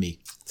fight with me.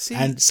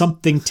 And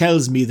something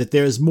tells me that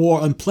there is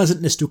more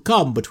unpleasantness to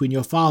come between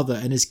your father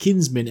and his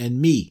kinsman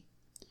and me.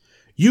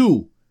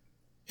 You,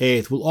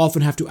 Eith, will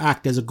often have to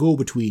act as a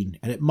go-between,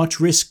 and at much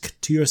risk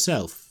to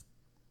yourself.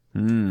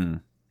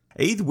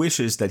 Eith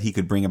wishes that he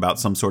could bring about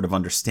some sort of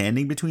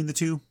understanding between the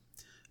two,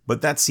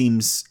 but that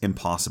seems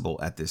impossible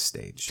at this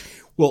stage.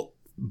 Well,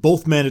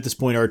 both men at this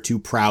point are too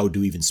proud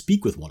to even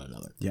speak with one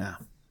another. Yeah.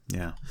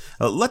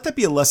 Let that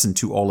be a lesson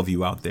to all of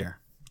you out there.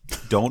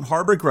 Don't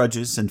harbor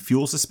grudges and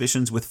fuel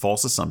suspicions with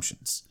false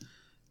assumptions.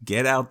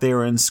 Get out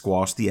there and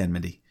squash the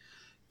enmity.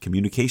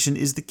 Communication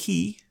is the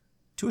key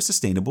to a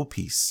sustainable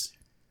peace.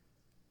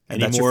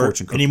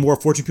 Any more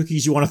fortune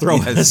cookies you want to throw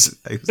at us?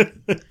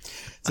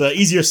 It's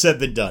easier said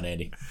than done,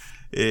 Andy.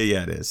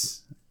 Yeah, it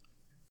is.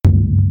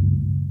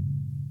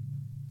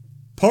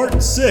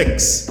 Part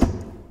 6.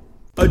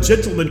 A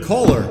Gentleman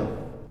Caller.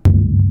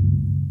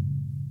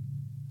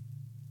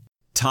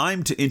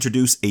 Time to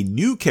introduce a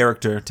new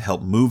character to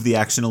help move the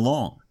action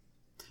along.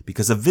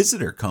 Because a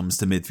visitor comes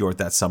to Midfjord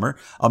that summer,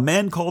 a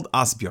man called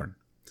Asbjorn,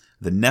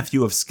 the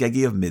nephew of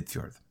Skeggi of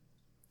Midfjord.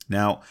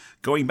 Now,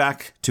 going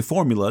back to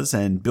formulas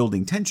and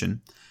building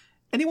tension,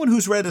 anyone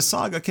who's read a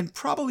saga can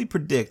probably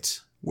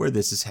predict where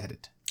this is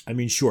headed. I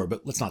mean, sure,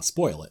 but let's not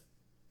spoil it.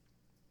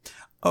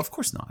 Of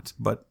course not,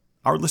 but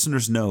our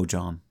listeners know,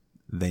 John.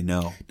 They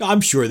know.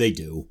 I'm sure they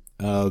do.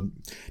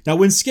 Now,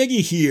 when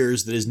Skeggi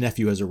hears that his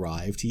nephew has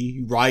arrived,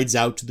 he rides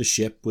out to the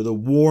ship with a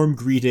warm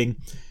greeting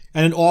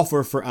and an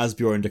offer for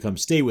Asbjorn to come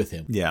stay with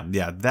him. Yeah,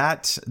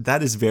 that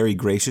is very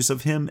gracious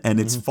of him,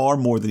 and it's far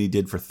more than he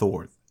did for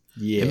Thord.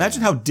 Yeah.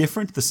 Imagine how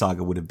different the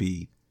saga would have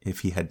been if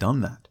he had done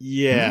that.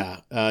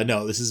 Yeah.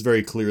 No, this is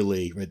very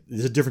clearly, right,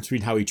 there's a difference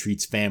between how he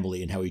treats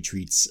family and how he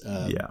treats,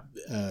 what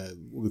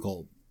we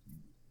call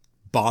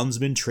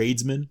bondsmen,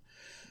 tradesmen.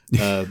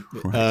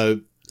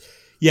 Right.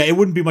 Yeah, it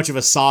wouldn't be much of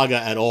a saga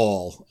at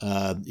all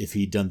if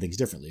he'd done things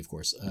differently, of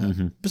course.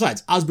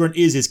 Besides, Asbjorn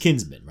is his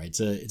kinsman, right?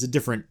 It's a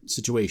different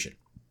situation.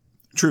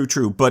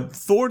 True. But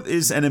Thord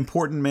is an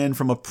important man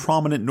from a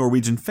prominent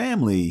Norwegian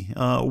family.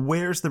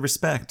 Where's the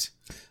respect?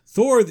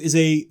 Thord is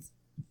a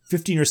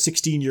 15 or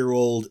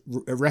 16-year-old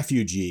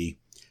refugee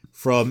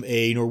from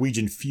a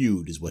Norwegian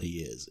feud, is what he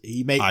is.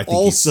 He may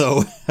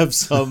also have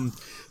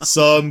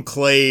some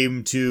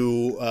claim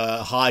to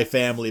high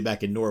family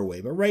back in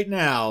Norway, but right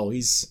now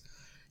he's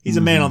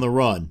a man on the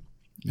run.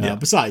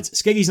 Besides,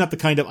 Skeggi's not the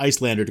kind of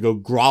Icelander to go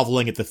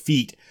groveling at the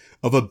feet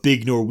of a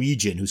big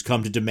Norwegian who's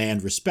come to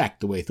demand respect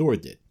the way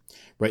Thord did.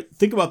 Right?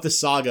 Think about this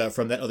saga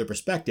from that other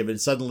perspective, and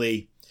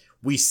suddenly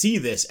we see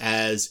this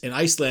as an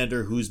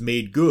Icelander who's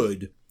made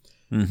good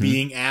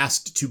being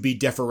asked to be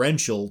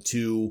deferential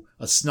to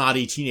a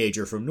snotty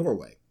teenager from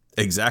Norway.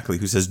 Exactly.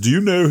 Who says, "Do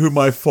you know who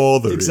my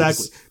father is?"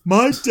 Exactly.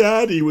 My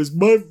daddy was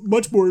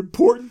much more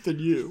important than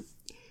you.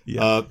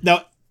 Yeah.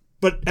 Now,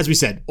 but as we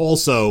said,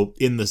 also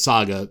in the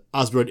saga,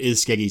 Osbjorn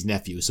is Skeggi's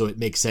nephew, so it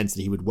makes sense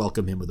that he would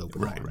welcome him with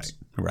open arms.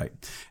 Right.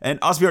 And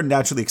Osbjorn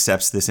naturally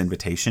accepts this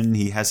invitation.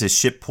 He has his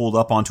ship pulled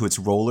up onto its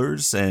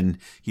rollers, and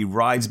he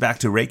rides back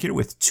to Reykjavik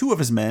with 2 of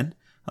his men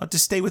to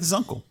stay with his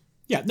uncle.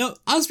 Yeah, no,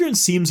 Osbjorn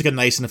seems like a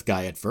nice enough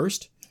guy at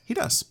first. He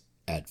does.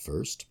 At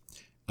first.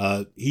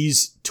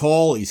 He's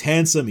tall, he's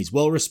handsome, he's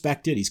well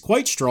respected, he's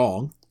quite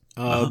strong.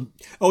 And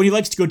he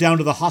likes to go down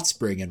to the hot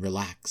spring and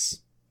relax.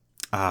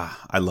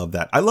 Ah, I love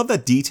that. I love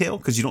that detail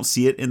because you don't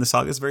see it in the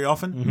sagas very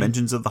often.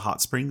 Mentions of the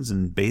hot springs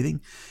and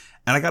bathing.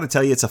 And I got to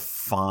tell you, it's a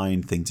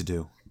fine thing to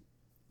do.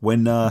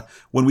 When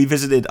we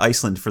visited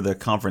Iceland for the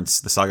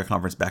conference, the Saga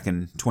conference back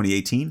in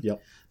 2018,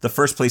 the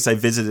first place I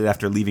visited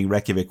after leaving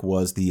Reykjavik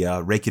was the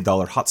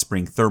Reykjadalur Hot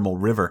Spring Thermal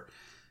River.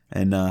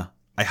 And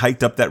I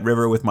hiked up that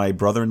river with my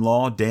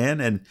brother-in-law,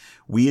 Dan, and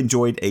we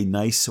enjoyed a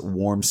nice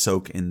warm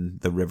soak in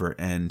the river.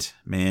 And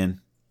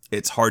man,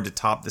 it's hard to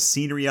top the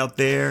scenery out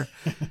there.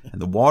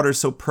 And the water's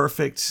so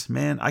perfect.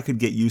 Man, I could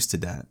get used to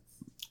that.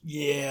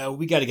 Yeah,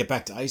 we got to get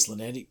back to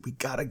Iceland, Andy. We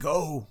got to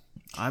go.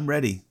 I'm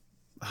ready.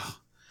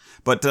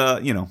 But,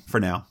 for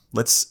now,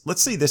 let's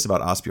say this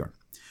about Osbjorn.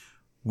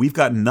 We've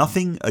got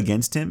nothing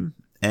against him,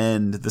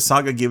 and the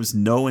saga gives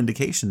no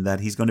indication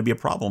that he's going to be a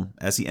problem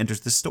as he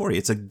enters this story.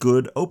 It's a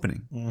good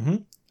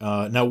opening.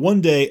 Now,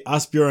 one day,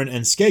 Osbjorn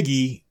and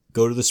Skeggi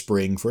go to the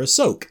spring for a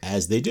soak,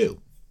 as they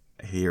do.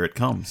 Here it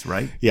comes,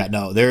 right? Yeah,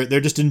 no, they're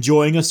just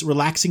enjoying a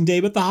relaxing day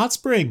at the hot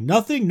spring.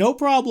 Nothing, no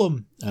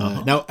problem.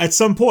 Now, at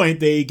some point,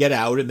 they get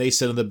out and they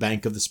sit on the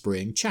bank of the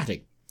spring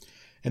chatting.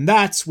 And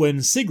that's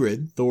when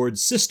Sigrid, Thord's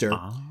sister,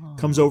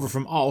 comes over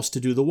from Alst to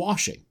do the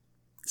washing.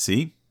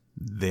 See?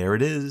 There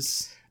it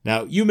is.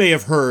 Now, you may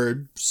have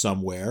heard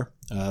somewhere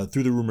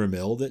through the rumor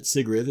mill that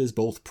Sigrid is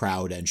both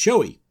proud and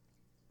showy.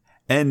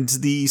 And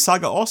the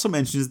saga also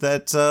mentions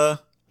that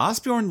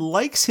Osbjorn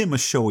likes him a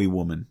showy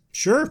woman.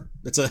 Sure.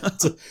 It's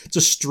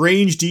a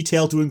strange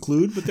detail to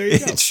include, but there you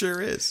go. It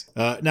sure is.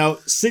 Now,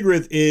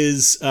 Sigrid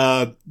is...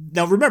 now,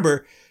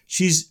 remember,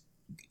 she's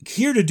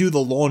here to do the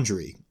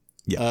laundry.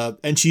 Yeah.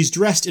 And she's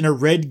dressed in a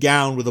red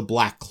gown with a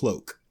black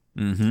cloak.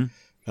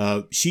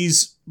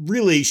 She's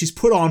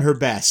put on her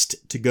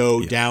best to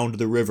go down to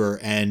the river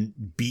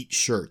and beat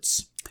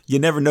shirts. You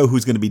never know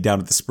who's going to be down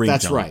at the spring.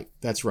 That's John. right.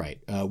 That's right.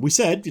 We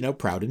said,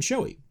 proud and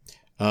showy.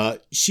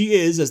 She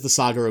is, as the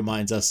saga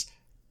reminds us,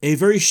 a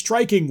very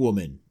striking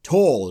woman,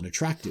 tall and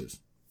attractive.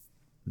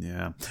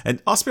 Yeah.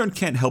 And Osbjorn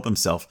can't help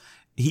himself.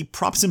 He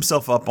props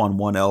himself up on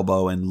one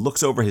elbow and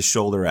looks over his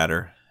shoulder at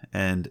her.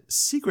 And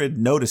Sigrid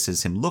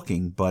notices him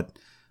looking, but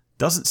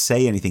doesn't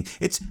say anything.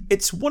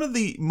 It's one of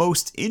the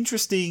most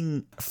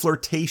interesting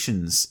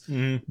flirtations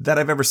that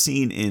I've ever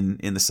seen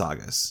in the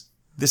sagas.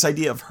 This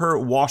idea of her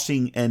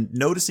washing and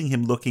noticing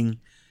him looking.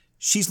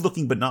 She's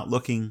looking but not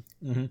looking.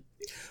 You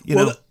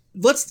know?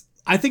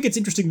 I think it's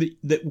interesting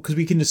that because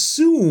we can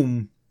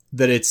assume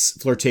that it's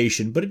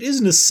flirtation, but it is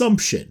an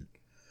assumption,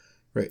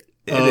 right?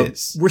 It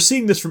is. We're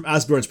seeing this from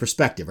Asbjorn's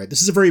perspective, right?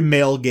 This is a very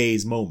male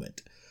gaze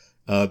moment.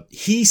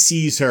 He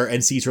sees her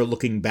and sees her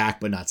looking back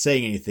but not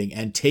saying anything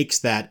and takes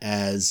that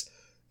as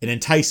an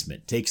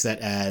enticement, takes that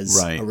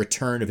as a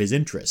return of his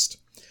interest.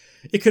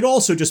 It could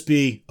also just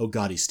be, oh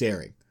God, he's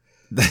staring.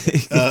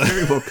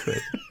 Very well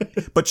could.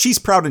 But she's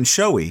proud and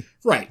showy.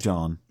 Right.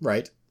 John.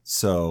 Right.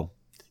 So,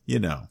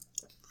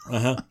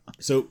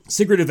 So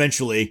Sigrid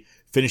eventually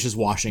finishes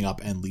washing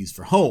up and leaves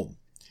for home.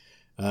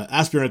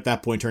 Asbjorn at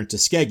that point turns to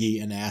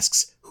Skeggi and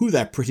asks who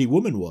that pretty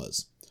woman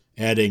was,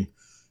 adding,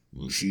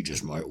 she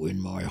just might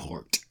win my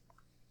heart.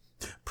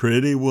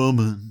 Pretty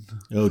woman.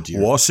 Oh, dear.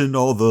 Washing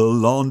all the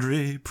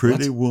laundry.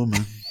 Pretty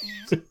woman.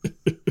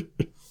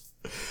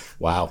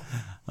 Wow.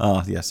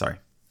 Yeah, sorry.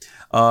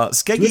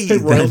 Skeggi. Do we pay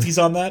royalties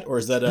on that, or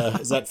is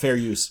that fair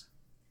use?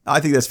 I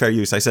think that's fair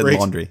use. I said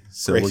laundry,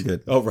 so we're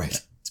good. Oh,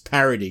 right. It's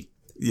parody.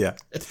 Yeah.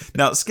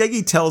 Now,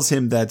 Skeggi tells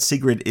him that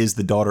Sigrid is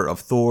the daughter of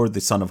Thor, the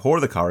son of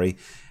Hordakari,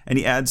 and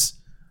he adds,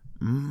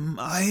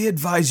 I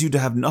advise you to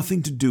have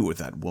nothing to do with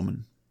that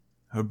woman.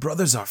 Her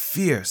brothers are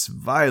fierce,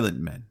 violent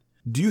men.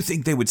 Do you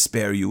think they would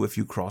spare you if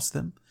you crossed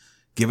them?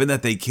 Given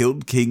that they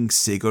killed King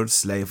Sigurd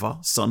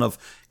Sleva, son of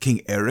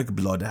King Eric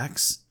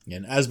Bloodaxe?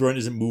 And Asbjorn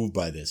isn't moved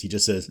by this. He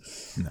just says,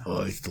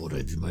 I thought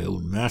I'd be my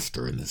own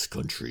master in this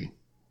country.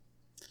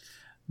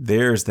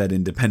 There's that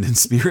independent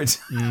spirit.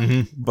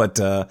 But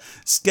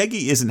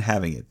Skeggi isn't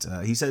having it.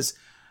 He says,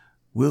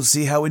 we'll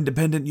see how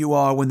independent you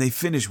are when they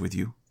finish with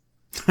you.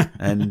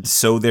 And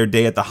so their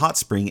day at the hot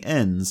spring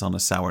ends on a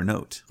sour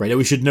note. Right, now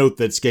we should note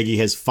that Skeggi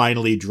has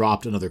finally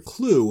dropped another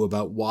clue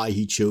about why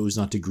he chose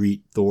not to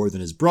greet Thor and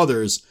his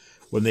brothers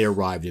when they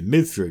arrived in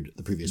Midfjord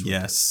the previous week.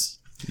 Yes.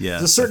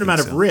 There's a certain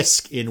amount of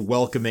risk in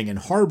welcoming and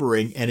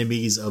harboring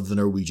enemies of the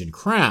Norwegian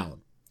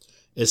crown,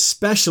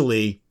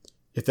 especially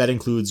if that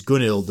includes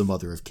Gunhild, the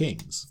Mother of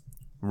Kings.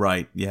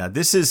 Right. Yeah.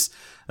 This is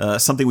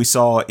something we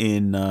saw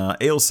in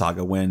Egil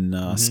Saga when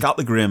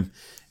Skallagrim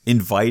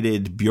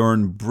invited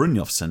Björn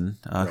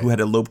Brynjolfsson, who had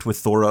eloped with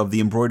Thora of the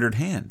Embroidered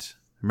Hand.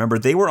 Remember,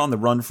 they were on the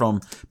run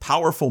from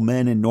powerful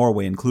men in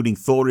Norway, including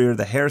Thorir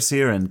the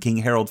Hairseer and King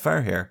Harald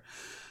Fairhair.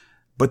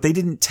 But they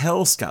didn't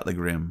tell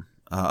Skallagrim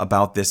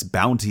about this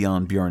bounty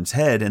on Björn's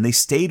head, and they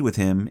stayed with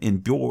him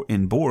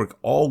in Borg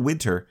all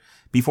winter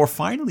before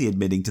finally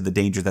admitting to the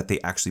danger that they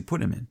actually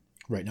put him in.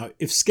 Right. Now,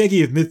 if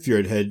Skeggi of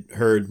Midfjord had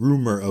heard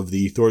rumor of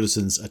the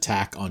Thordison's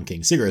attack on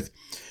King Sigurd,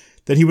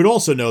 then he would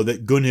also know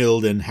that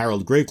Gunhild and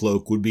Harald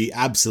Greycloak would be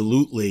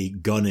absolutely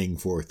gunning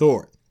for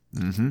Thor.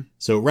 Mm-hmm.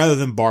 So rather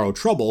than borrow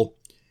trouble,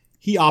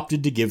 he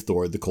opted to give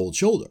Thor the cold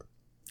shoulder.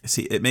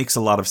 See, it makes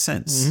a lot of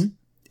sense. Mm-hmm.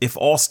 If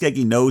all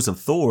Skeggi knows of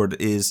Thord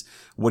is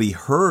what he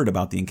heard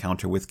about the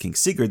encounter with King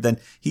Sigurd, then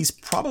he's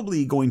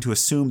probably going to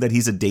assume that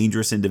he's a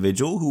dangerous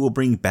individual who will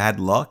bring bad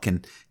luck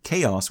and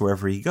chaos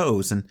wherever he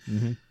goes.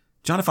 And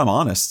John, if I'm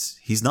honest,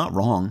 he's not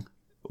wrong.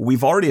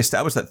 We've already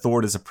established that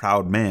Thord is a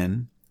proud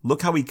man.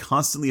 Look how he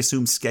constantly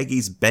assumes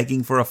Skeggi's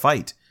begging for a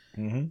fight.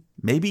 Mm-hmm.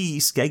 Maybe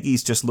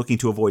Skeggi's just looking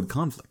to avoid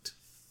conflict.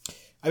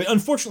 I mean,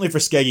 unfortunately for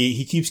Skeggi,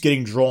 he keeps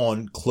getting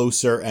drawn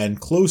closer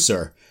and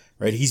closer.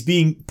 Right? He's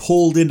being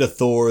pulled into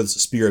Thor's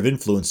sphere of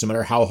influence no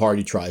matter how hard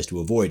he tries to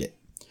avoid it.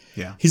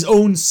 Yeah. His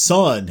own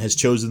son has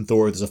chosen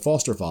Thor as a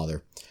foster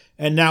father,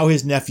 and now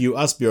his nephew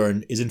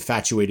Asbjorn is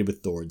infatuated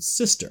with Thor's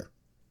sister.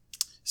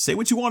 Say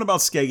what you want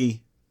about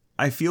Skeggi.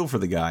 I feel for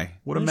the guy.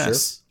 What a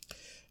mess. Sure.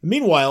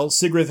 Meanwhile,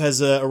 Sigrid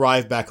has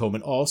arrived back home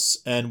in Os,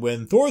 and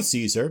when Thor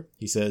sees her,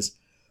 he says,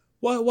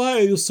 Why are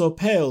you so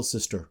pale,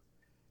 sister?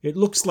 It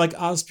looks like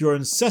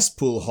Asbjorn's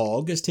cesspool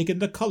hog has taken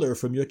the color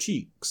from your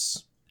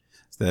cheeks.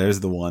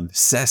 There's the one.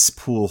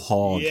 Cesspool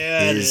Hog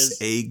is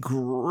a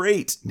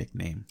great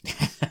nickname.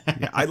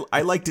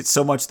 I liked it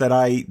so much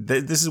that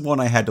this is one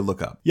I had to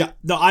look up. Yeah,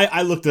 no,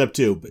 I looked it up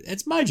too, but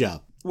it's my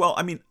job. Well,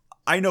 I mean,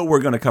 I know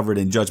we're going to cover it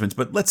in Judgments,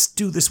 but let's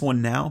do this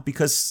one now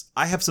because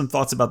I have some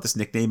thoughts about this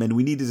nickname and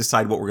we need to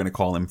decide what we're going to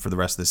call him for the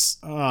rest of this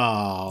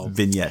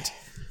vignette.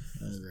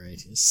 All right.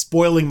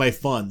 Spoiling my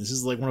fun. This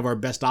is like one of our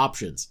best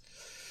options.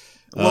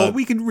 Well,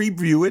 we can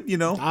review it, you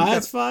know.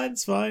 That's fine.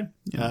 It's fine.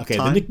 Okay,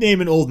 time. The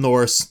nickname in Old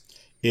Norse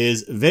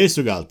is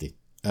Vesugalti.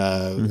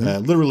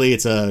 Literally,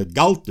 it's a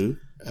galtu,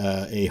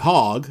 a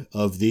hog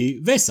of the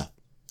Vesa,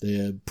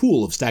 the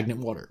pool of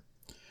stagnant water.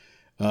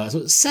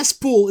 So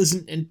cesspool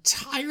isn't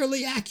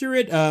entirely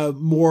accurate,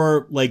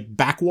 more like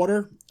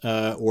backwater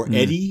or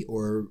eddy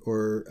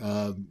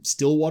or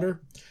still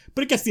water,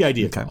 but it gets the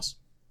idea across.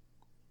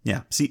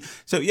 Yeah, see,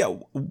 so yeah,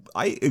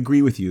 I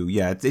agree with you.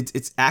 Yeah,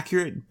 it's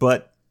accurate,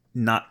 but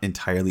not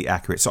entirely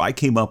accurate. So I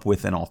came up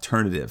with an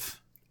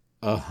alternative.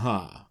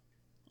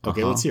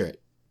 Okay, let's hear it.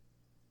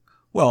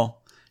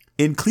 Well,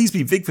 in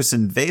Cleesby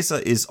Vigfusson,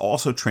 Vesa is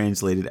also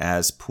translated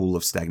as pool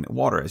of stagnant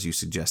water, as you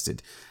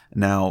suggested.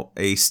 Now,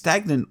 a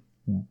stagnant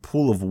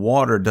pool of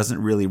water doesn't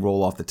really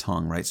roll off the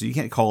tongue, right? So you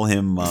can't call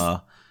him,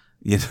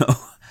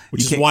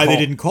 Which is why they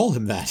didn't call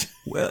him that.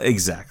 Well,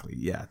 exactly.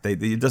 Yeah,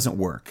 it doesn't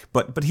work.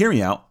 But hear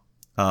me out.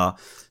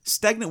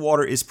 Stagnant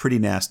water is pretty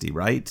nasty,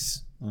 right?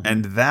 Mm-hmm.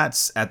 And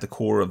that's at the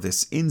core of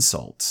this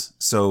insult.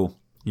 So,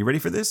 you ready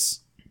for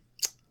this?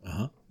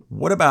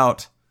 What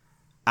about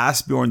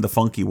Asbjorn the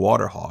Funky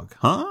Water Hog?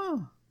 Huh?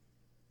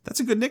 That's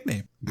a good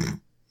nickname.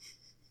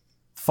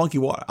 Funky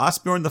Water.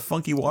 Asbjorn the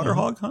Funky Water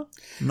Hog, huh?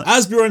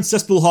 Asbjorn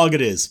Cesspool Hog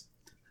it is.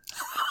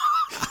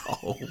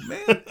 Oh,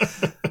 man.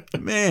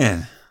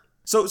 Man.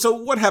 So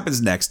what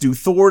happens next? Do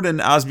Thord and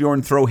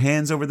Asbjorn throw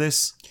hands over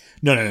this?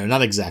 No,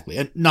 not exactly.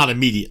 And not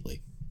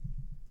immediately.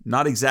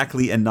 Not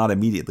exactly and not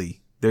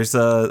immediately. There's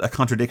a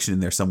contradiction in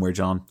there somewhere,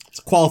 John. It's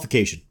a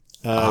qualification.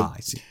 I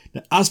see.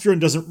 Now, Asbjorn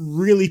doesn't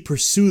really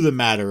pursue the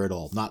matter at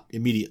all, not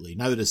immediately.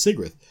 Neither does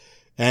Sigrid.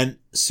 And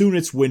soon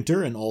it's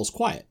winter and all's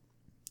quiet.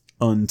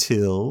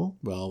 Until?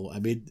 Well, I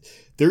mean,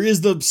 there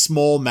is the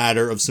small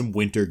matter of some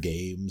winter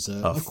games.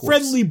 A course.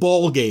 Friendly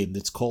ball game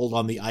that's called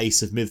on the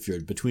ice of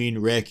Midfjord between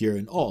Reykjavik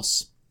and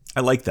Os. I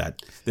like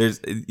that. There's,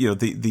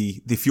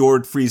 the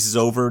fjord freezes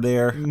over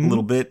there a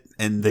little bit,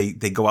 and they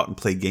go out and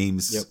play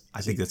games. Yep.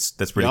 I think that's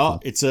pretty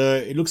cool.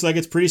 It looks like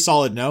it's pretty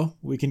solid now.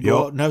 We can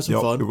go out and have some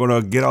fun. We're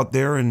gonna get out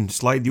there and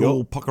slide the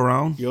old puck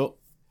around. Yep.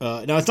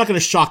 Now, it's not going to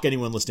shock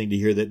anyone listening to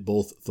hear that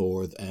both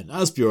Thor and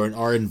Asbjorn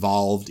are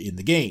involved in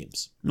the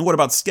games. And what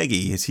about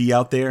Skeggi? Is he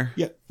out there?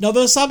 Yeah. Now,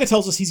 the saga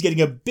tells us he's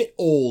getting a bit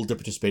old to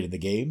participate in the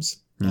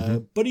games,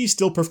 but he's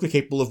still perfectly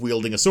capable of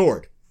wielding a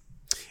sword.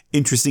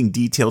 Interesting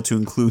detail to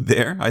include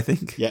there, I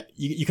think. Yeah,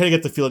 you kind of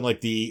get the feeling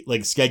like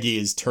Skeggi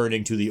is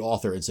turning to the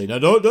author and saying,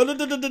 "No,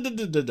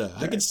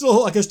 I can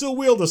still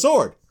wield a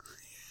sword."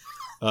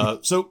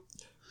 So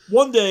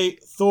one day,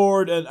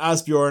 Thord and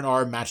Asbjorn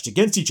are matched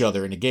against each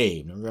other in a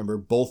game. Now, remember,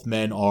 both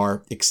men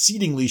are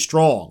exceedingly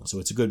strong, so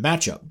it's a good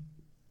matchup.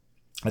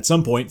 At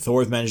some point,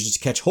 Thor manages to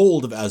catch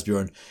hold of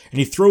Asbjorn, and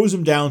he throws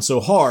him down so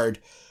hard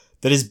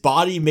that his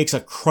body makes a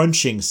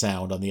crunching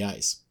sound on the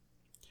ice.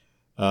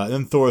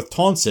 Then Thor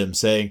taunts him,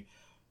 saying,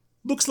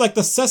 "Looks like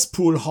the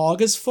cesspool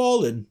hog has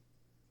fallen."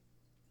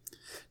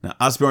 Now,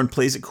 Asbjorn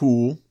plays it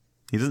cool.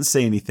 He doesn't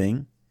say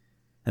anything.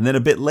 And then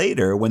a bit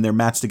later, when they're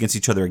matched against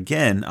each other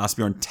again,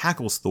 Asbjorn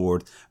tackles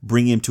Thord,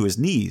 bringing him to his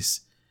knees.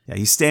 Yeah,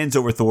 he stands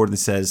over Thord and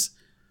says,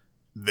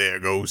 There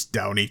goes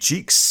Downy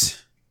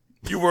Cheeks.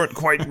 You weren't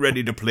quite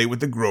ready to play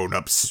with the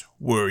grown-ups,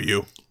 were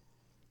you?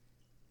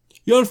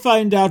 You'll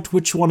find out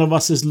which one of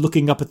us is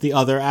looking up at the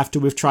other after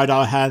we've tried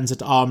our hands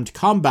at armed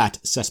combat,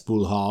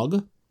 Cesspool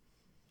Hog.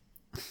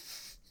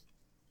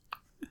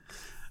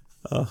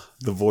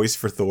 the voice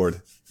for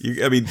Thord.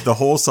 The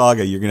whole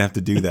saga, you're going to have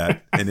to do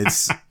that. And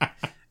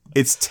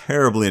it's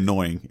terribly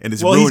annoying. And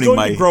it's ruining he's going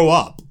my... to grow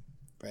up.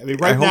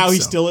 Right now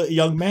he's so. still a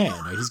young man.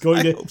 He's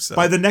going to... hope so.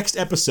 By the next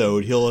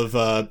episode, he'll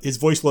have... his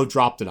voice will have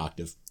dropped an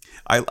octave.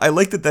 I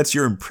like that that's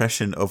your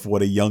impression of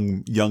what a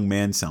young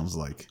man sounds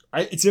like.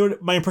 It's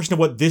my impression of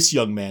what this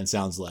young man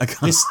sounds like.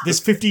 This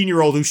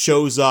 15-year-old who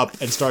shows up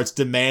and starts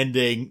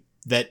demanding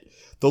that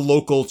the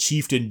local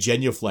chieftain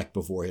genuflect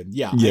before him.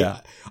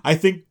 Yeah. I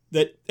think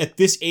that at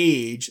this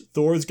age,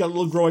 Thor's got a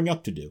little growing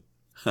up to do.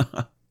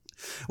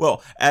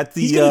 Well, at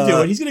the... He's going to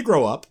do it. He's going to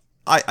grow up.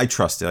 I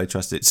trust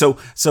it. So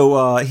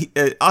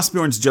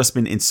Asbjorn's just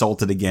been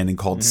insulted again and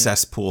called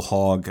Cesspool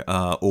Hog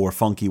or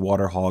Funky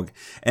Water Hog,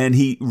 and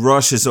he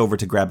rushes over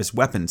to grab his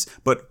weapons.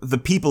 But the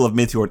people of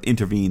Midfjord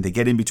intervene. They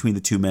get in between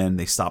the two men.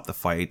 They stop the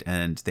fight,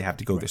 and they have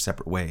to go their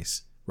separate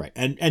ways. Right,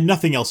 and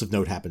nothing else of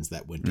note happens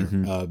that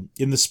winter.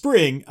 In the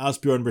spring,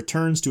 Asbjorn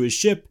returns to his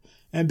ship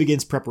and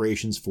begins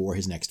preparations for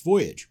his next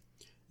voyage.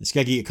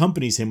 Skeggi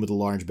accompanies him with a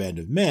large band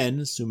of men,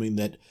 assuming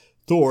that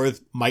Thor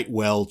might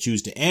well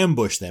choose to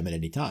ambush them at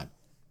any time.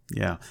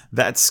 Yeah,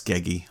 that's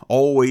Skeggi,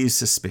 always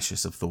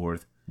suspicious of Thor.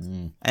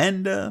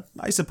 And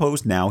I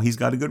suppose now he's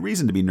got a good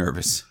reason to be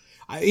nervous.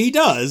 He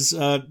does,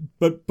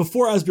 but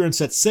before Asbjorn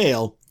sets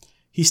sail,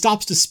 he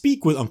stops to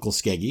speak with Uncle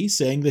Skeggi,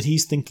 saying that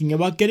he's thinking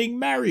about getting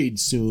married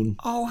soon.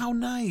 Oh, how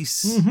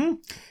nice.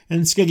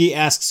 And Skeggi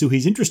asks who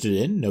he's interested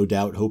in, no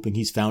doubt hoping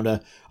he's found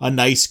a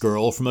nice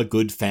girl from a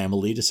good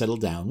family to settle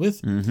down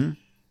with.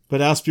 But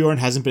Asbjorn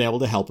hasn't been able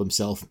to help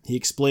himself. He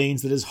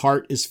explains that his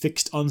heart is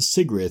fixed on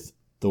Sigrid,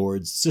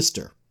 Thord's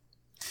sister.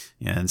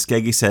 Yeah, and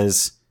Skeggi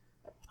says,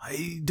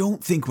 I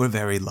don't think we're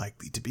very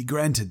likely to be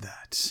granted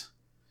that.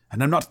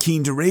 And I'm not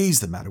keen to raise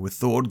the matter with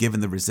Thord, given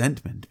the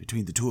resentment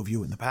between the two of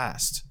you in the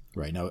past.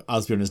 Right, now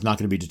Asbjorn is not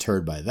going to be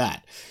deterred by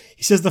that.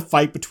 He says the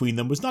fight between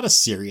them was not a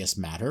serious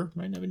matter,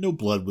 right? No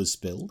blood was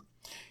spilled.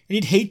 And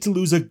he'd hate to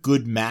lose a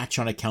good match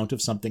on account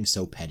of something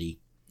so petty.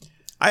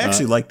 I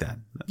actually like that.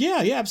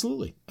 Yeah,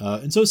 absolutely.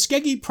 And so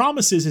Skeggi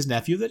promises his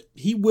nephew that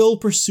he will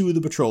pursue the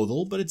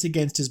betrothal, but it's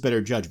against his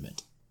better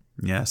judgment.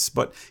 Yes,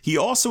 but he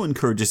also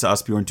encourages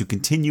Asbjorn to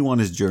continue on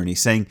his journey,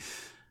 saying,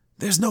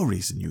 there's no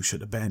reason you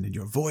should abandon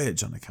your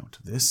voyage on account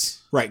of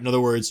this. Right, in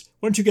other words,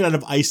 why don't you get out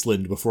of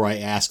Iceland before I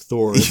ask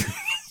Thor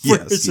for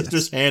his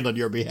sister's hand on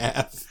your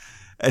behalf?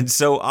 And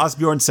so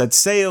Asbjorn sets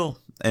sail,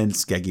 and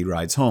Skeggi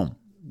rides home.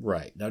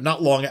 Right. Now,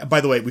 not long...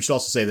 By the way, we should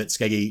also say that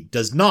Skeggi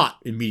does not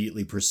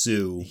immediately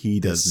pursue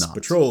this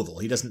betrothal.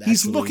 He doesn't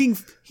He's looking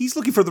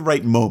for the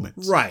right moment.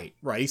 Right.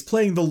 He's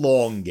playing the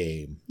long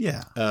game.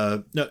 Yeah.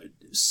 No,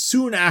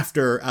 soon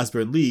after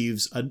Asbjorn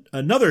leaves,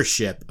 another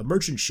ship, a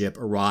merchant ship,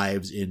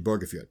 arrives in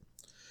Borgafjord.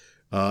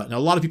 Now, a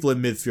lot of people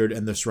in Midfjord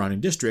and the surrounding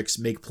districts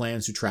make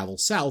plans to travel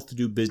south to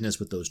do business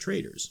with those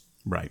traders.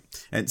 Right.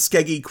 And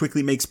Skeggi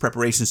quickly makes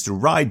preparations to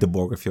ride to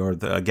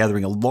Borgafjord,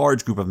 gathering a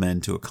large group of men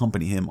to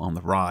accompany him on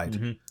the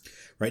ride.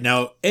 Right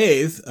now,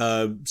 Eith,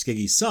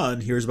 Skeggi's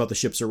son, hears about the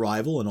ship's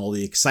arrival and all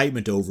the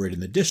excitement over it in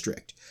the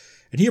district.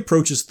 And he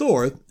approaches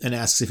Thor and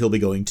asks if he'll be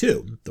going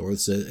too. Thor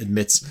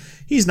admits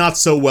he's not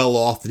so well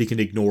off that he can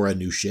ignore a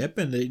new ship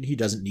and that he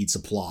doesn't need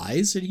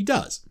supplies, and he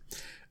does.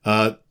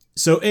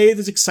 So Eith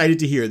is excited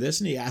to hear this,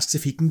 and he asks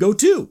if he can go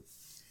too,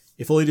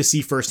 if only to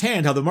see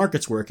firsthand how the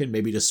markets work and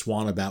maybe to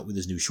swan about with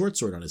his new short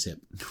sword on his hip.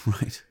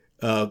 Right.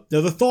 Now,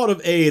 the thought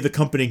of Eith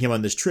accompanying him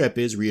on this trip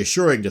is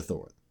reassuring to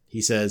Thor.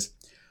 He says,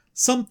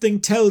 something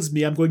tells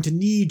me I'm going to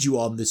need you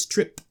on this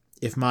trip,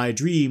 if my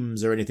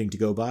dreams are anything to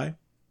go by.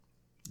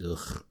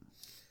 Ugh.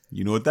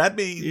 You know what that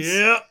means.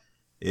 Yeah.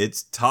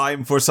 It's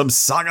time for some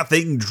Saga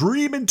Thing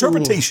dream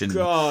interpretation. Oh,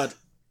 God.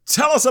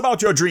 Tell us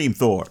about your dream,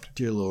 Thor.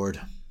 Dear Lord.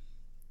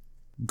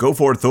 Go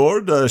for it,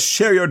 Thor.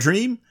 Share your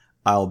dream.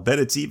 I'll bet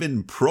it's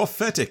even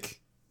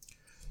prophetic.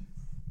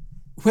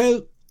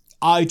 Well,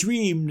 I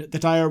dreamed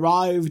that I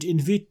arrived in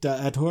Vita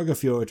at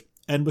Horgafjord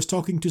and was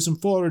talking to some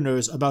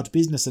foreigners about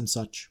business and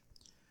such.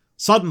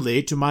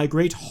 Suddenly, to my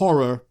great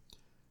horror,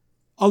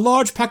 a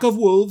large pack of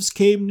wolves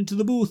came into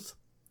the booth.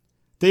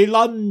 They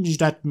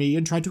lunged at me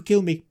and tried to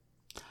kill me.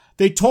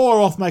 They tore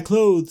off my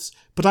clothes,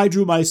 but I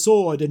drew my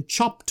sword and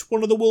chopped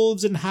one of the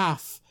wolves in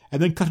half,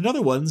 and then cut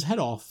another one's head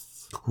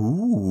off.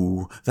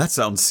 Ooh, that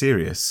sounds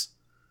serious.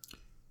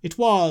 It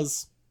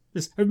was.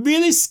 It's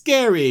really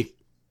scary,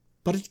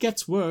 but it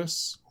gets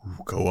worse.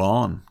 Ooh, go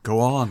on.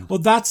 Well,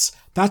 that's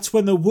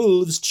when the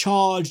wolves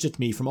charged at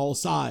me from all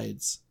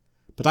sides.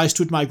 But I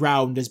stood my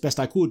ground as best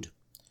I could,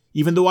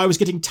 even though I was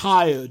getting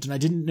tired and I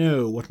didn't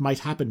know what might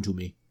happen to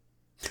me.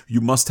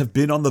 You must have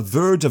been on the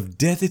verge of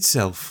death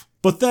itself.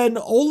 But then,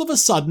 all of a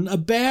sudden, a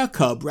bear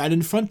cub ran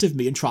in front of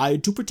me and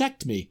tried to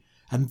protect me.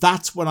 And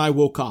that's when I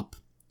woke up.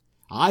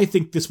 I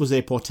think this was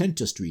a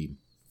portentous dream.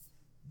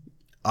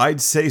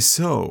 I'd say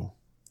so.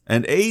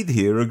 And Aid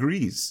here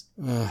agrees.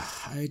 Do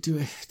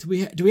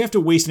we have to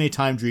waste any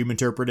time dream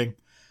interpreting?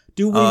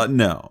 Do we?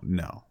 No.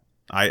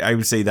 I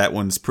would say that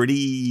one's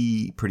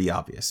pretty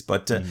obvious,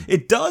 but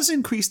it does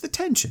increase the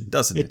tension,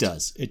 doesn't it?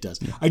 It does.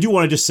 Yeah. I do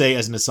want to just say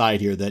as an aside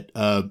here that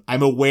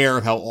I'm aware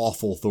of how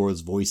awful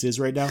Thor's voice is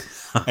right now,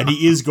 and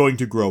he is going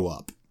to grow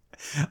up.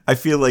 I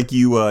feel like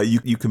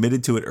you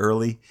committed to it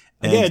early,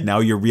 and now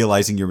you're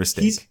realizing your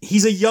mistake.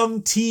 He's a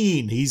young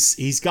teen.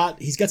 He's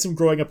got some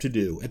growing up to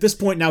do. At this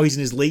point now, he's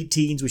in his late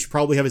teens. We should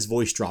probably have his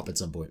voice drop at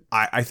some point.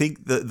 I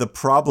think the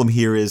problem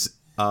here is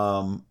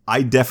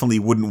I definitely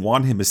wouldn't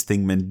want him as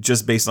Thingman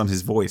just based on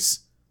his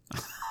voice.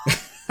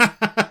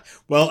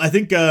 Well, I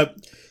think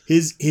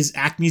his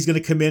acne is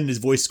going to come in and his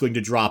voice is going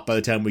to drop by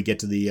the time we get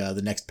to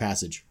the next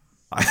passage.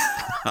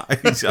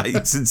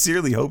 I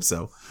sincerely hope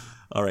so.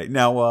 All right.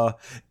 Now,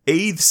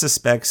 Aid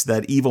suspects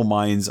that evil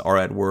minds are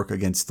at work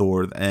against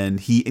Thor, and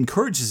he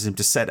encourages him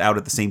to set out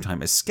at the same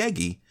time as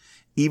Skeggi,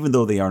 even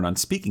though they aren't on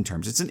speaking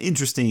terms. It's an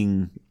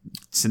interesting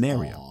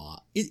scenario. Aww.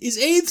 Is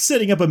Aid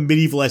setting up a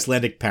medieval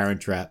Icelandic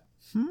parent trap?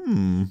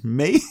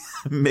 Maybe.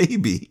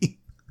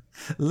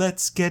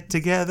 Let's get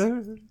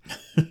together.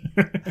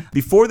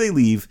 Before they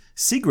leave,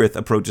 Sigrith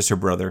approaches her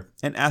brother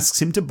and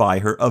asks him to buy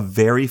her a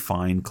very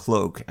fine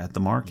cloak at the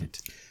market.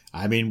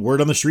 I mean,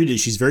 word on the street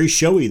is she's very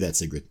showy, that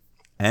Sigrith.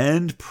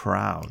 And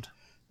proud.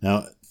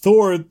 Now,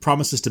 Thor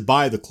promises to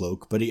buy the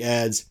cloak, but he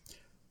adds,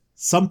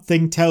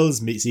 something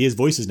tells me... See, his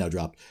voice is now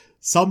dropped.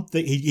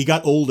 Something... He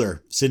got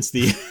older since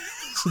the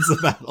since the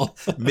battle.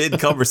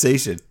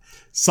 Mid-conversation.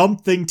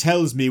 Something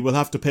tells me we'll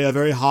have to pay a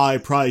very high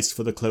price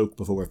for the cloak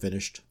before we're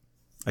finished.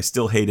 I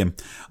still hate him.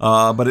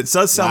 But it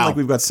does sound like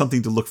we've got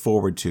something to look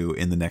forward to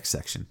in the next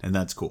section, and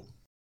that's cool.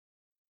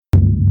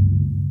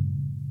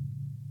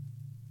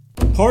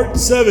 Part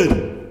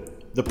 7.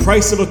 The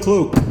Price of a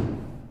Cloak.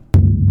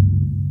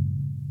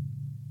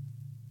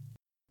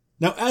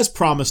 Now, as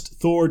promised,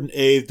 Thor and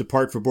Eivd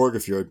depart for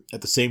Borgarfjord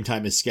at the same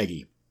time as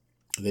Skeggi.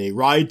 They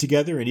ride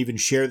together and even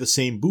share the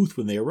same booth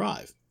when they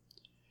arrive.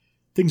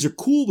 Things are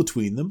cool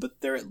between them,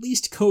 but they're at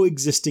least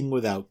coexisting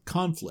without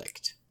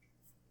conflict.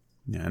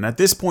 Yeah, and at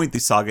this point, the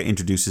saga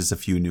introduces a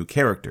few new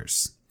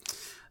characters.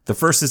 The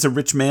first is a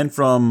rich man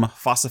from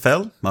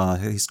Fossafell.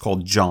 He's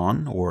called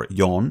John, or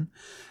Jon.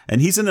 And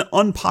he's an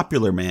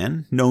unpopular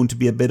man, known to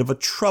be a bit of a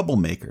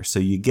troublemaker, so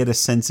you get a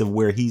sense of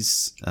where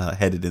he's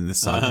headed in this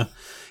saga.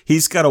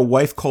 He's got a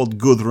wife called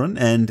Gudrun,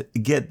 and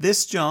get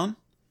this, John,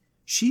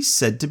 she's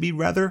said to be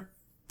rather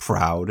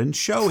proud and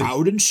showy.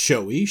 Proud and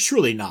showy?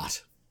 Surely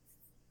not.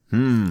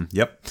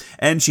 Yep.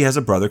 And she has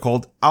a brother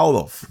called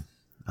Aulov.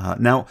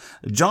 Now,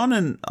 John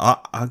and...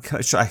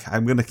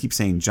 I'm going to keep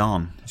saying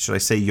John. Should I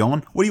say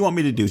Jon? What do you want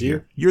me to do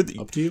here?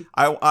 Up to you.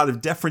 Out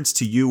of deference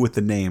to you with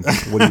the name,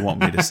 what do you want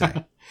me to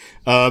say?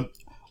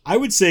 I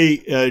would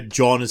say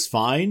John is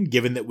fine,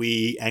 given that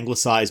we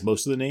anglicize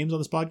most of the names on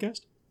this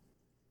podcast.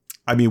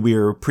 I mean,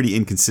 we're pretty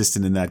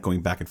inconsistent in that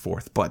going back and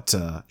forth, but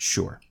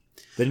sure.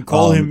 Then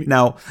call him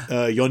now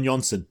Jon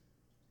Jonsson.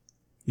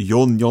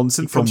 Jon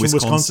Jonsson from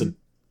Wisconsin.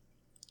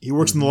 He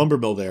works in the lumber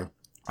mill there.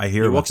 I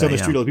hear he about walks that, down the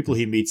street, all the people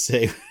he meets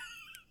say,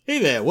 "Hey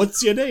there,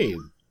 what's your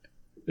name?"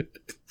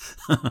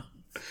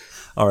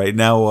 All right,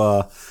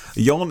 now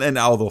Jon and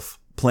Aulov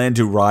plan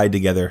to ride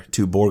together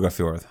to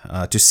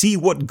Borgarfjord to see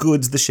what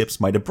goods the ships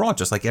might have brought,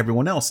 just like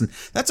everyone else. And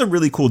that's a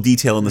really cool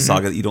detail in the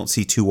saga that you don't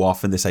see too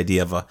often, this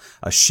idea of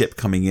a ship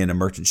coming in, a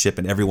merchant ship,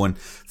 and everyone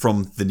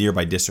from the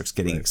nearby districts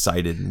getting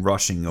excited and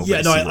rushing over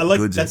to see what like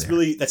goods that's are there.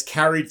 really that's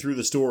carried through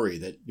the story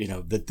that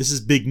that this is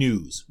big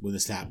news when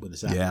this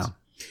happens. Yeah.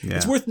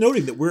 It's worth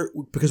noting that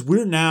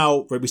we're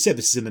now, right, we said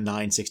this is in the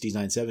 960s,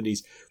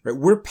 970s, right?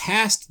 We're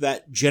past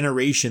that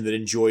generation that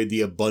enjoyed the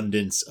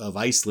abundance of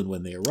Iceland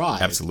when they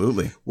arrived.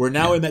 Absolutely. We're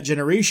now in that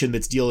generation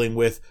that's dealing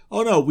with,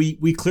 oh no,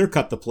 we clear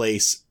cut the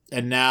place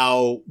and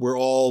now we're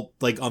all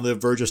like on the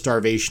verge of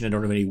starvation and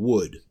don't have any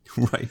wood.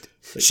 Right.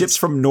 Ships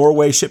from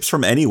Norway, ships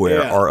from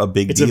anywhere are a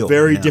big deal. It's a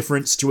very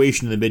different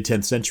situation in the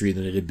mid-10th century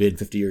than it had been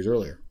 50 years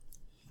earlier.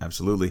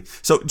 Absolutely.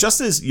 So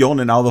just as Jon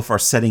and Aulov are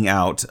setting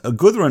out,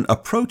 Gudrun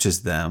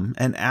approaches them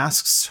and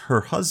asks her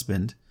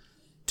husband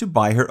to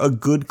buy her a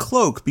good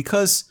cloak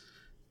because,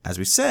 as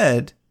we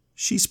said,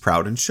 she's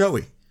proud and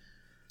showy.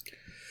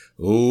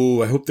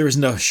 Oh, I hope there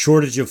isn't a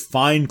shortage of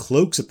fine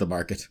cloaks at the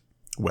market.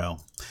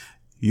 Well,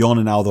 Jon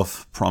and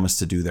Aulov promise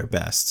to do their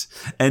best.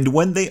 And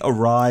when they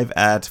arrive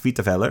at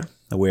Hvitafeller,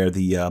 where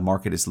the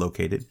market is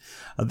located,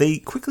 they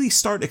quickly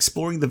start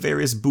exploring the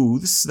various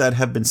booths that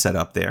have been set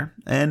up there,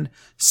 and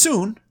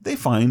soon they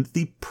find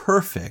the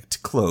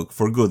perfect cloak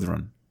for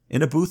Gudrun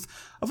in a booth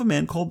of a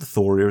man called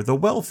Thorir the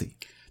Wealthy.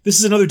 This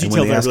is another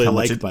detail that I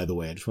really like, by the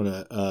way. I just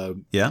want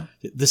to...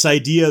 This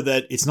idea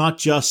that it's not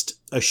just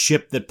a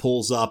ship that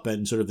pulls up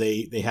and sort of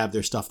they have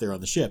their stuff there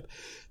on the ship.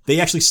 They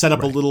actually set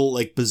up a little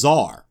like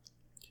bazaar.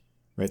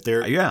 Right?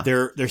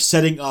 They're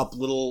setting up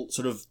little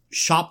sort of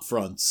shop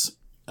fronts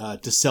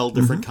to sell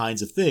different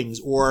kinds of things,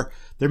 or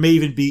there may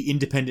even be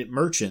independent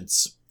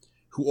merchants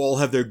who all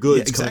have their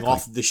goods coming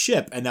off of the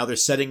ship, and now they're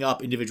setting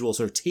up individual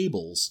sort of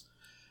tables.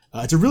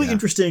 It's a really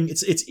interesting.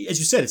 It's as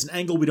you said, it's an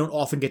angle we don't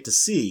often get to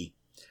see,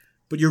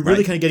 but you're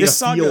really kind of getting a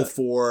feel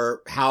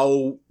for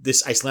how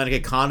this Icelandic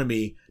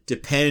economy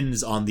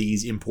depends on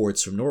these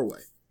imports from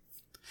Norway.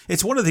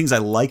 It's one of the things I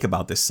like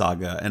about this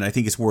saga, and I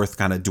think it's worth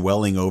kind of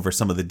dwelling over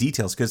some of the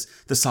details, because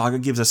the saga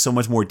gives us so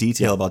much more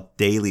detail about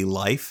daily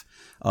life,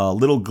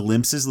 little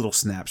glimpses, little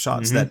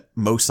snapshots that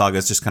most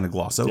sagas just kind of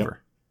gloss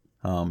over.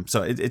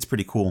 So it's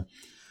pretty cool.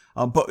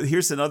 But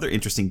here's another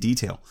interesting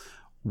detail.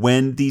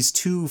 When these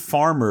two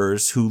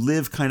farmers who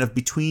live kind of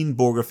between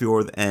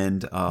Borgarfjord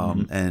and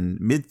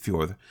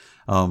Midfjord,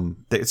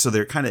 so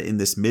they're kind of in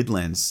this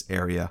Midlands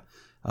area,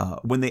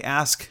 when they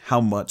ask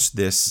how much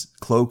this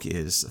cloak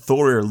is,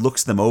 Thorir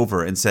looks them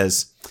over and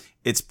says,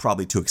 it's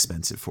probably too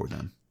expensive for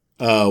them.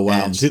 Oh,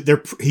 wow. And,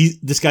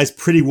 this guy's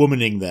pretty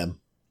womaning them.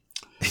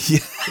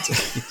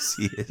 Yes,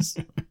 he is.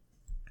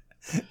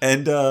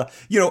 And,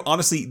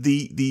 honestly,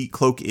 the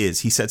cloak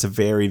he sets a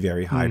very,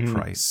 very high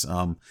price.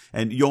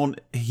 And Jon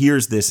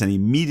hears this and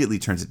immediately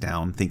turns it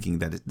down, thinking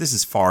that this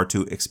is far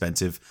too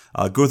expensive.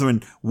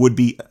 Gudrun would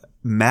be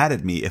mad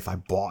at me if I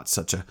bought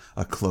such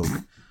a cloak.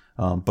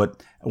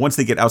 But once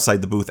they get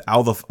outside the booth,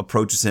 Aldolf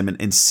approaches him and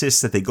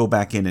insists that they go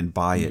back in and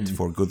buy it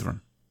for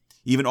Gudrun,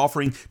 even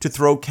offering to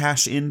throw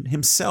cash in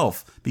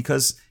himself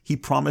because he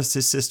promised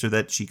his sister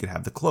that she could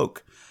have the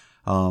cloak.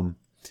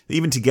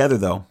 Even together,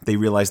 though, they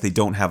realize they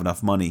don't have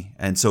enough money.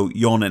 And so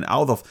Jon and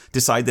Aldolf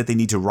decide that they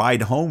need to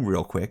ride home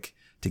real quick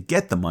to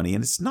get the money.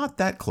 And it's not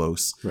that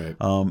close. Right.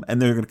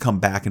 And they're going to come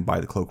back and buy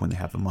the cloak when they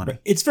have the money.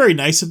 Right. It's very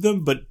nice of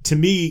them. But to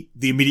me,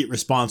 the immediate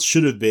response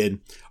should have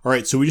been, all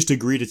right, so we just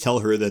agreed to tell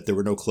her that there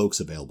were no cloaks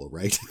available,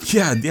 right?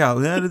 Yeah,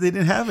 they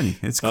didn't have any.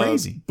 It's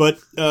crazy.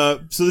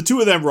 So the two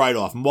of them ride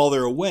off. And while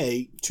they're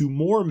away, two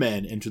more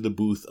men enter the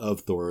booth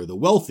of Thor the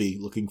Wealthy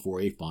looking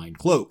for a fine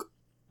cloak.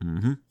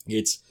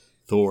 It's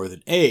Thor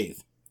and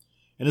Eith.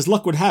 And as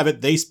luck would have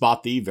it, they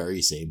spot the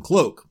very same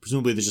cloak.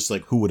 Presumably there's just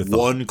like who would have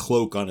one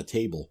cloak on a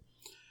table.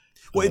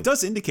 Well, it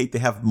does indicate they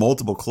have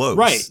multiple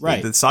cloaks.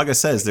 Right. The saga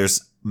says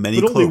there's many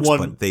but cloaks, only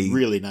one but they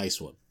really nice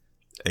one.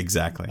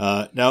 Exactly.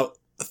 Now,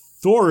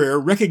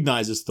 Thorir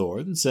recognizes Thor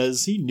and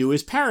says he knew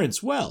his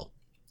parents well.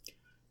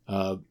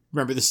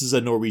 Remember, this is a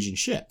Norwegian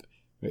ship,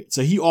 right?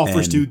 So he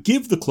offers to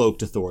give the cloak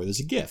to Thor as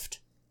a gift.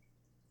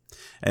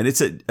 And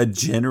it's a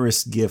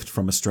generous gift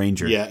from a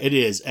stranger. Yeah, it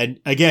is. And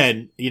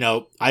again,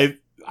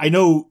 I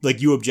know, like,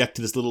 you object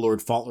to this little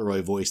Lord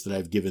Fauntleroy voice that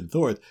I've given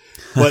Thor,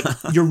 but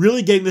you're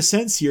really getting the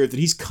sense here that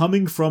he's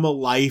coming from a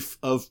life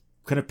of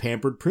kind of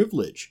pampered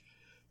privilege.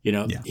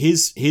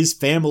 His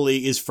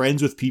family is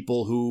friends with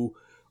people who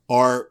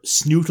are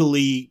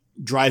snootily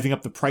driving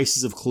up the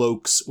prices of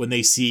cloaks when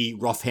they see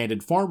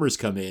rough-handed farmers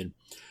come in.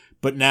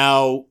 But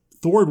now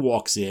Thor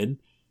walks in,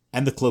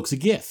 and the cloak's a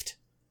gift.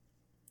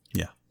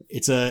 Yeah.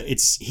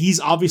 He's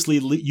obviously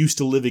used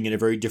to living in a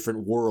very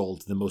different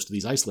world than most of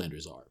these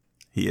Icelanders are.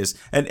 He is.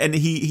 And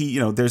he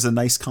there's a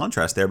nice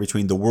contrast there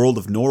between the world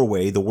of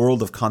Norway, the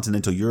world of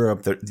continental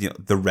Europe,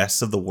 the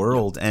rest of the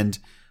world, and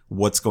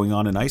what's going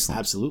on in Iceland.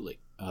 Absolutely.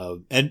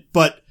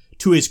 But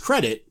to his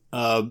credit,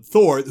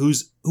 Thor,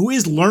 who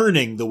is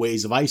learning the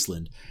ways of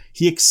Iceland,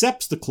 he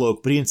accepts the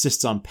cloak, but he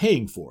insists on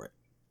paying for it.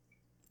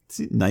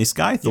 Nice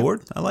guy, Thor.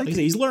 Yeah. I like it.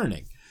 He's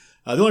learning.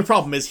 The only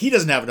problem is he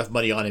doesn't have enough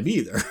money on him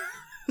either.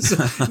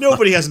 So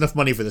nobody has enough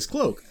money for this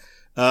cloak.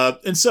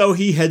 And so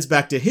he heads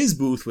back to his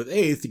booth with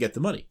Eith to get the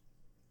money.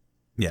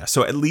 Yeah,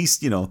 so at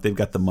least, they've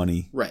got the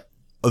money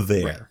there.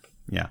 Right.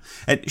 Yeah.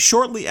 And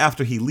shortly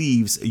after he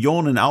leaves,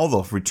 Jon and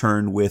Aldolf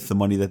return with the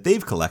money that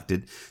they've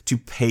collected to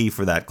pay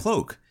for that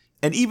cloak.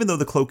 And even though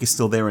the cloak is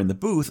still there in the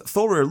booth,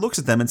 Thorir looks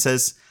at them and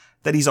says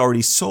that he's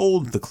already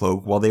sold the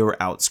cloak while they were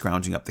out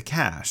scrounging up the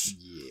cash.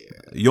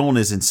 Yeah. Jon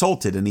is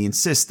insulted and he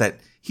insists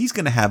that he's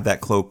going to have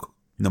that cloak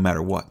no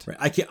matter what.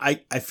 Right.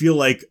 I feel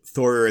like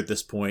Thorir at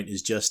this point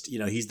is just,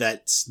 he's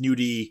that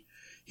snooty,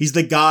 he's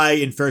the guy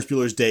in Ferris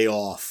Bueller's Day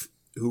Off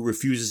who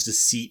refuses to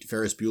seat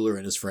Ferris Bueller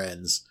and his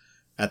friends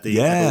at the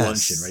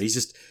luncheon, right? He's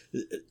just,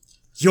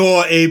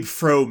 you're Abe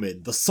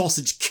Froman, the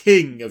sausage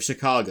king of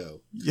Chicago.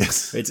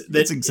 Yes,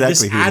 that's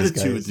exactly this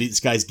attitude this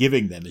guy's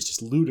giving them is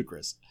just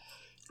ludicrous.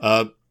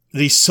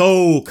 He's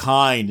so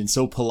kind and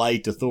so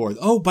polite to Thor.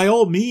 Oh, by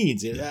all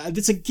means,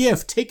 it's a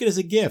gift. Take it as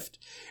a gift.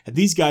 And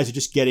these guys are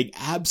just getting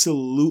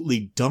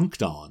absolutely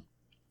dunked on.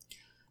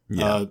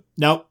 Yeah.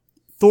 Now,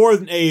 Thor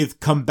and Eith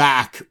come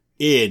back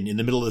in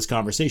the middle of this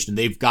conversation.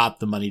 They've got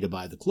the money to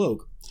buy the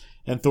cloak.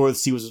 And Thor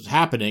sees what's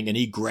happening, and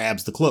he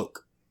grabs the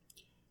cloak.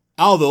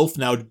 Aldolf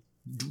now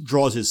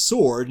draws his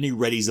sword, and he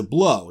readies a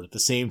blow. And at the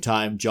same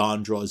time,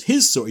 Jon draws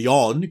his sword,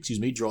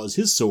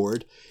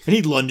 and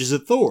he lunges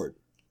at Thor.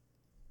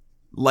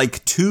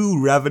 Like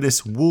two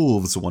ravenous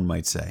wolves, one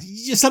might say.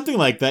 Yeah, something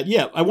like that,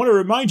 yeah. I want to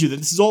remind you that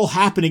this is all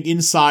happening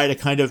inside a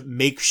kind of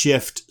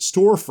makeshift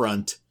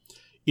storefront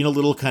in a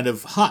little kind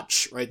of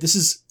hutch, right?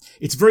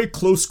 It's very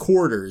close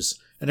quarters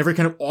and a very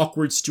kind of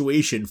awkward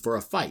situation for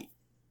a fight.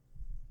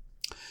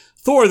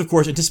 Thor, of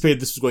course, anticipated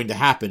this was going to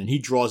happen, and he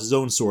draws his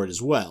own sword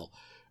as well.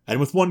 And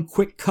with one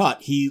quick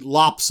cut, he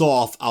lops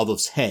off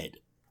Aldolf's head.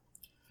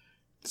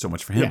 So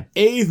much for him.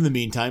 Yeah. Eið, in the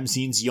meantime,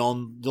 sees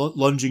Jon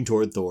lunging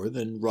toward Thor,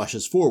 then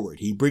rushes forward.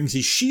 He brings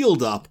his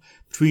shield up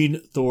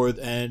between Thor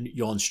and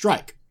Jon's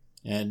strike.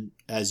 And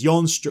as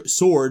Jon's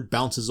sword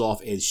bounces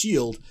off Eid's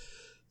shield,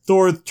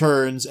 Thor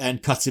turns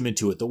and cuts him in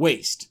two at the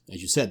waist.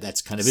 As you said,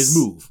 that's kind of his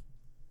move.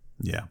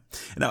 Yeah.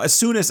 Now, as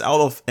soon as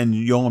Aldolf and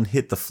Jon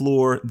hit the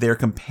floor, their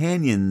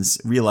companions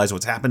realize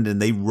what's happened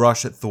and they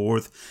rush at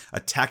Thor,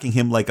 attacking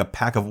him like a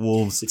pack of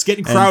wolves. It's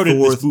getting crowded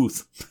in this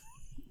booth.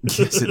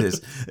 Yes, it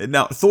is.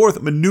 Now, Thor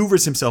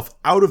maneuvers himself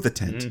out of the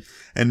tent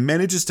and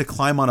manages to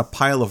climb on a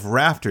pile of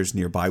rafters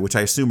nearby, which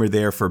I assume are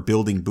there for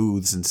building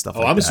booths and stuff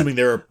like that. I'm assuming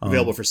they're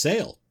available for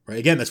sale. Right?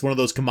 Again, that's one of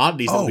those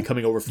commodities that will be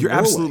coming over from You're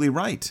Norway. absolutely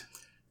right.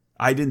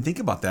 I didn't think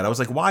about that. I was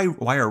like, why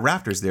are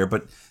rafters there?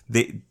 But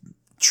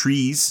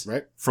trees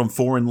from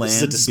foreign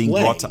lands being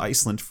brought to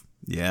Iceland.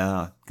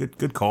 Yeah,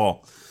 good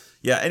call.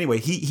 Yeah, anyway,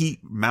 he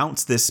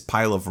mounts this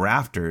pile of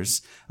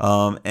rafters,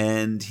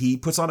 and he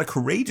puts on a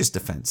courageous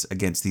defense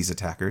against these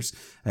attackers.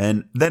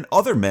 And then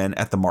other men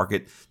at the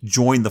market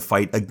join the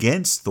fight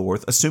against Thor,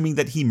 assuming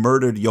that he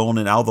murdered Jon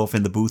and Aldolf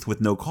in the booth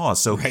with no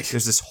cause. So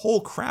there's this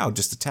whole crowd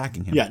just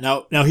attacking him. Yeah,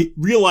 now he,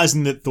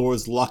 realizing that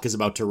Thor's luck is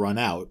about to run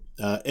out,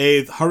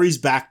 Eið hurries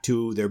back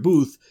to their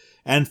booth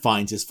and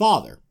finds his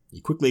father.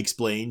 He quickly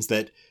explains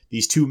that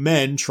these two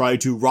men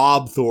tried to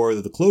rob Thor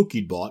of the cloak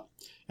he'd bought,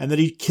 and that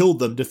he killed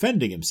them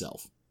defending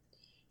himself.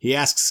 He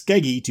asks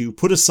Skeggi to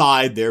put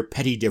aside their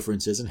petty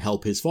differences and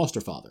help his foster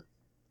father.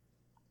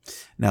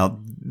 Now,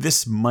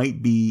 this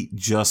might be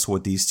just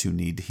what these two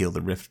need to heal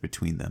the rift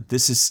between them.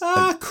 This is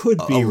could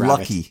be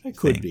lucky It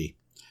could be.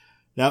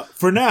 Now,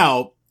 for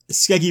now,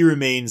 Skeggi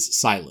remains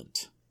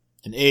silent,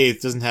 and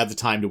Eið doesn't have the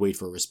time to wait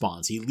for a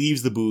response. He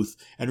leaves the booth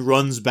and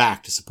runs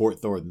back to support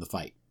Thor in the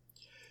fight.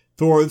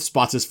 Thor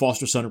spots his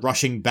foster son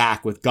rushing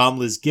back with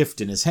Gamla's gift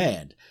in his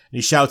hand, and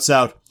he shouts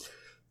out,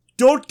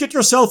 "Don't get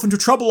yourself into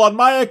trouble on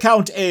my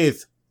account,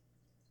 Eið."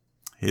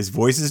 His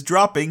voice is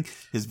dropping.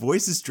 Well,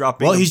 he's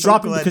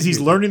dropping because he's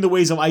learning the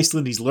ways of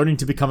Iceland. He's learning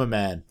to become a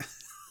man.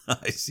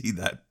 I see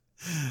that.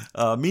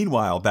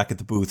 Meanwhile, back at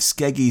the booth,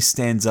 Skeggi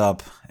stands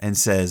up and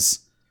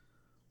says,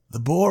 "The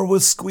boar will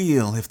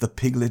squeal if the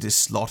piglet is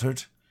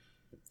slaughtered."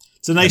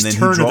 It's a nice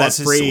turn of that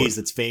phrase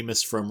that's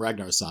famous from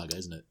Ragnar Saga,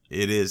 isn't it?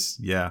 It is,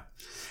 yeah.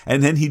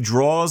 And then he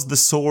draws the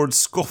sword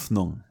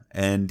Skofnung,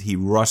 and he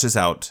rushes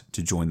out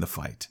to join the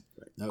fight.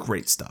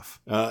 Great stuff.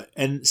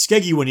 And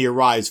Skeggi, when he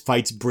arrives,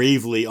 fights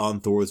bravely on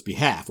Thor's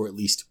behalf, or at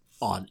least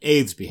on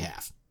Eiv's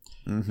behalf.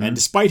 Mm-hmm. And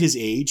despite his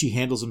age, he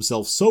handles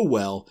himself so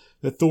well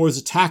that Thor's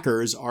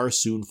attackers are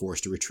soon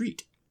forced to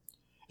retreat.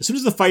 As soon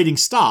as the fighting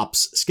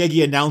stops,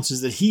 Skeggi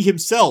announces that he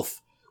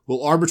himself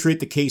will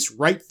arbitrate the case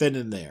right then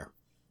and there.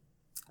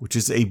 Which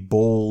is a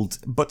bold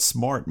but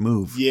smart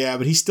move. Yeah,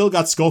 but he's still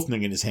got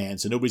Skofnung in his hand,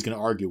 so nobody's going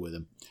to argue with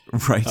him.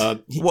 Right.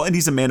 And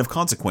he's a man of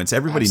consequence.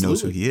 Everybody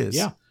knows who he is.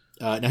 Yeah.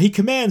 Now, he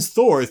commands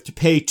Thor to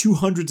pay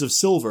 200 of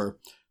silver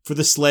for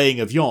the slaying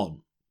of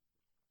Jon.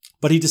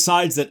 But he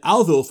decides that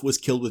Aldolf was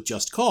killed with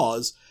just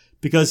cause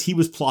because he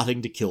was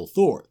plotting to kill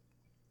Thor.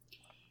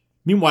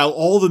 Meanwhile,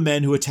 all the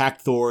men who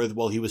attacked Thor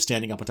while he was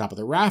standing up on top of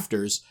the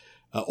rafters,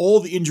 all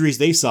the injuries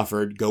they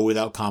suffered go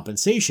without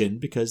compensation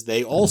because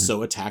they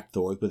also attacked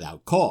Thor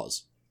without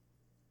cause.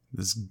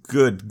 This is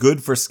good.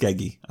 Good for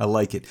Skeggi. I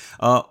like it.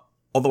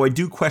 Although I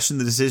do question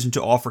the decision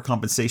to offer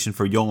compensation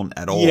for Jon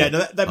at all. Yeah,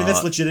 no,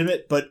 that's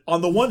legitimate. But on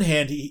the one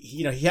hand,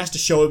 he has to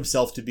show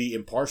himself to be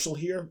impartial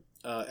here,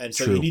 and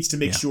so he needs to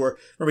make sure.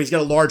 Remember, he's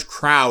got a large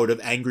crowd of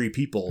angry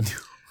people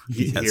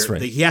That's here.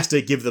 Right. He has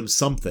to give them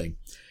something,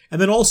 and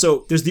then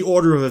also there's the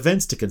order of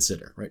events to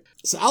consider. Right.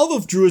 So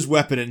Aldolf drew his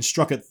weapon and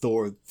struck at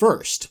Thor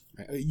first.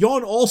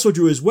 Jon also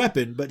drew his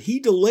weapon, but he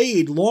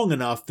delayed long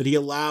enough that he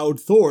allowed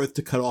Thor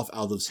to cut off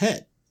Aldolf's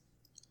head.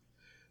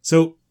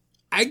 So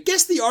I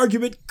guess the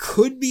argument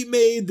could be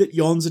made that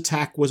Jon's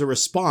attack was a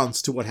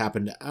response to what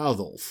happened to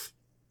Aldolf.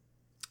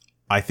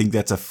 I think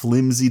that's a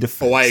flimsy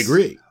defense. Oh, I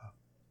agree.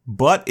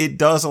 But it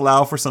does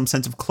allow for some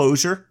sense of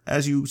closure,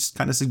 as you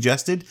kind of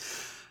suggested.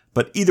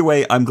 But either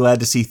way, I'm glad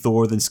to see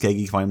Thor and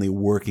Skeggi finally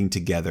working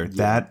together. Yeah.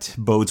 That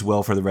bodes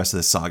well for the rest of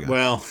the saga.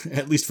 Well,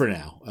 at least for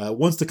now.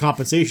 Once the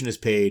compensation is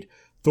paid,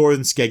 Thor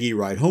and Skeggi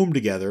ride home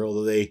together,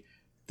 although they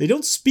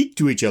don't speak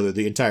to each other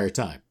the entire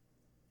time.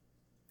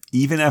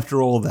 Even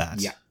after all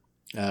that? Yeah.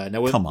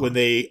 Now, when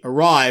they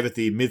arrive at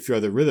the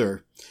Midfjordur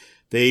River,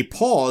 they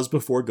pause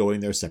before going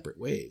their separate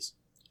ways.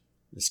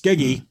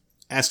 Skeggi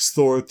asks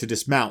Thor to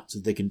dismount so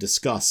they can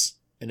discuss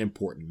an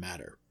important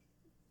matter.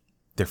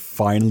 They're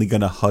finally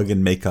gonna hug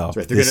and make up.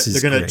 That's right.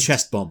 They're gonna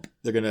chest bump.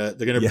 They're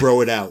gonna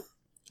bro it out.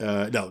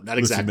 No, not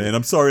exactly. Listen, man,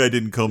 I'm sorry I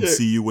didn't come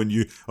see you when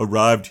you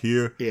arrived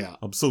here. Yeah,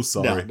 I'm so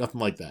sorry. No,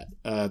 nothing like that.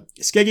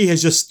 Skeggi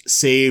has just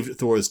saved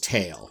Thor's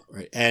tail,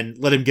 right, and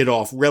let him get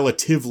off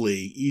relatively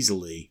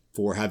easily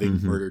for having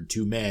murdered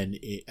two men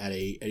at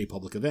a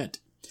public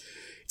event.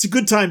 It's a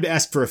good time to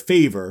ask for a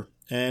favor,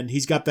 and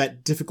he's got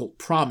that difficult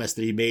promise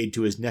that he made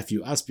to his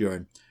nephew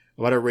Asbjorn,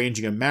 about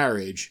arranging a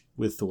marriage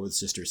with Thor's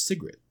sister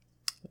Sigrid.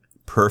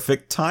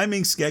 Perfect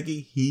timing,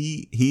 Skeggi.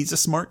 He's a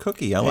smart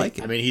cookie. I like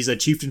it. I mean, he's a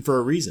chieftain for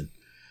a reason.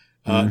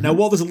 Now,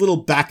 while there's a little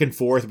back and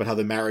forth about how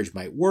the marriage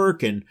might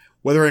work and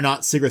whether or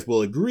not Sigrid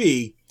will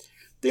agree,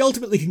 they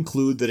ultimately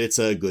conclude that it's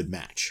a good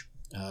match.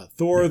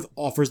 Thor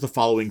offers the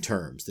following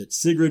terms, that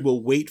Sigrid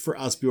will wait for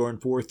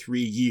Asbjorn for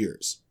 3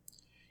 years.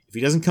 If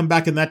he doesn't come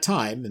back in that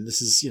time, and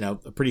this is, a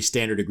pretty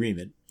standard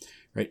agreement,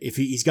 right? If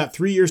he's got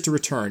 3 years to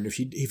return, if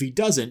he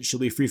doesn't, she'll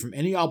be free from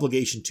any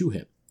obligation to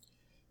him.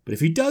 But if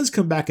he does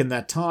come back in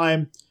that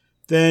time,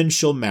 then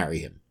she'll marry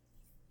him.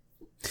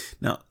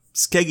 Now,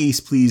 Skeggi's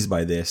pleased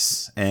by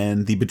this,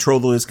 and the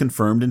betrothal is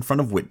confirmed in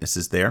front of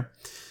witnesses there,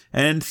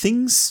 and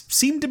things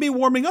seem to be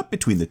warming up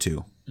between the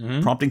two,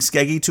 prompting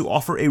Skeggi to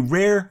offer a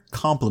rare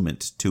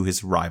compliment to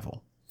his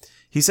rival.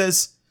 He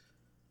says,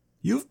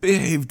 "You've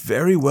behaved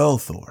very well,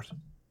 Thor,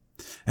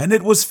 and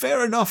it was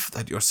fair enough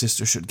that your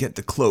sister should get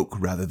the cloak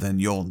rather than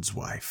Jon's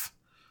wife.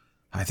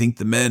 I think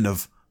the men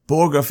of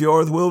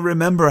Borgarfjord will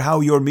remember how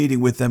your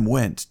meeting with them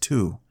went,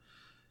 too.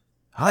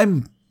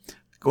 I'm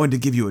going to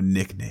give you a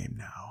nickname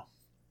now.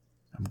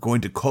 I'm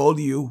going to call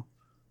you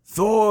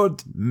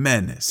Thord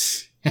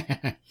Menace."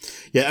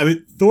 Yeah, I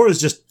mean, Thor is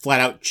just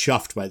flat out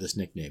chuffed by this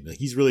nickname. Like,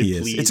 he's really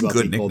pleased It's a about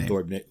good being called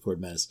nickname. Thord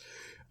Menace.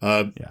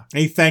 And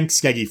he thanks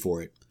Skeggi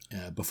for it.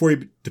 Before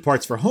he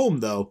departs for home,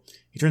 though,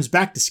 he turns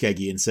back to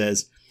Skeggi and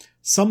says,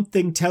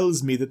 "Something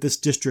tells me that this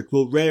district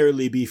will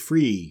rarely be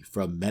free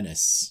from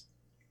menace."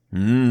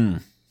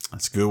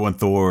 That's a good one,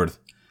 Thor.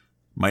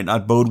 Might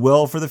not bode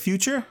well for the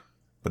future,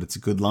 but it's a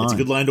good line. It's a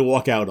good line to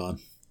walk out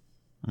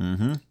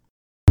on.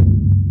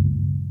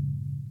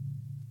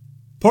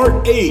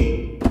 Part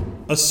 8.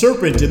 A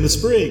Serpent in the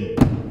Spring.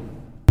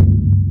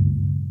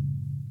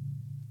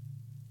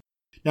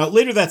 Now,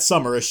 later that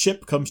summer, a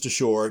ship comes to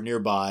shore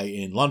nearby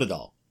in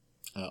Londadal.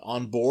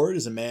 On board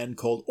is a man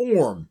called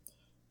Orm,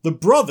 the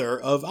brother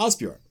of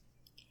Asbjorn.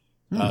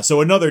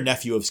 So another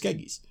nephew of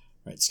Skeggi's.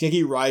 Right,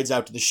 Skeggi rides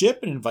out to the ship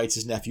and invites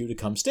his nephew to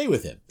come stay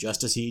with him,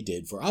 just as he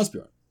did for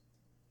Asbjorn.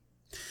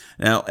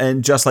 Now,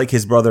 and just like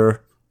his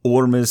brother,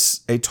 Orm is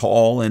a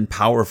tall and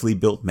powerfully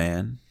built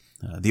man.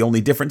 The only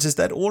difference is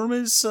that Orm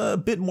is a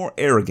bit more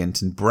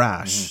arrogant and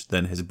brash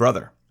than his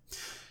brother.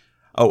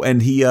 Oh,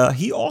 and he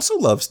also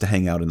loves to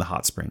hang out in the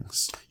hot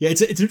springs. Yeah,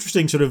 it's an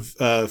interesting sort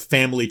of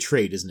family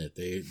trait, isn't it?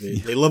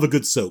 They love a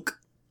good soak.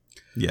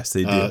 Yes,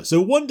 they do.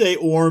 So one day,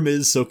 Orm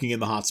is soaking in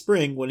the hot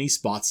spring when he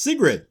spots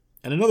Sigrid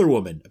and another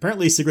woman.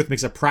 Apparently, Sigrid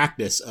makes a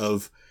practice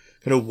of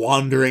kind of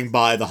wandering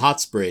by the hot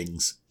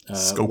springs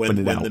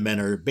when the men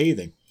are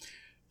bathing.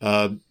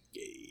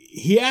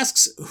 He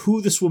asks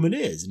who this woman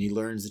is, and he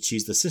learns that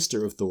she's the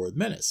sister of Thor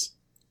Menace.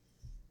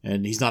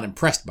 And he's not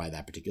impressed by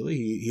that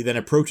particularly. He then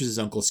approaches his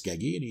uncle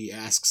Skeggi, and he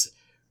asks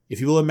if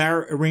he will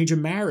arrange a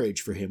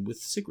marriage for him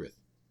with Sigrid.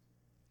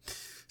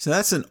 So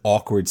that's an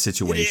awkward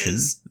situation.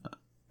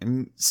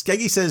 And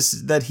Skeggi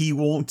says that he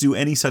won't do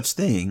any such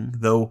thing,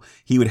 though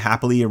he would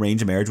happily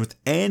arrange a marriage with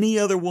any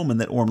other woman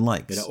that Orm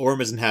likes.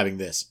 Orm isn't having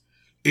this.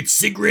 "It's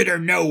Sigrid or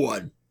no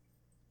one,"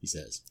 he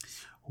says.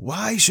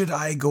 "Why should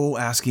I go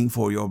asking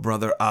for your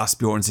brother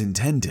Asbjorn's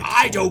intended?"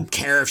 "I don't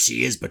care if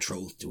she is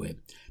betrothed to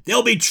him.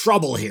 There'll be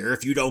trouble here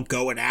if you don't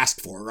go and ask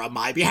for her on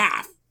my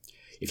behalf.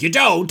 If you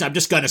don't, I'm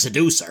just going to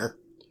seduce her.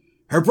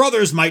 Her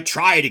brothers might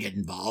try to get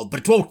involved,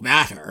 but it won't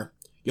matter.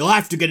 You'll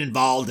have to get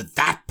involved at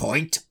that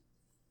point."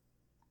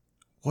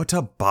 What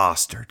a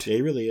bastard. Yeah,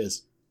 he really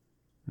is.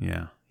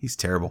 Yeah, he's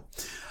terrible.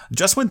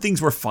 Just when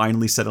things were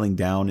finally settling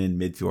down in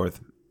Midfjord,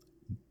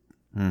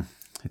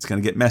 it's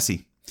going to get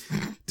messy.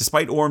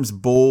 Despite Orm's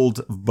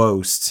bold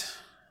boast,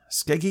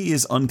 Skeggi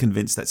is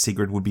unconvinced that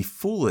Sigrid would be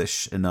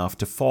foolish enough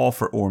to fall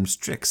for Orm's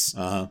tricks.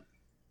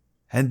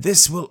 "And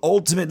this will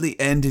ultimately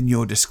end in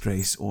your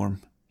disgrace,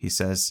 Orm," he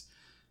says,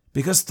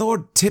 "because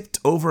Thor tipped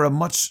over a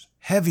much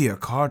heavier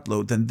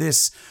cartload than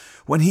this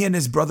when he and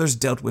his brothers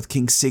dealt with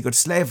King Sigurd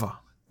Sleva,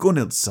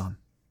 Gunnhild's son."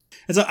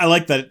 I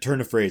like that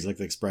turn of phrase, I like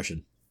the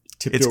expression.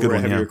 Tipped over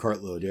a heavier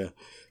cartload, yeah.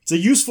 It's a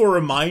useful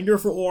reminder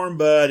for Orm,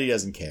 but he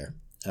doesn't care.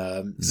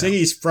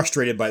 Skeggi's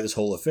frustrated by this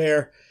whole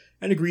affair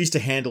and agrees to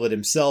handle it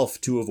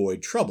himself to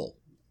avoid trouble.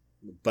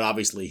 But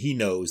obviously he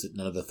knows that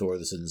none of the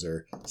Thordarsons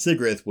or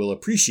Sigrid will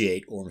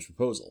appreciate Orm's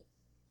proposal.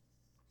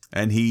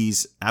 And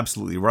he's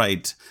absolutely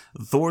right.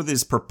 Thor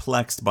is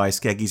perplexed by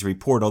Skeggi's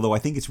report, although I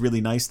think it's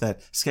really nice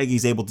that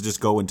Skeggi's able to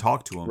just go and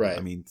talk to him. Right.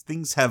 I mean,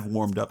 things have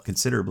warmed up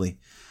considerably.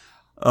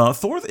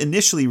 Thor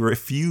initially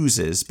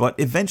refuses, but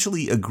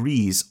eventually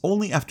agrees,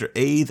 only after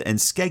Eith and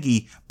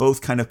Skeggi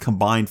both kind of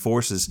combine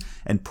forces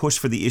and push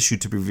for the issue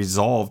to be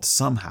resolved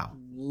somehow.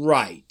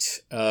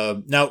 Right.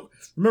 Now,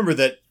 remember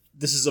that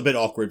this is a bit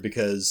awkward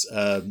because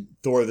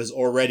Thor has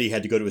already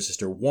had to go to his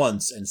sister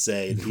once and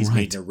say that he's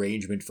made an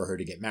arrangement for her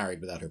to get married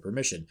without her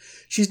permission.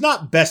 She's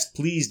not best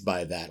pleased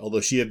by that,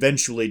 although she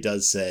eventually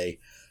does say,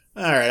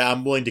 "All right,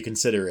 I'm willing to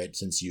consider it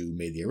since you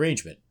made the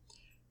arrangement."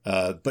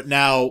 But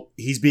now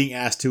he's being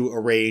asked to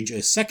arrange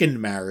a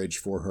second marriage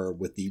for her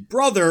with the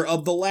brother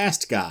of the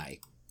last guy.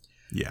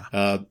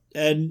 Yeah.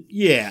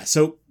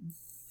 So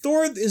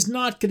Thor is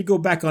not going to go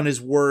back on his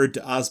word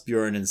to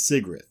Asbjorn and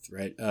Sigrid,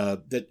 right?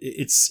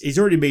 He's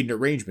already made an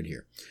arrangement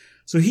here.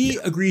 So he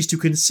agrees to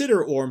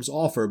consider Orm's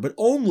offer, but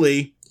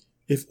only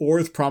if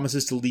Orth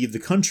promises to leave the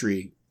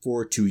country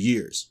for 2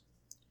 years.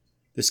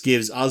 This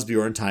gives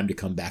Asbjorn time to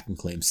come back and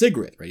claim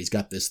Sigrid, right? He's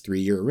got this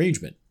 3-year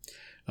arrangement.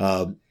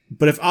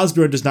 But if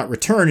Asbjorn does not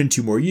return in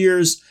 2 more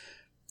years,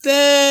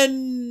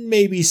 then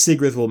maybe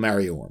Sigrid will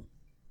marry Orm.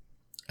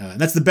 And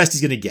that's the best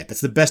he's going to get.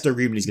 That's the best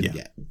agreement he's going to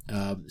get.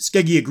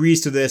 Skeggi agrees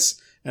to this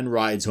and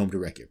rides home to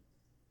Reykjavik.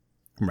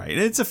 Right.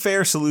 It's a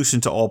fair solution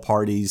to all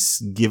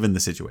parties, given the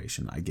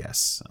situation, I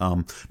guess.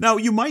 Now,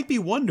 you might be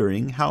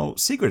wondering how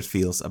Sigrid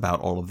feels about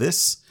all of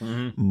this.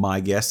 Mm-hmm. My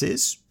guess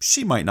is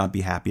she might not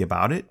be happy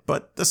about it,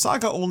 but the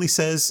saga only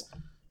says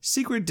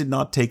Sigrid did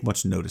not take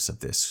much notice of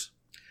this.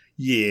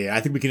 Yeah,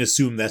 I think we can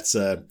assume that's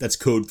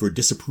code for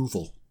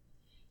disapproval.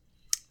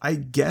 I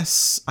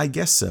guess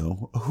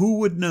so. Who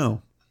would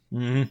know?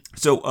 Mm-hmm.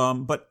 So,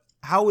 but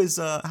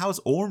how's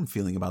Orm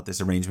feeling about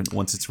this arrangement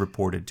once it's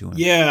reported to him?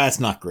 Yeah, that's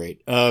not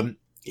great.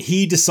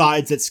 He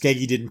decides that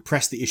Skeggi didn't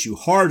press the issue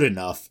hard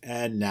enough,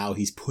 and now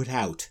he's put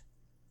out.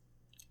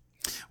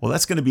 Well,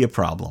 that's going to be a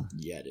problem.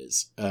 Yeah, it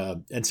is.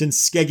 And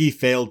since Skeggi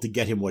failed to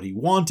get him what he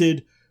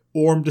wanted,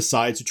 Orm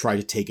decides to try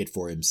to take it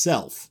for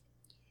himself.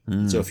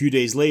 So a few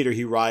days later,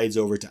 he rides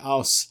over to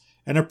Aus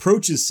and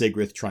approaches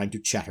Sigrid, trying to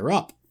chat her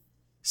up.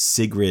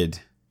 Sigrid,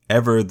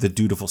 ever the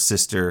dutiful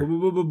sister.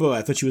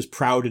 I thought she was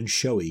proud and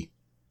showy.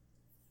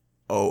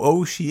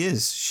 Oh, she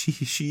is.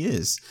 She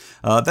is.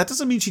 That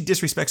doesn't mean she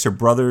disrespects her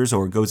brothers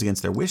or goes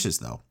against their wishes,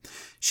 though.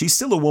 She's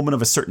still a woman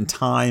of a certain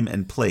time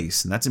and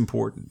place, and that's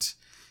important.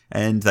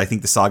 And I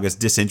think the saga's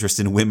disinterest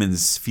in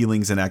women's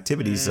feelings and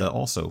activities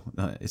also,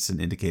 it's an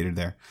indicator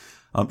there.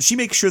 She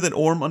makes sure that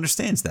Orm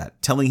understands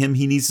that, telling him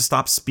he needs to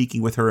stop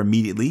speaking with her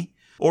immediately,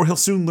 or he'll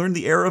soon learn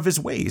the error of his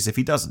ways if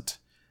he doesn't.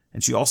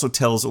 And she also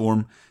tells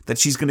Orm that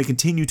she's going to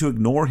continue to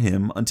ignore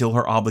him until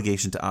her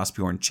obligation to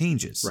Asbjorn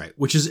changes. Right,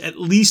 which is at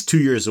least 2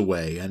 years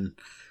away, and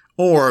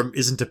Orm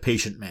isn't a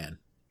patient man.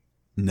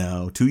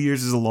 No, 2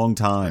 years is a long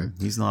time.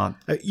 He's not.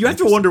 You have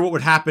to wonder what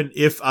would happen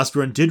if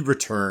Asbjorn did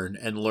return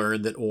and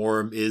learn that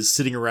Orm is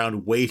sitting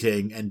around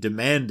waiting and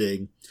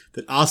demanding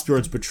that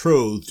Asbjorn's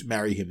betrothed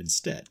marry him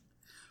instead.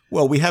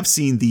 Well, we have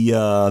seen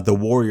the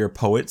warrior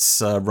poets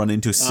run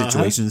into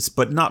situations,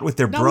 but not with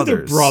their brothers. Not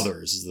with their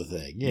brothers is the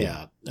thing,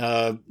 yeah.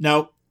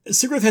 Now,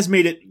 Sigrid has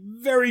made it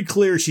very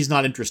clear she's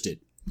not interested.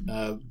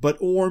 But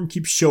Orm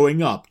keeps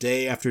showing up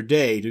day after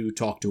day to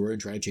talk to her and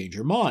try to change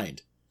her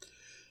mind.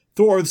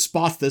 Thor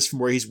spots this from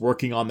where he's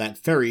working on that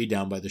ferry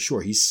down by the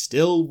shore. He's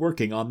still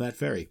working on that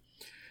ferry.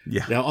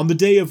 Yeah. Now, on the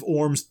day of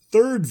Orm's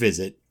 3rd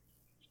visit,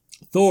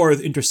 Thor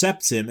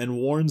intercepts him and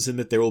warns him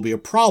that there will be a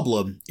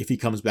problem if he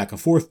comes back a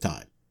 4th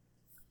time.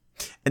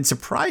 And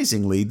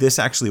surprisingly, this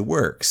actually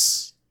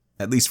works,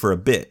 at least for a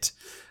bit.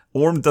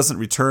 Orm doesn't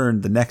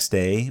return the next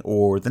day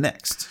or the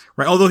next.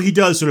 Right, although he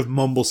does sort of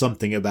mumble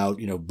something about,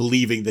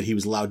 believing that he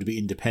was allowed to be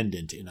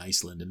independent in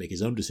Iceland and make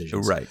his own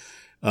decisions. Right.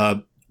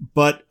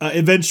 But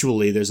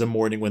eventually, there's a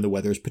morning when the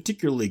weather is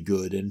particularly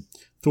good, and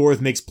Thor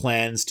makes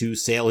plans to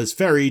sail his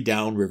ferry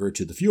downriver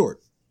to the fjord.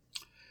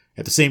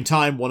 At the same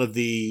time, one of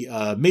the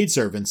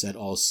maidservants at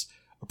Os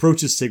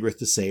approaches Sigrid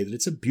to say that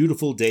it's a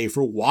beautiful day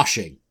for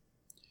washing.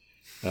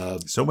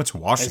 So much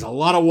washing. There's a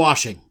lot of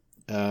washing.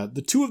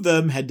 The two of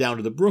them head down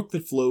to the brook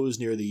that flows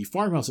near the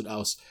farmhouse at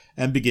Aus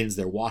and begins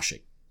their washing.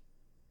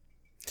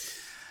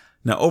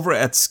 Now, over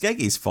at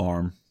Skeggi's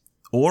farm,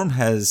 Orm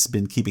has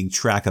been keeping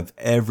track of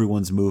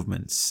everyone's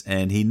movements,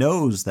 and he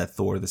knows that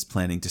Thor is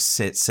planning to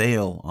set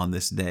sail on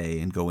this day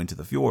and go into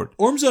the fjord.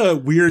 Orm's a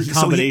weird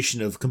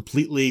combination of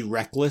completely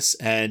reckless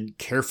and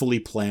carefully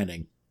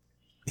planning.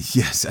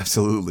 Yes,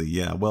 absolutely.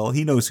 Yeah. Well,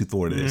 he knows who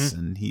Thor is,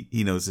 and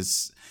he knows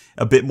it's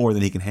a bit more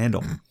than he can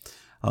handle.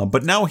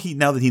 But now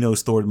that he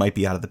knows Thor might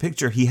be out of the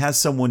picture, he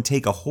has someone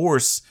take a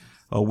horse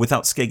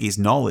without Skeggi's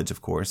knowledge,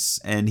 of course,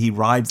 and he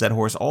rides that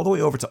horse all the way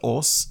over to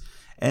Os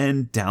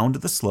and down to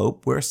the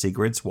slope where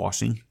Sigrid's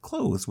washing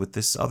clothes with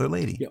this other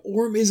lady. Yeah,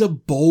 Orm is a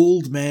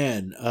bold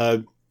man.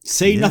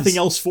 Say nothing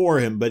else for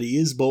him, but he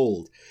is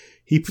bold.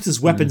 He puts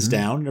his weapons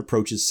down and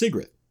approaches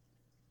Sigrid.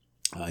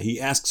 He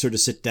asks her to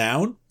sit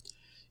down,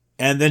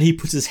 and then he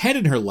puts his head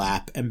in her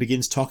lap and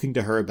begins talking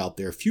to her about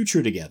their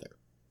future together.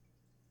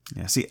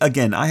 Yeah, see,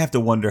 again, I have to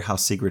wonder how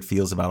Sigrid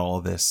feels about all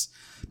of this.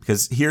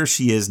 Because here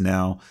she is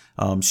now.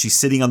 She's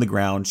sitting on the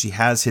ground. She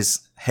has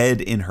his head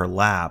in her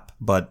lap.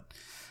 But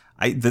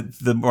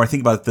the more I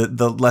think about it,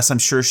 the less I'm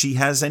sure she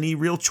has any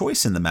real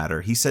choice in the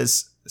matter. He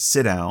says,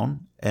 sit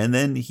down. And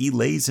then he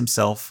lays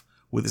himself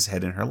with his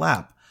head in her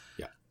lap.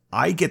 Yeah.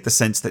 I get the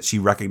sense that she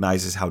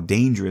recognizes how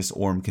dangerous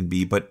Orm can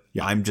be. But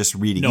I'm just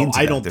reading into that.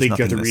 No, I don't think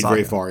you have to read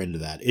very far into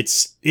that.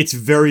 It's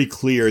very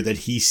clear that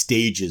he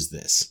stages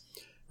this.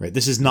 Right,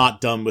 this is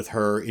not done with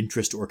her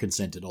interest or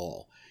consent at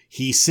all.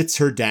 He sits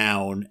her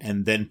down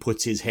and then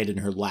puts his head in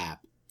her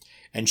lap,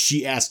 and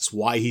she asks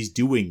why he's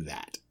doing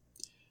that.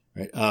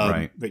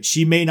 Right, but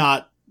she may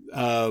not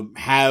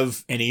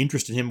have any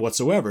interest in him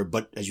whatsoever.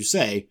 But as you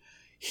say,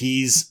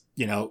 he's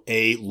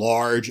a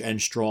large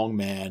and strong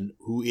man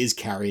who is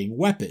carrying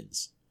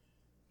weapons.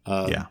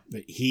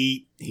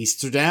 He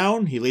sits her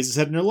down. He lays his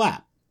head in her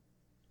lap.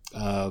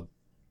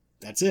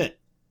 That's it.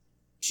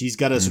 She's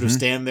got to sort of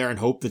stand there and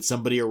hope that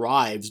somebody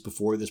arrives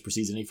before this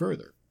proceeds any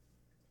further.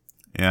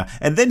 Yeah.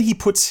 And then he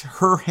puts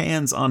her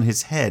hands on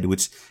his head,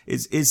 which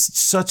is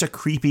such a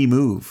creepy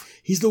move.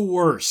 He's the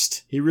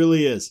worst. He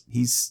really is.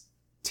 He's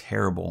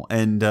terrible.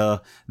 And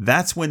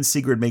that's when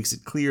Sigrid makes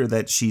it clear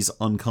that she's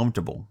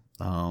uncomfortable.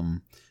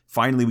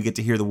 Finally, we get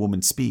to hear the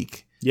woman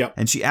speak. Yep.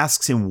 And she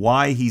asks him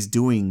why he's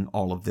doing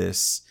all of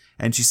this.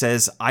 And she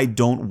says, I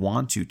don't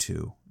want you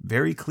to,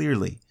 very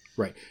clearly.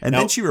 Right. And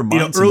then she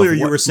reminds him earlier of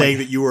you were saying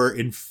that you were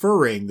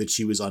inferring that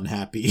she was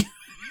unhappy.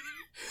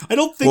 I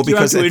don't think you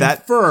have because to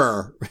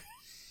infer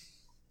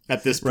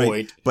at this point.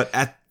 Right.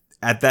 But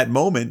at that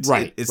moment,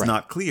 it's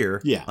not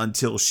clear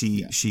until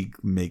she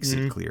makes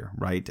it clear,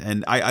 right?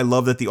 And I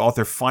love that the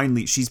author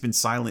finally, she's been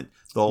silent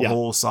the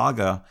whole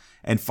saga,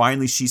 and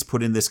finally she's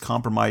put in this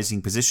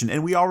compromising position.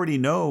 And we already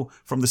know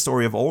from the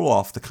story of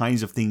Olaf the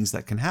kinds of things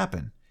that can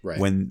happen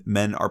when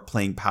men are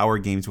playing power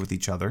games with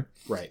each other.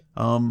 Right.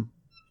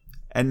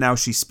 And now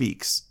she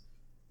speaks.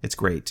 It's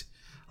great.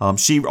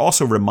 She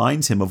also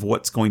reminds him of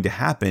what's going to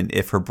happen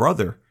if her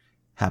brother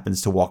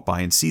happens to walk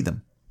by and see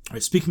them.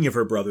 Right, speaking of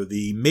her brother,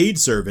 the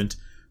maidservant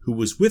who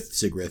was with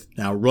Sigrid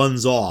now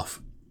runs off.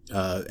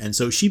 And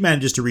so she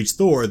manages to reach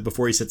Thor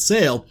before he sets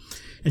sail.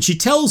 And she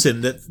tells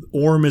him that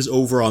Orm is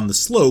over on the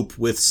slope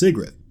with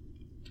Sigrid.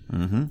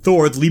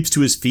 Thor leaps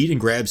to his feet and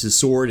grabs his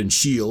sword and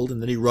shield.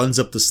 And then he runs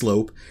up the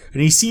slope.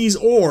 And he sees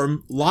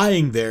Orm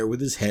lying there with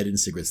his head in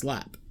Sigrid's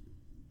lap.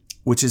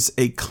 Which is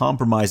a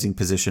compromising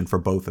position for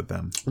both of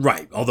them.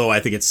 Right. Although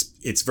I think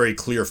it's very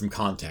clear from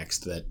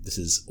context that this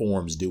is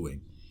Orm's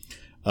doing.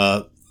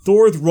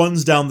 Thor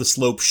runs down the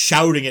slope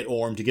shouting at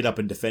Orm to get up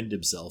and defend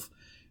himself.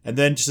 And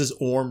then just as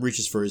Orm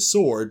reaches for his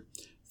sword,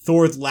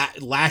 Thor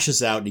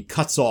lashes out and he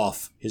cuts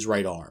off his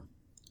right arm.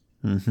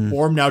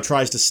 Orm now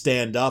tries to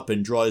stand up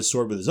and draw his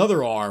sword with his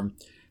other arm,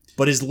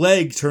 but his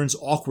leg turns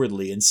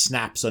awkwardly and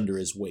snaps under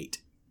his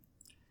weight.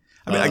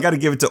 I mean, I got to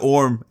give it to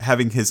Orm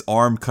having his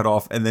arm cut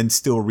off and then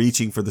still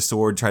reaching for the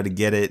sword, trying to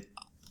get it.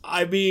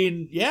 I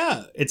mean,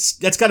 yeah,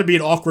 that's got to be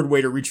an awkward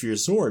way to reach for your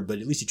sword, but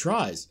at least he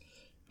tries.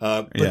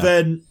 But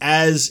then,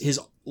 as his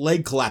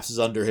leg collapses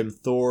under him,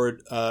 Thor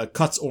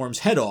cuts Orm's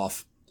head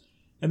off,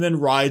 and then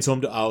rides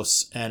home to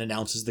Aus and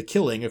announces the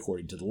killing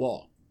according to the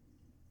law.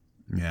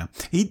 Yeah,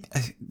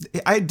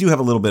 I do have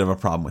a little bit of a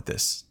problem with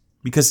this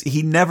because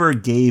he never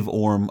gave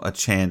Orm a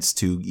chance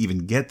to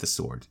even get the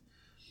sword.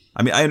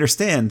 I mean, I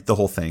understand the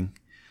whole thing.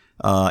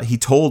 He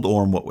told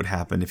Orm what would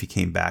happen if he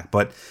came back,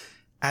 but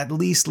at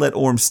least let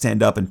Orm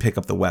stand up and pick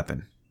up the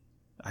weapon.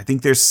 I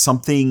think there's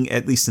something,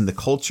 at least in the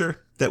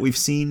culture that we've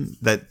seen,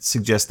 that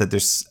suggests that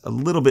there's a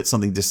little bit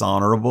something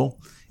dishonorable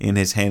in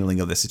his handling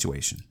of the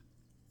situation.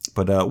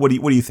 But what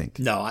do you think?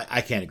 No,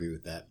 I can't agree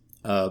with that.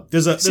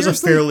 There's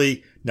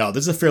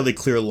a fairly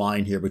clear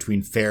line here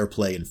between fair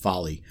play and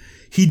folly.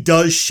 He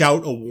does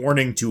shout a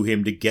warning to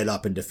him to get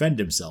up and defend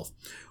himself.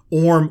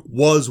 Orm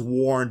was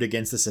warned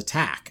against this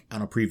attack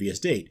on a previous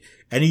date,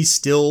 and he's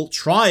still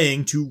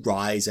trying to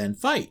rise and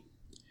fight.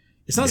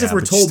 It's not as if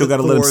we're told still got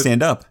to let him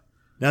stand up.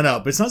 No,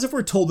 but it's not as if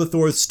we're told that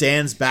Thor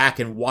stands back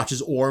and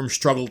watches Orm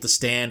struggle to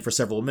stand for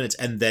several minutes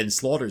and then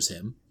slaughters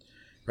him.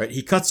 Right?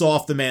 He cuts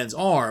off the man's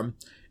arm,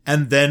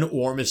 and then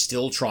Orm is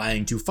still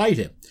trying to fight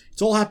him.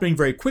 It's all happening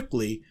very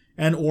quickly,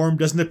 and Orm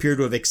doesn't appear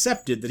to have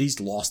accepted that he's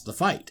lost the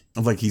fight.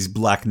 Like he's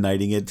Black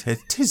Knighting it.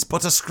 'Tis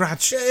but a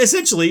scratch.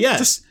 Essentially,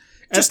 yes.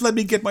 Just let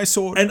me get my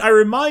sword. And I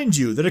remind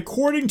you that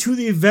according to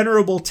the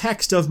venerable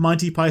text of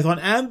Monty Python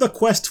and the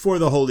Quest for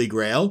the Holy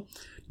Grail,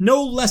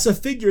 no less a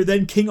figure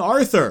than King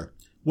Arthur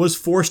was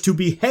forced to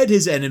behead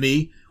his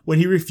enemy when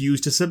he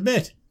refused to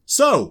submit.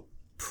 So,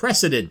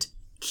 precedent.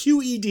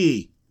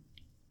 QED.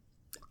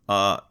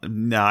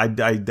 No, I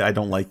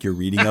don't like your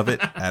reading of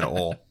it at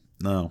all.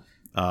 No.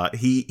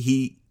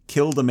 He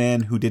killed a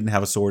man who didn't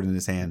have a sword in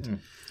his hand.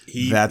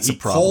 That's a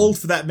problem. He called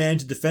for that man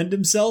to defend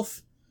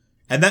himself.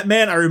 And that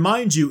man, I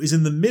remind you, is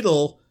in the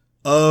middle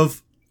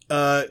of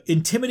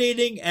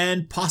intimidating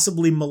and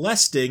possibly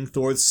molesting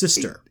Thor's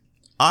sister.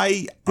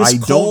 I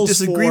don't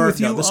disagree with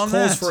you on that. This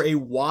calls for a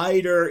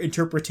wider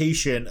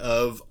interpretation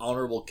of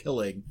honorable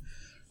killing.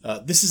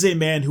 This is a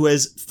man who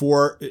has,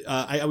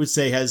 I would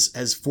say,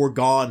 has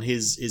foregone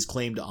his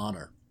claim to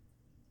honor.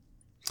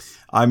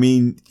 I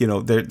mean,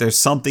 there's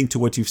something to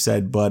what you've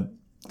said, but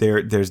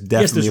there's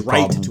definitely a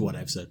problem. Right to what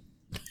I've said.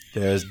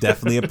 There's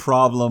definitely a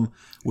problem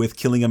with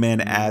killing a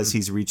man as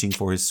he's reaching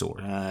for his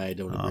sword. I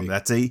don't agree.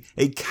 That's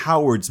a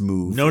coward's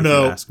move. No,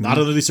 not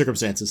under these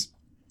circumstances.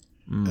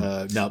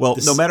 No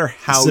matter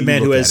how this is a man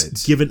you who look has at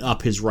it, given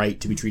up his right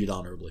to be treated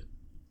honorably.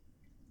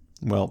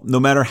 Well, no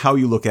matter how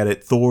you look at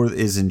it, Thor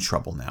is in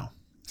trouble now.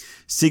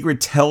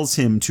 Sigrid tells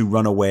him to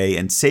run away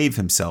and save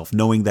himself,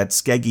 knowing that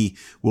Skeggi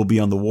will be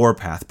on the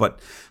warpath. But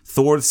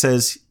Thor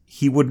says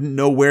he wouldn't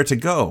know where to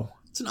go.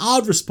 It's an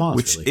odd response,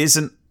 which really.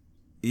 isn't.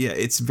 Yeah,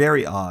 it's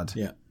very odd.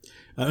 Yeah.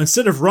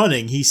 Instead of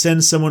running, he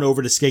sends someone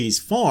over to Skeggi's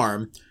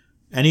farm,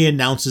 and he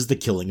announces the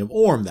killing of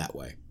Orm that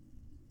way.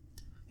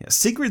 Yeah,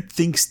 Sigrid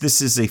thinks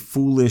this is a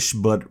foolish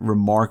but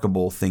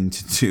remarkable thing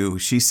to do.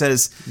 She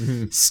says,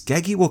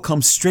 Skeggi will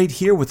come straight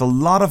here with a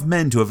lot of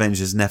men to avenge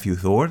his nephew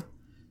Thor.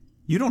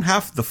 You don't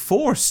have the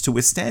force to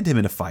withstand him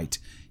in a fight,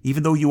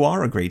 even though you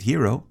are a great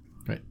hero.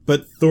 Right.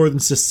 But Thor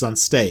insists on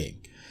staying.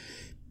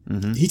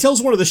 He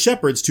tells one of the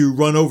shepherds to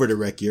run over to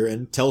Rekyr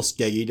and tell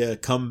Skeggi to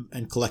come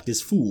and collect his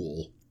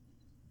fool.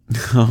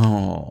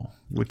 Oh,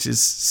 which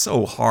is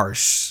so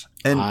harsh.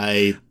 And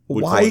I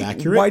would call it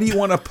accurate. Why do you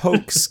want to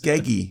poke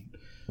Skeggi?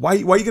 Why are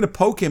you going to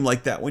poke him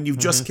like that when you've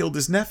just killed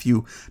his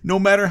nephew, no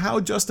matter how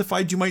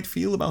justified you might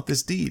feel about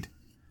this deed?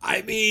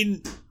 I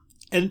mean,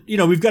 and,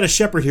 we've got a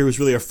shepherd here who's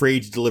really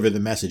afraid to deliver the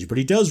message, but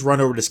he does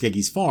run over to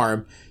Skeggi's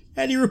farm,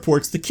 and he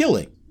reports the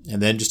killing. And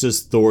then, just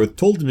as Thor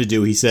told him to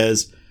do, he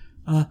says,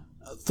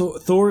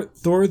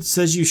 Thor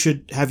says you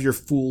should have your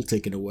fool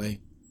taken away.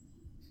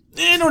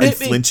 Don't hit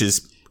me.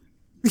 Flinches.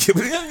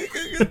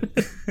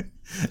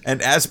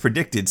 And as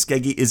predicted,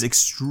 Skeggi is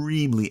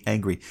extremely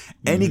angry.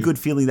 Any good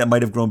feeling that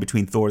might have grown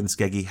between Thor and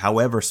Skeggi,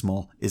 however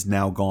small, is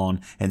now gone,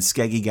 and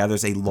Skeggi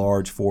gathers a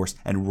large force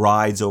and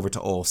rides over to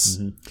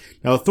Ulfs.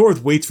 Now, Thor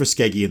waits for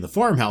Skeggi in the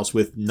farmhouse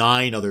with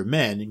 9 other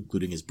men,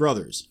 including his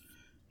brothers.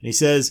 And he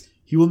says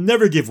he will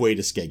never give way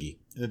to Skeggi,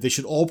 and that they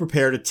should all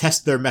prepare to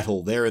test their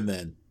mettle there and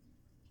then.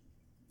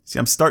 See,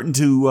 I'm starting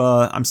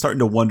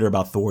to wonder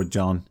about Thor,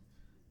 John,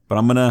 but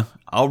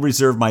I'll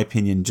reserve my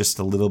opinion just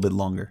a little bit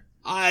longer.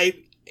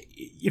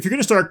 If you're going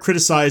to start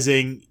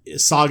criticizing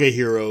saga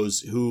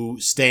heroes who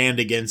stand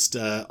against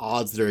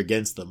odds that are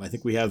against them, I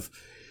think we have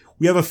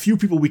a few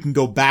people we can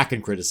go back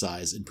and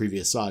criticize in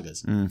previous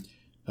sagas.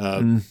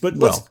 But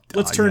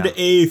let's turn to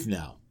Eith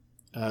now.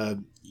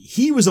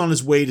 He was on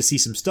his way to see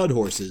some stud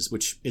horses,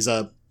 which is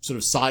a sort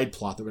of side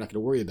plot that we're not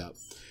going to worry about.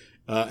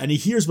 And he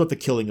hears about the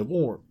killing of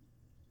Orm.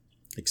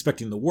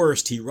 Expecting the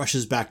worst, he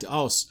rushes back to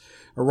Aus,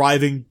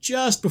 arriving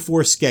just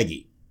before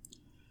Skeggi.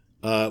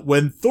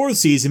 When Thor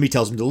sees him, he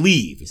tells him to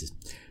leave. He says,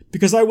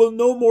 "Because I will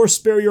no more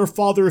spare your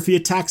father if he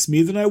attacks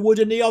me than I would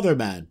any other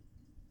man."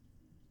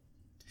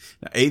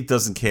 Now, Eith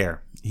doesn't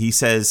care. He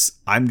says,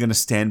 "I'm going to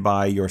stand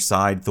by your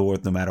side, Thor,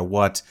 no matter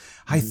what.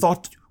 I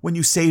thought when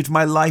you saved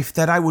my life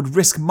that I would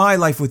risk my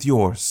life with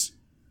yours."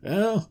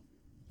 Well,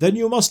 then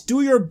you must do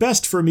your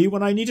best for me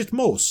when I need it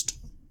most.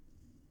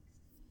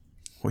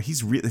 Well,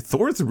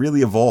 Thor's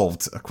really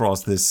evolved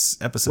across this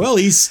episode. Well,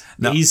 he's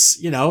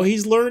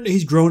learned,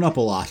 he's grown up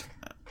a lot.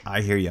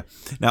 I hear you.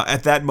 Now,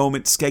 at that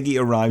moment,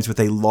 Skeggi arrives with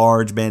a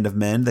large band of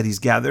men that he's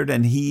gathered,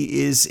 and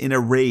he is in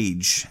a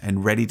rage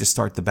and ready to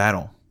start the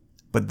battle.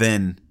 But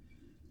then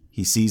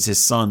he sees his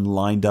son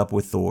lined up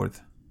with Thor,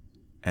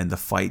 and the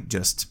fight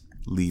just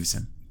leaves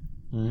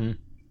him.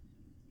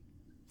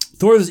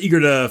 Thor is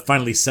eager to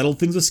finally settle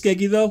things with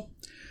Skeggi, though,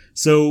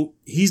 so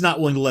he's not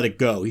willing to let it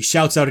go. He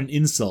shouts out an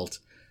insult.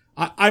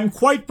 I'm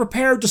quite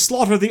prepared to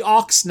slaughter the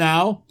ox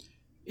now.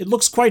 It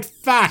looks quite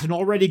fat and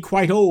already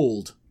quite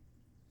old.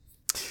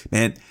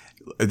 Man,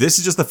 this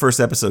is just the first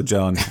episode,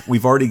 John.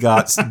 We've already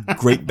got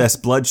great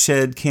best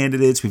bloodshed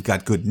candidates. We've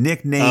got good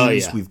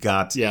nicknames. Oh,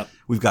 yeah.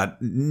 We've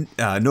got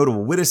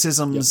notable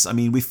witticisms. Yep. I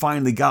mean, we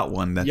finally got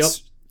one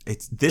that's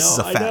this is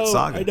a fat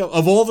saga. I know.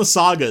 Of all the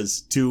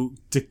sagas to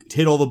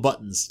hit all the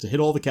buttons, to hit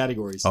all the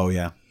categories. Oh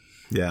yeah.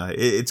 Yeah,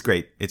 it's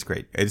great. It's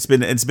great. It's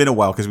been a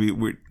while because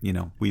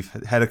we've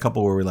had a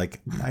couple where we're like,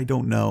 I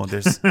don't know.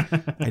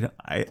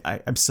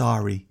 I'm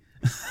sorry,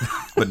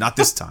 but not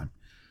this time.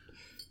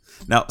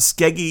 Now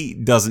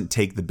Skeggi doesn't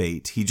take the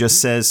bait. He just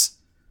says,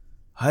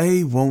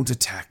 "I won't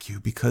attack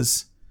you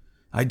because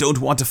I don't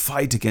want to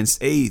fight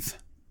against Eith.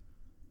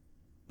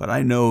 But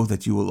I know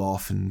that you will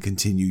often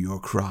continue your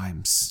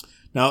crimes."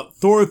 Now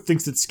Thor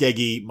thinks that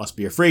Skeggi must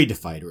be afraid to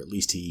fight, or at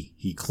least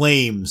he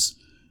claims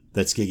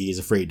that Skeggi is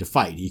afraid to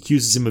fight. He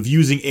accuses him of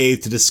using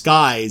Eith to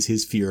disguise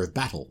his fear of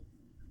battle.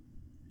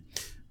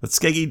 But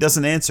Skeggi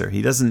doesn't answer.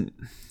 He doesn't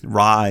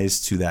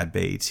rise to that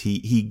bait.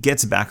 He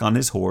gets back on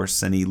his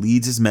horse and he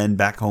leads his men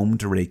back home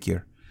to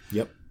Reykjavik.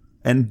 Yep.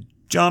 And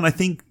John, I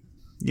think,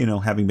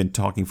 having been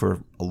talking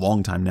for a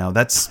long time now,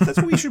 that's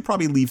where we should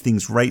probably leave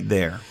things right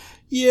there.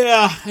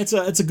 Yeah, it's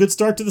a good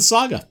start to the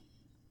saga.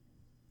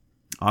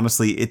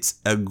 Honestly,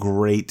 it's a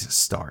great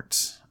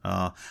start.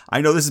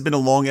 I know this has been a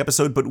long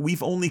episode, but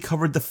we've only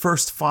covered the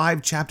first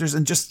 5 chapters,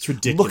 and just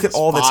look at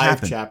all that's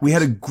happened. Chapters. We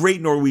had a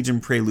great Norwegian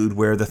prelude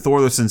where the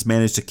Thorlarsons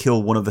managed to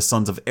kill one of the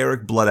sons of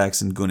Eric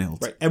Bloodaxe and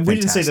Gunhild. Right, and we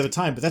didn't say it at the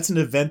time, but that's an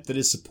event that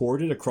is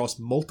supported across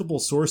multiple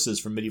sources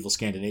from medieval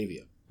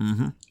Scandinavia.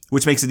 Mm-hmm.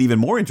 Which makes it even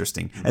more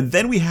interesting. And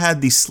then we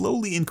had the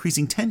slowly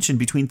increasing tension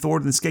between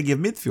Thord and Skeggi of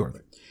Midfjord.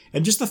 Right.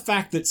 And just the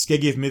fact that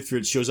Skeggi of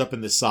Midfjord shows up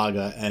in this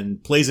saga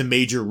and plays a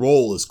major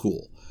role is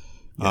cool.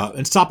 Yeah.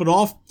 And to top it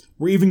off,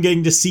 we're even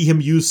getting to see him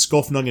use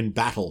Skofnung in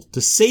battle to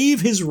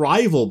save his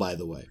rival, by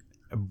the way.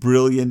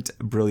 Brilliant,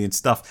 brilliant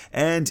stuff.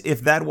 And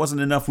if that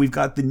wasn't enough, we've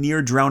got the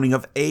near drowning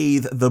of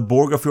Eith, the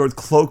Borgafjord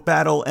cloak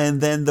battle,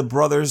 and then the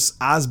brothers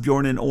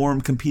Asbjorn and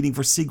Orm competing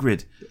for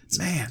Sigrid.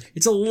 Man.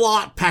 It's a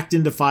lot packed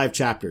into 5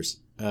 chapters.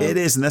 It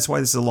is, and that's why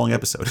this is a long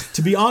episode.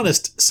 To be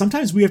honest,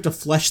 sometimes we have to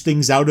flesh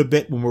things out a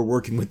bit when we're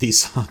working with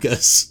these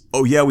sagas.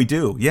 Oh, yeah, we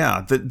do.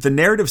 Yeah. The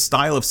narrative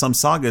style of some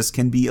sagas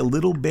can be a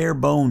little bare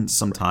bones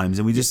sometimes,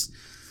 and we just...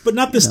 But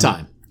not this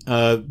time.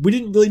 We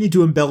didn't really need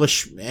to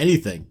embellish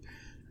anything.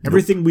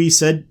 Everything we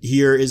said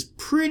here is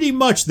pretty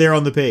much there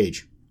on the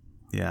page.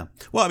 Yeah.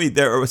 Well, I mean,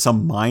 there are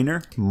some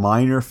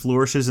minor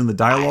flourishes in the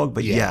dialogue,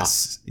 but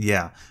yes.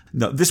 Yeah.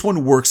 No, this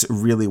one works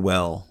really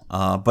well.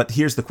 But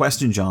here's the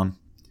question, John.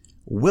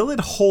 Will it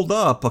hold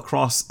up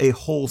across a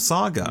whole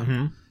saga?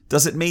 Mm-hmm.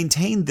 Does it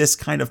maintain this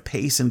kind of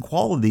pace and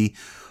quality,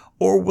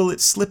 or will it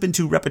slip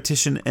into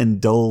repetition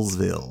and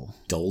Dullsville?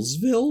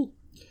 Dullsville?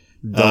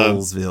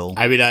 Dullsville.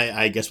 I mean,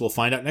 I guess we'll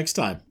find out next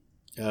time.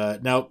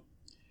 Now,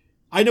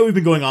 I know we've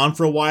been going on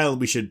for a while, and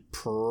we should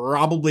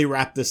probably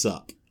wrap this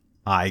up.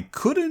 I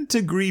couldn't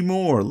agree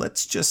more.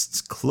 Let's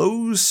just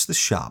close the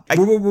shop.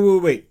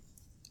 Wait.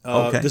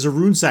 Okay. There's a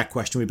rune sack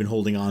question we've been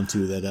holding on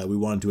to that we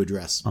wanted to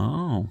address.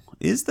 Oh,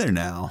 is there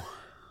now?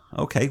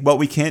 Okay, well,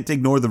 we can't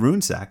ignore the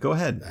rune sack. Go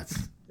ahead.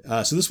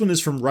 So this one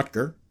is from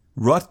Rutger.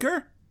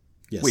 Rutger?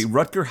 Yes. Wait,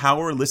 Rutger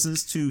Hauer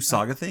listens to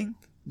Saga Thing?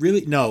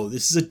 Really? No,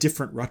 this is a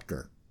different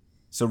Rutger.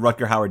 So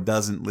Rutger Hauer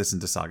doesn't listen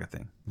to Saga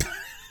Thing?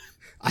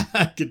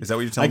 Is that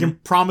what you're telling me? I can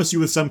promise you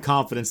with some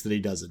confidence that he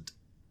doesn't.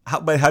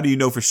 But how do you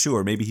know for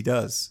sure? Maybe he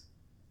does.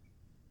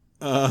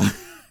 I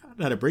don't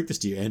know how to break this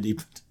to you, Andy.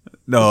 But,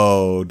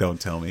 no, don't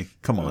tell me.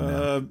 Come on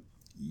now.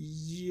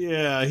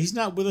 Yeah, he's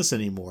not with us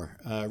anymore.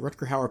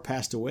 Rutger Hauer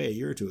passed away a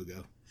year or two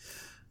ago.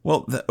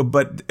 Well,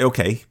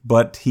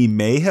 but he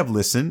may have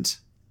listened.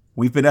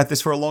 We've been at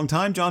this for a long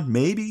time, John.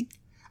 Maybe.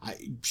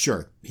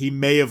 Sure, he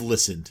may have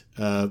listened.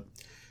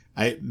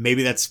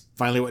 Maybe that's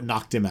finally what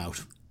knocked him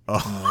out.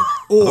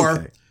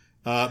 Or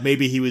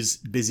maybe he was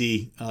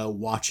busy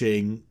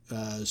watching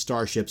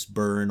starships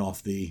burn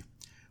off the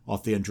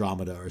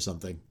Andromeda or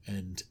something,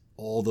 and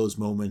all those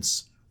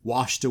moments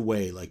washed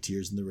away like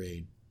tears in the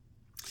rain.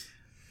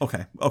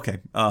 Okay.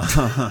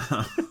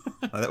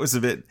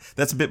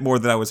 That's a bit more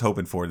than I was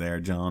hoping for there,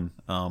 John.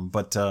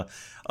 But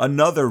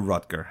another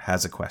Rutger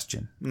has a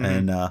question. Mm-hmm.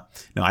 And no,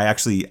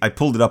 I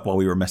pulled it up while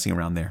we were messing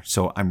around there,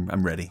 so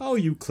I'm ready. Oh,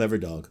 you clever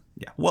dog.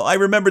 Yeah. Well, I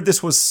remembered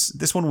this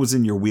one was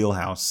in your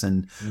wheelhouse,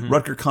 and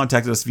Rutger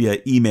contacted us via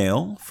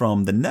email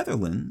from the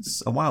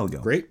Netherlands a while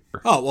ago. Great.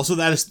 Oh, well, so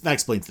that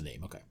explains the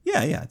name. Okay.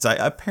 Yeah. It's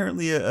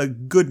apparently a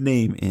good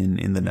name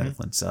in the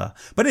Netherlands.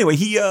 But anyway,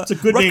 it's a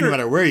good name no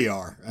matter where you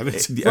are. I mean,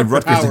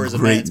 Rutger Hauer is a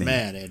man's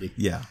man, Andy.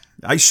 Yeah.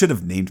 I should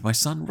have named my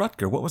son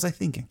Rutger. What was I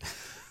thinking?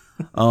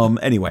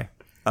 Anyway,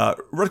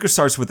 Rutger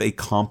starts with a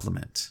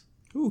compliment.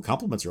 Ooh,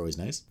 compliments are always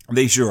nice.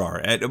 They sure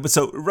are.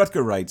 So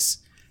Rutger writes,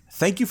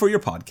 "Thank you for your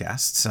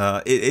podcasts.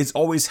 It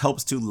always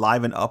helps to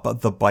liven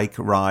up the bike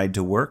ride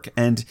to work,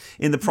 and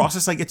in the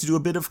process I get to do a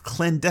bit of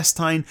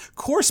clandestine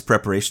course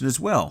preparation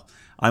as well.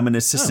 I'm an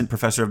assistant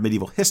professor of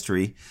medieval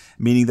history,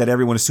 meaning that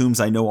everyone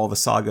assumes I know all the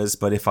sagas,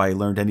 but if I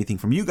learned anything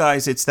from you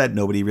guys, it's that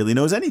nobody really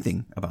knows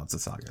anything about the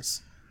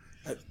sagas."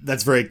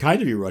 That's very kind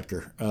of you,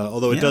 Rutger.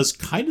 Although it does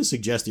kind of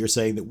suggest that you're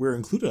saying that we're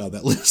included on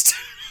that list.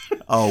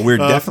 Oh, we're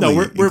definitely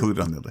included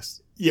on the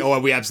list. Yeah,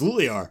 we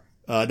absolutely are.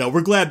 No,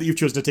 we're glad that you've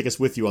chosen to take us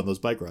with you on those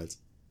bike rides.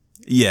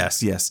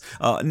 Yes.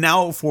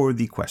 Now for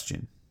the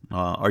question.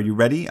 Are you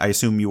ready? I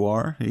assume you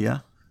are.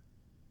 Yeah.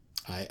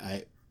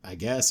 I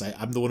guess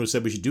I'm the one who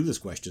said we should do this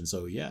question.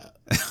 So yeah.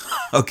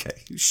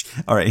 Okay.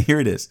 All right.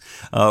 Here it is.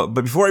 But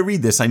before I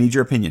read this, I need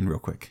your opinion real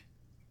quick.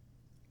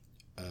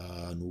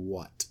 On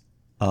what?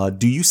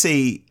 Do you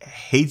say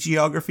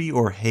hagiography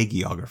or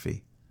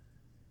hagiography?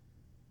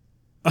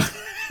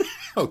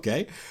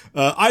 Okay.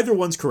 Either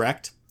one's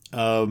correct.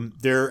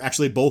 They're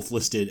actually both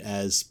listed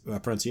as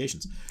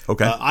pronunciations.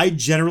 Okay. I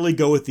generally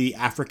go with the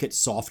affricate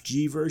soft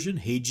G version,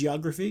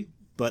 hagiography,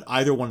 but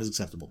either one is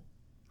acceptable.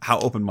 How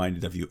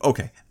open-minded of you.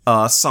 Okay.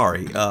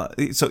 Sorry.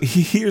 So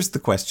here's the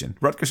question.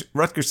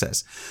 Rutger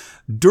says,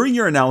 during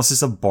your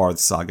analysis of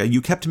Barth's saga,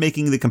 you kept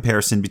making the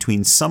comparison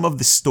between some of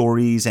the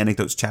stories,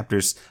 anecdotes,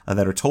 chapters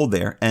that are told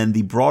there and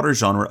the broader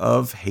genre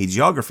of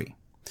hagiography.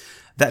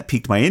 That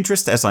piqued my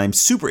interest, as I'm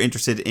super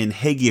interested in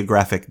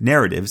hagiographic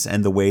narratives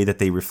and the way that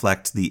they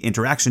reflect the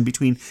interaction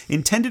between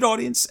intended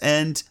audience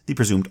and the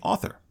presumed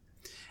author.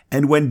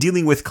 And when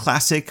dealing with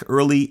classic,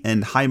 early,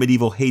 and high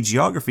medieval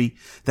hagiography,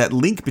 that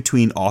link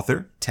between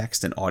author,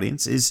 text, and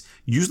audience is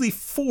usually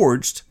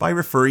forged by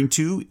referring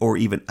to or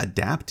even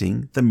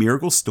adapting the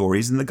miracle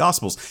stories in the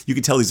Gospels. You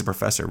can tell he's a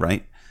professor,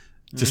 right?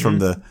 Just from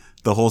the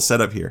whole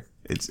setup here.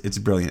 It's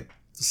brilliant.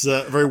 It's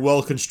a very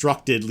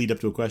well-constructed lead-up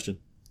to a question.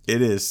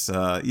 It is,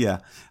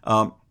 yeah.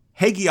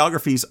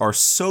 Hagiographies are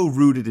so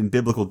rooted in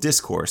biblical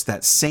discourse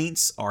that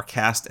saints are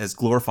cast as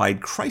glorified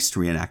Christ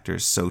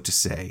reenactors, so to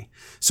say.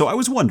 So I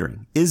was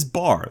wondering, is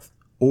Barth,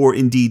 or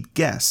indeed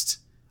Guest,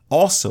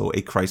 also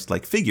a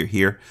Christ-like figure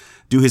here?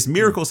 Do his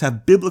miracles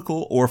have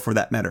biblical, or for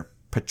that matter,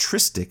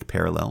 patristic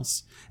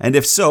parallels? And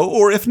if so,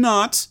 or if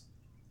not,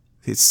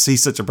 He's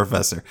such a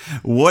professor.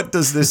 What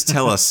does this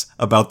tell us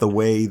about the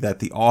way that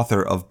the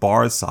author of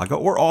Bard's Saga,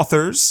 or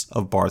authors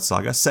of Bard's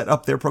Saga, set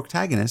up their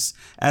protagonists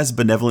as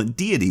benevolent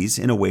deities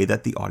in a way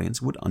that the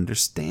audience would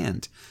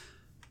understand?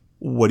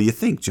 What do you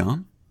think,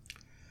 John?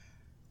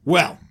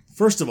 Well,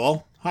 first of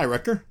all, hi,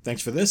 Rutger.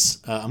 Thanks for this.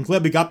 I'm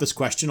glad we got this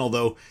question,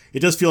 although it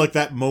does feel like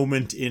that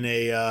moment in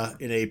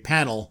a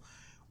panel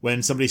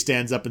when somebody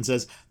stands up and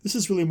says, "This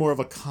is really more of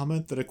a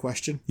comment than a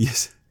question."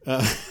 Yes.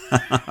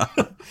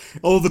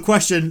 Although the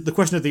question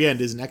at the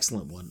end is an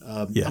excellent one.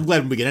 Yeah. I'm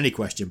glad when we get any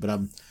question, but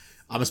I'm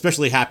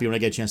especially happy when I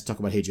get a chance to talk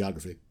about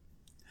hagiography.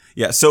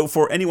 Yeah, so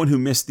for anyone who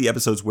missed the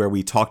episodes where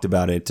we talked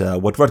about it,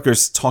 what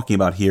Rutger's talking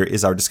about here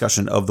is our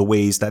discussion of the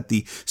ways that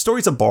the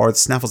stories of Barth,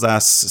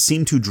 Snafflesass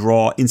seem to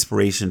draw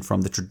inspiration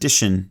from the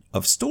tradition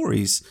of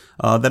stories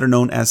that are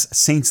known as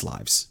saints'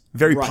 lives,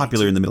 very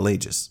popular in the Middle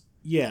Ages.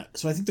 Yeah,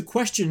 so I think the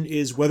question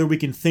is whether we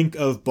can think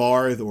of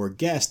Barth or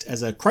Guest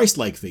as a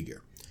Christ-like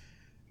figure.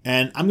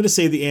 And I'm going to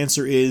say the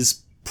answer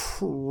is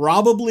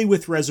probably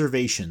with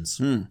reservations.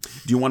 Do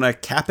you want to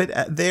cap it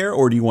there,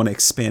 or do you want to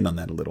expand on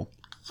that a little?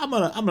 I'm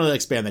gonna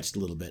expand that just a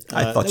little bit.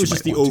 I thought that was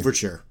just the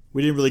overture.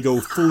 We didn't really go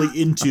fully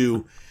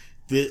into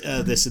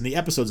this in the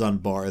episodes on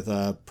Barth,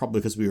 probably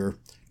because we were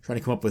trying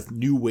to come up with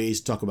new ways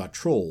to talk about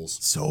trolls.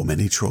 So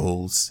many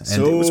trolls. And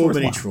so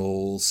many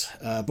trolls.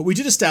 But we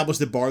did establish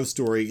that Barth's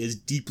story is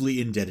deeply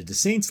indebted to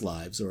saints'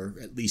 lives, or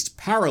at least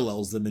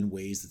parallels them in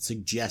ways that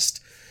suggest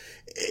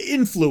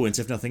influence,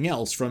 if nothing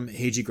else, from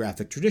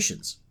hagiographic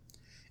traditions.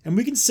 And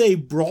we can say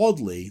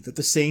broadly that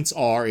the saints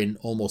are, in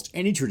almost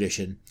any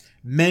tradition,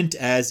 meant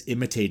as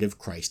imitative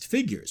Christ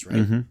figures, right?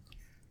 Mm-hmm.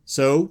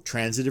 So,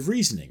 transitive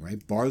reasoning,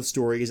 right? Barth's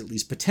story is at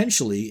least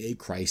potentially a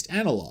Christ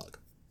analog.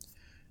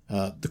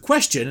 The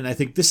question, and I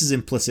think this is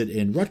implicit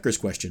in Rutger's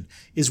question,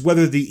 is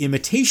whether the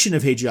imitation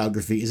of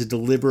hagiography is a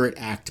deliberate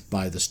act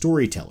by the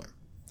storyteller.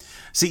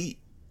 See,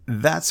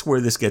 that's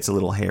where this gets a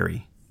little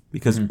hairy.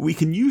 Because we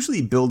can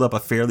usually build up a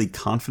fairly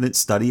confident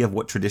study of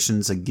what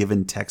traditions a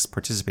given text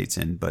participates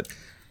in, but...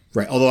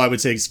 Right, although I would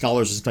say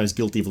scholars are sometimes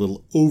guilty of a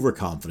little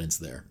overconfidence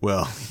there.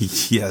 Well,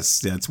 yes,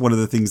 that's one of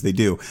the things they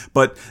do.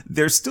 But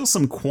there's still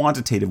some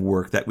quantitative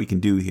work that we can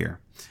do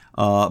here.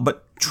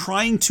 But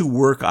trying to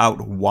work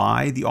out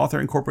why the author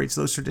incorporates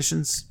those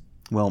traditions,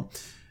 well,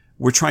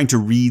 we're trying to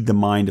read the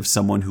mind of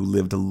someone who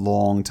lived a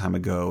long time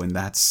ago, and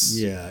that's...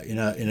 Yeah,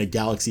 in a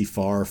galaxy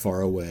far,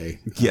 far away.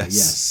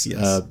 Yes.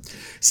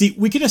 See,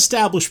 we can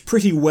establish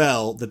pretty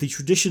well that the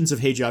traditions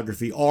of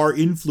hagiography are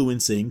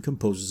influencing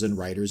composers and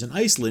writers in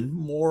Iceland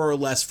more or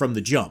less from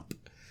the jump.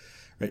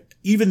 Right?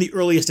 Even the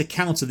earliest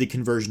accounts of the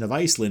conversion of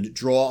Iceland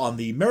draw on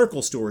the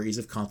miracle stories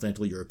of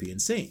continental European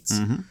saints.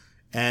 Mm-hmm.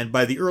 And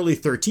by the early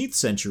 13th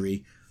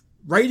century,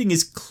 writing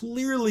is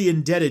clearly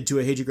indebted to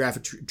a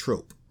hagiographic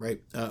trope,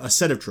 right? A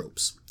set of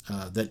tropes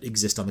that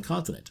exist on the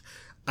continent.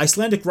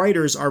 Icelandic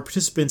writers are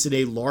participants in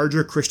a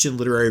larger Christian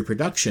literary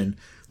production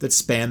that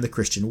span the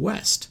Christian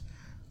West.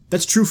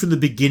 That's true from the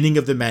beginning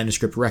of the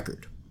manuscript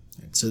record.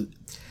 So,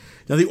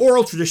 now the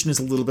oral tradition is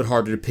a little bit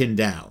harder to pin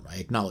down, I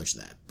acknowledge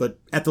that. But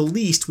at the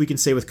least, we can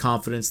say with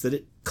confidence that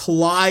it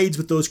collides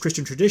with those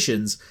Christian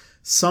traditions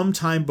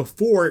sometime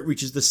before it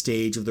reaches the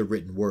stage of the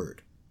written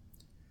word.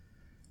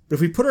 But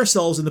if we put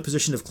ourselves in the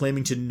position of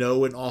claiming to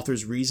know an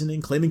author's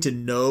reasoning, claiming to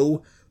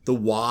know the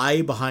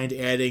why behind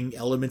adding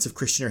elements of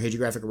Christian or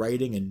hagiographic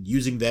writing and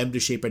using them to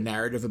shape a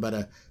narrative about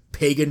a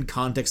pagan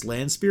context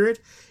land spirit,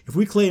 if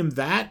we claim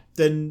that,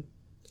 then,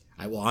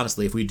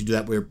 honestly, if we do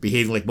that, we're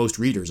behaving like most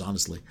readers,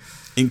 honestly.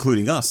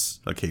 Including us,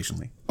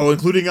 occasionally. Oh,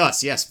 including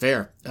us, yes,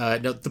 fair.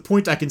 Now, the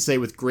point I can say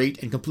with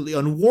great and completely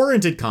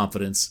unwarranted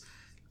confidence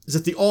is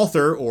that the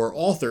author, or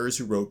authors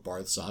who wrote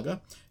Barth's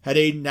Saga, had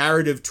a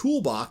narrative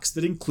toolbox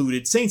that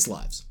included saints'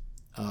 lives,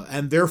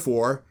 and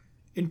therefore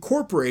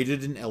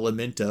incorporated an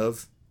element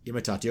of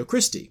imitatio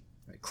Christi,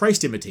 right?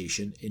 Christ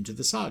imitation, into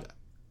the saga.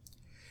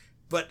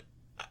 But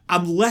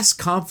I'm less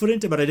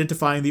confident about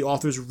identifying the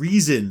author's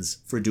reasons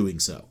for doing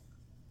so.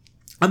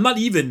 I'm not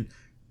even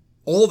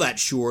all that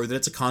sure that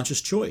it's a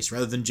conscious choice,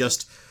 rather than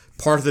just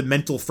part of the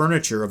mental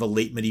furniture of a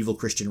late medieval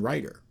Christian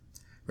writer.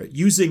 Right?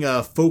 Using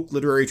a folk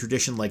literary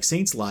tradition like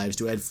Saints' Lives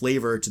to add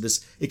flavor to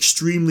this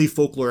extremely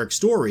folkloric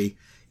story,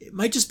 it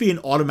might just be an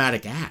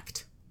automatic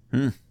act.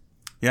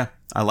 Yeah,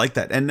 I like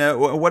that. And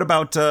what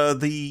about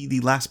the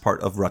last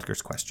part of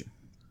Rutger's question?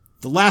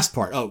 The last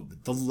part. Oh,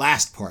 the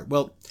last part.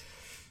 Well,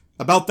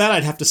 about that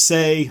I'd have to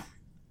say...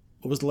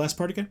 What was the last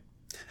part again?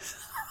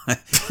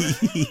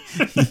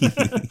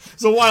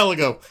 It's a while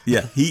ago.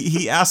 Yeah,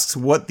 he asks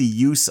what the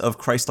use of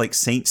Christ-like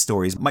saint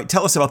stories might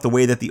tell us about the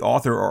way that the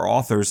author or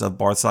authors of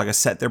Barth's Saga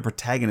set their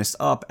protagonist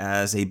up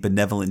as a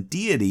benevolent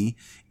deity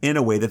in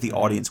a way that the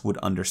audience would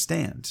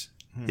understand.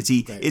 Is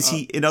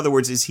he, in other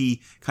words, is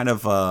he kind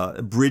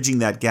of bridging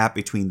that gap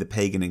between the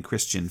pagan and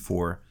Christian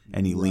for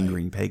any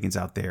lingering pagans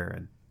out there?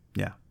 And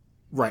yeah.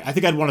 Right. I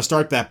think I'd want to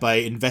start that by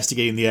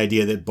investigating the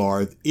idea that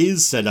Barth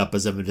is set up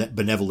as a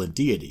benevolent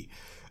deity.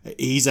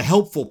 He's a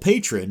helpful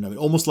patron, I mean,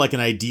 almost like an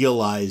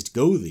idealized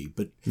Gothi,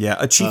 but Yeah,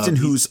 a chieftain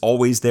who's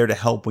always there to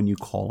help when you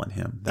call on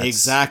him.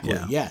 exactly,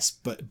 yeah. yes.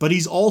 But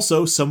he's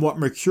also somewhat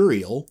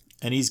mercurial,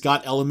 and he's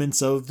got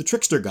elements of the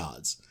trickster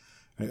gods.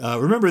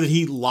 Remember that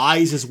he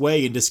lies his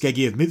way into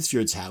Skeggi of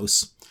Mithrida's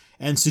house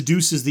and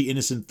seduces the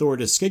innocent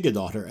Thorda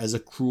Skeggi-daughter as a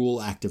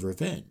cruel act of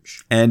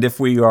revenge. And if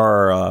we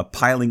are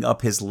piling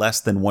up his less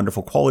than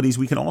wonderful qualities,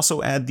 we can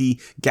also add the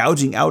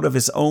gouging out of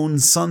his own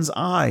son's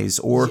eyes,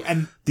 or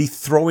the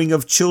throwing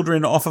of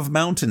children off of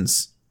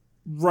mountains.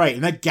 Right,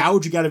 and that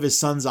gouging out of his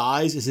son's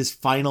eyes is his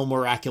final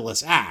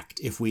miraculous act,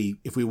 if we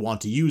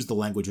want to use the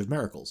language of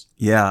miracles.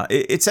 Yeah,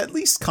 it's at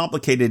least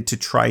complicated to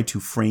try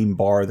to frame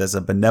Barth as a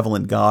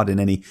benevolent god in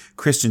any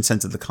Christian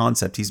sense of the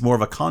concept. He's more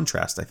of a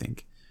contrast, I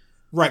think.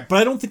 Right, but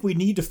I don't think we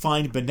need to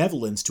find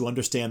benevolence to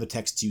understand the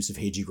text's use of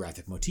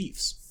hagiographic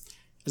motifs.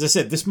 As I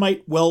said, this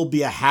might well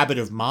be a habit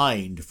of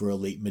mind for a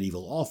late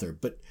medieval author,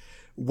 but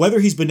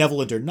whether he's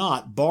benevolent or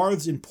not,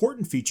 Barth's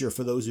important feature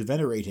for those who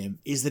venerate him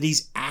is that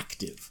he's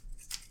active.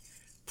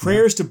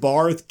 Prayers to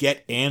Barth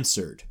get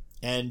answered,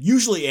 and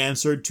usually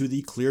answered to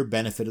the clear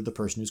benefit of the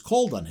person who's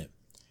called on him.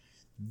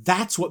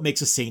 That's what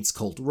makes a saint's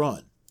cult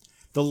run.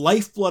 The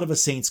lifeblood of a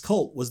saint's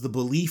cult was the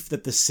belief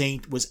that the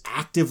saint was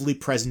actively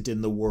present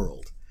in the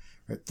world.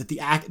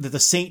 That the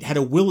saint had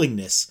a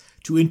willingness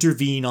to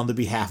intervene on the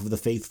behalf of the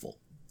faithful.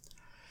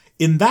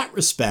 In that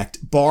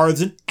respect, Barth's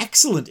an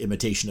excellent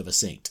imitation of a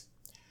saint.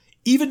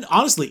 Even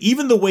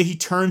the way he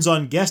turns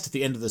on Gest at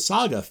the end of the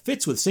saga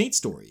fits with saint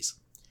stories.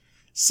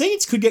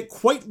 Saints could get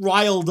quite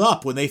riled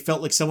up when they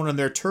felt like someone on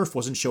their turf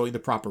wasn't showing the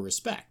proper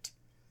respect.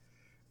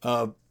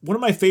 One of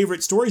my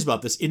favorite stories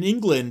about this, in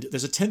England,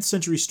 there's a 10th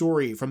century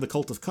story from the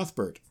cult of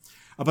Cuthbert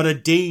about a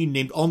Dane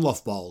named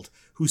Onlofbald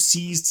who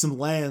seized some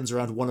lands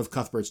around one of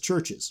Cuthbert's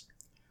churches.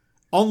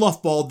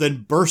 Onlofbald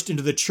then burst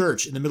into the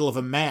church in the middle of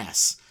a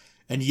mass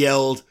and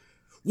yelled,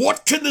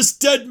 "What can this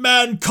dead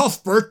man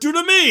Cuthbert do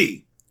to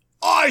me?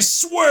 I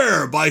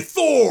swear by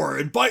Thor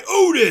and by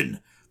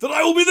Odin that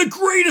I will be the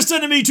greatest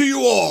enemy to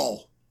you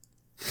all."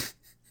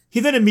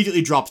 He then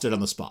immediately drops dead on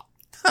the spot.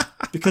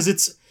 Because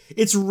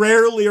it's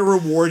rarely a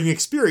rewarding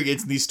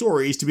experience in these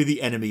stories to be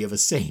the enemy of a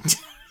saint.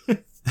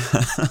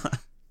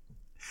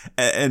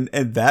 And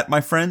that,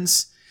 my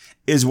friends,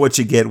 is what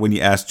you get when you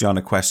ask John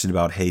a question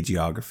about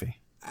hagiography.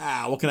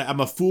 I'm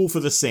a fool for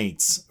the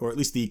saints, or at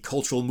least the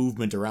cultural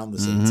movement around the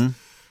saints.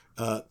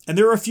 And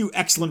there are a few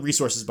excellent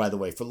resources, by the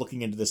way, for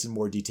looking into this in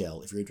more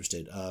detail, if you're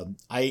interested.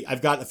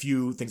 I've got a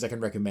few things I can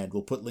recommend.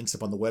 We'll put links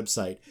up on the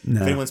website.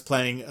 If anyone's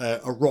planning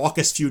a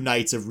raucous few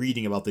nights of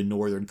reading about the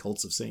northern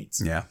cults of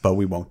saints. Yeah, but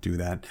we won't do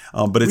that.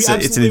 But it's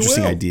an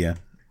interesting idea.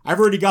 I've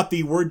already got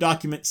the Word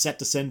document set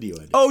to send to you,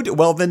 Andy. Oh,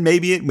 well, then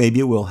maybe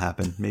it will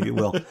happen. Maybe it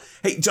will.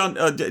 Hey, John,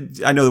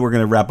 I know that we're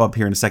going to wrap up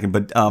here in a second,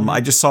 but I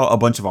just saw a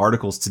bunch of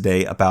articles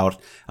today about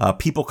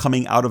people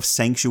coming out of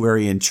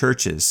sanctuary in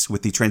churches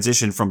with the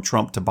transition from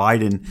Trump to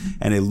Biden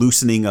and a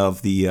loosening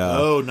of the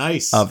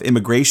nice of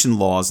immigration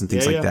laws and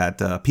things like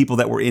that. People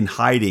that were in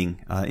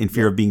hiding in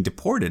fear of being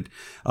deported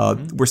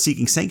were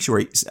seeking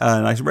sanctuary.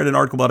 And I read an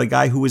article about a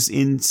guy who was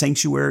in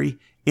sanctuary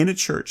in a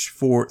church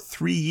for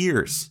 3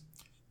 years.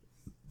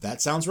 That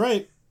sounds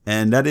right.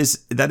 And that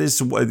is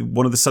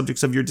one of the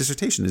subjects of your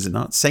dissertation, is it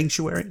not?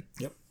 Sanctuary?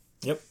 Yep.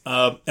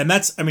 And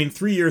that's,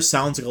 3 years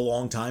sounds like a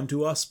long time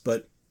to us,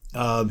 but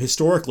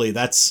historically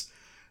that's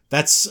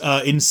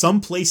in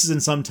some places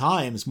and some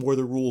times more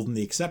the rule than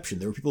the exception.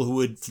 There were people who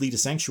would flee to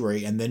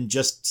sanctuary and then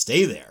just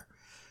stay there.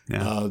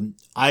 Yeah.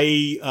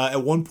 I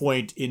at one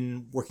point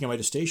in working on my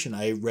dissertation,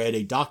 I read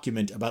a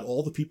document about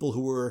all the people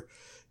who were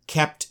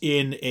kept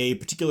in a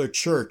particular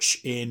church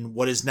in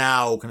what is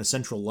now kind of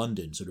central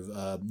London, sort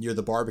of near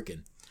the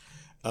Barbican.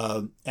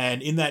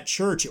 And in that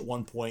church at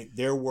one point,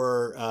 there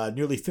were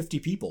nearly 50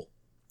 people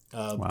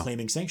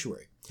claiming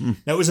sanctuary.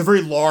 Now, it was a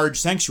very large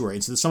sanctuary,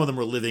 and so some of them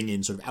were living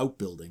in sort of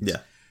outbuildings. Yeah.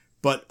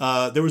 But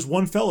there was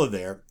one fellow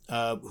there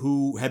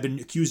who had been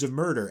accused of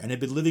murder and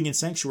had been living in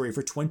sanctuary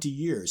for 20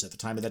 years at the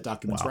time of that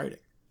document's writing.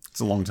 It's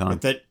a long time.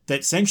 But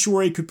that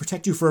sanctuary could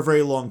protect you for a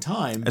very long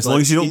time. As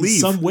long as you don't leave. In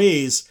some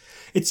ways,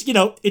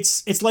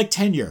 it's like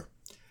tenure.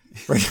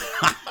 Right?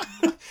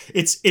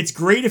 It's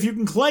great if you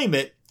can claim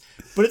it,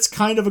 but it's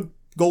kind of a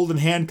golden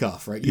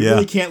handcuff, right? You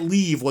really can't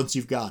leave once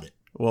you've got it.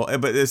 Well,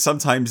 but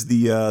sometimes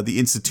the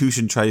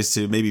institution tries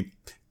to maybe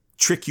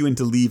trick you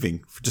into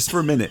leaving just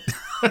for a minute.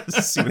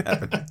 See what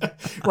happens.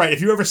 Right.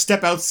 If you ever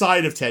step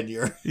outside of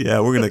tenure. Yeah,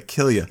 we're going to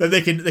kill you. Then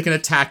they can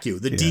attack you.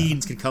 The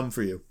deans can come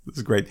for you. This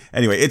is great.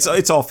 Anyway,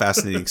 it's all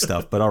fascinating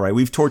stuff. But all right,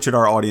 we've tortured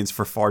our audience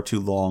for far too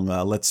long.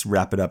 Let's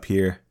wrap it up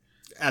here.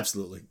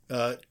 Absolutely.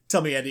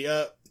 Tell me, Andy,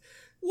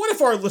 what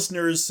if our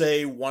listeners,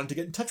 say, wanted to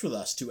get in touch with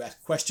us to ask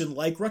a question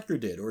like Rutger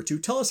did, or to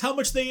tell us how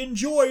much they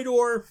enjoyed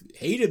or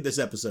hated this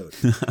episode?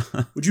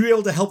 Would you be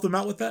able to help them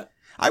out with that?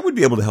 I would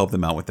be able to help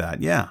them out with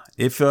that, yeah.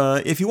 If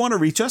you want to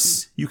reach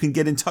us, you can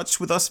get in touch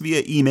with us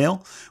via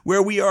email,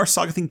 where we are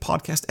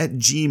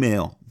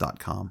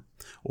sagathingpodcast@gmail.com.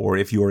 Or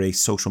if you're a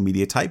social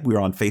media type, we're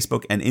on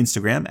Facebook and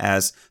Instagram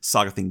as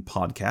Sagathing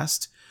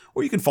Podcast.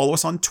 or you can follow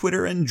us on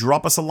Twitter and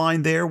drop us a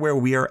line there where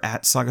we are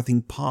at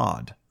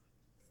SagaThinkPod.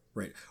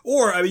 Right.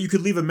 Or, I mean, you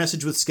could leave a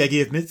message with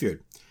Skeggy of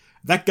Midfjord.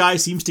 That guy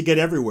seems to get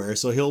everywhere,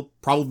 so he'll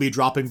probably be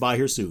dropping by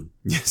here soon.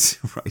 Yes,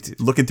 right.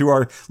 Looking through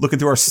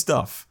our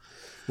stuff.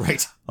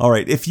 Right. All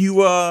right. If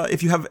you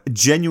have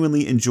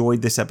genuinely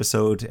enjoyed this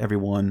episode,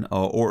 everyone,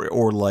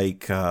 or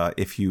like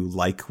if you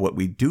like what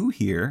we do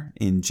here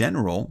in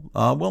general,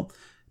 well,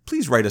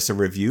 please write us a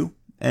review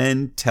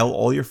and tell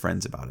all your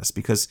friends about us,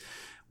 because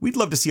we'd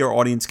love to see our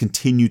audience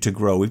continue to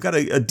grow. We've got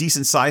a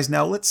decent size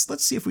now.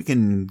 Let's see if we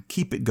can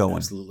keep it going.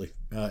 Absolutely.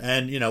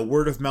 And,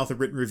 word of mouth and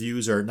written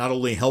reviews are not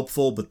only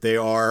helpful, but they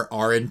are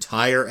our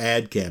entire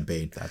ad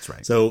campaign. That's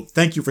right. So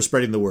thank you for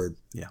spreading the word.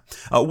 Yeah.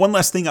 One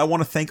last thing. I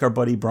want to thank our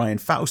buddy Brian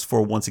Faust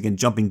for once again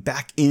jumping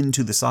back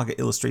into the Saga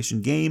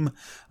illustration game.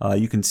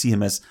 You can see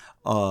him as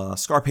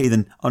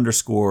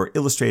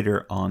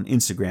Scarpathan_illustrator on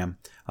Instagram.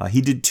 He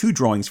did 2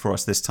 drawings for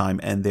us this time,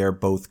 and they're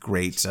both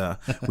great.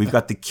 We've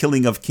got the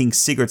killing of King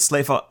Sigurd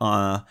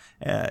Slefa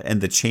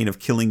and the chain of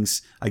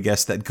killings, I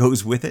guess, that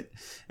goes with it.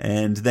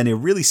 And then a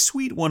really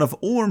sweet one of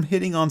Orm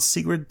hitting on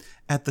Sigurd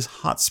at the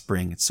hot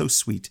spring. It's so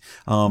sweet.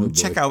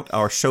 Check out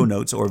our show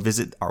notes or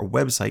visit our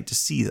website to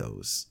see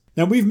those.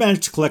 Now, we've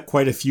managed to collect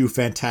quite a few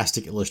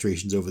fantastic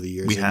illustrations over the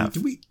years. We have.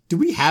 Do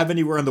we have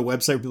anywhere on the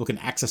website where people can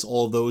access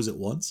all of those at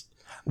once?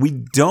 We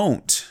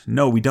don't.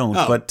 No, we don't.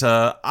 Oh. But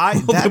Well,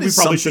 that then we is probably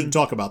something shouldn't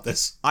talk about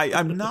this.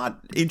 I'm not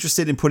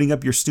interested in putting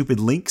up your stupid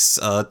links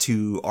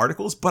to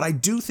articles, but I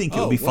do think it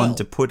would be fun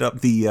to put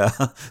up the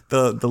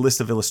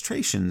list of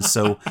illustrations.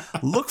 So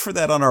look for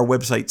that on our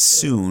website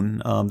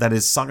soon. That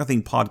is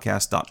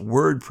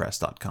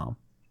sagathinkpodcast.wordpress.com.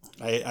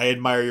 I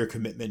admire your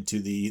commitment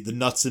to the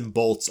nuts and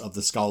bolts of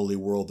the scholarly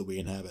world that we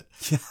inhabit.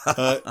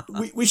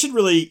 We should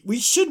really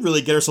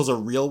get ourselves a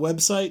real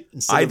website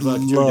instead of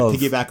trying to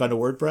piggyback onto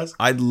WordPress.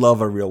 I'd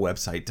love a real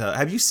website.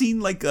 Have you seen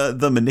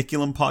the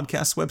Maniculum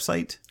podcast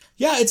website?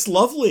 Yeah, it's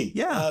lovely.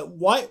 Yeah.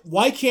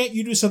 Why can't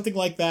you do something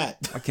like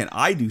that? Why can't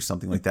I do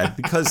something like that?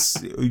 Because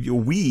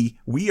we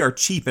are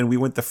cheap and we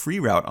went the free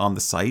route on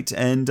the site.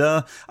 And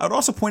I would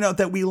also point out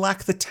that we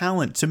lack the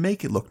talent to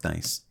make it look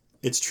nice.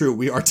 It's true.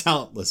 We are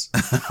talentless.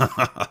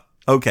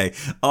 Okay.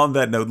 On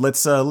that note, let's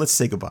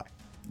say goodbye.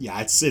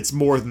 Yeah, it's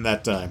more than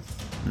that time.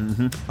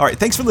 Mm-hmm. All right.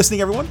 Thanks for listening,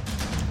 everyone.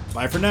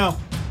 Bye for now.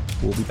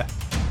 We'll be back.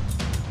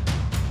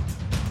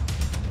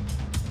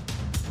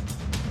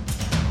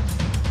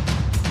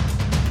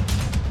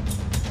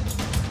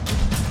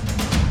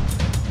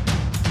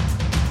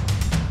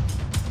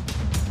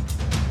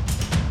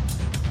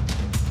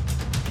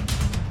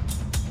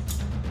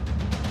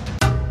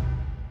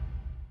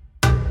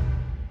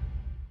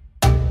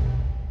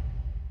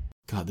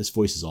 God, this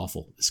voice is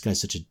awful. This guy's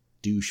such a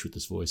douche with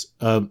this voice.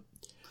 Who?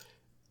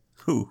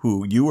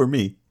 You or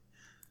me?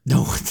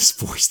 No, this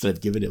voice that I've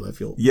given him, I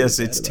feel. Yes,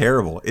 it's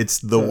terrible. It's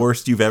the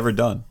worst you've ever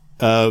done.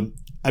 I'm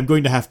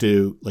going to have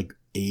to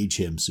age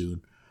him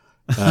soon.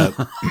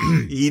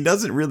 He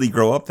doesn't really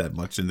grow up that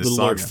much in this Little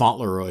saga. Lord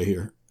Fauntleroy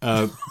here.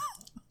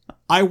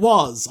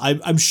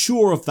 I'm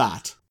sure of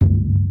that.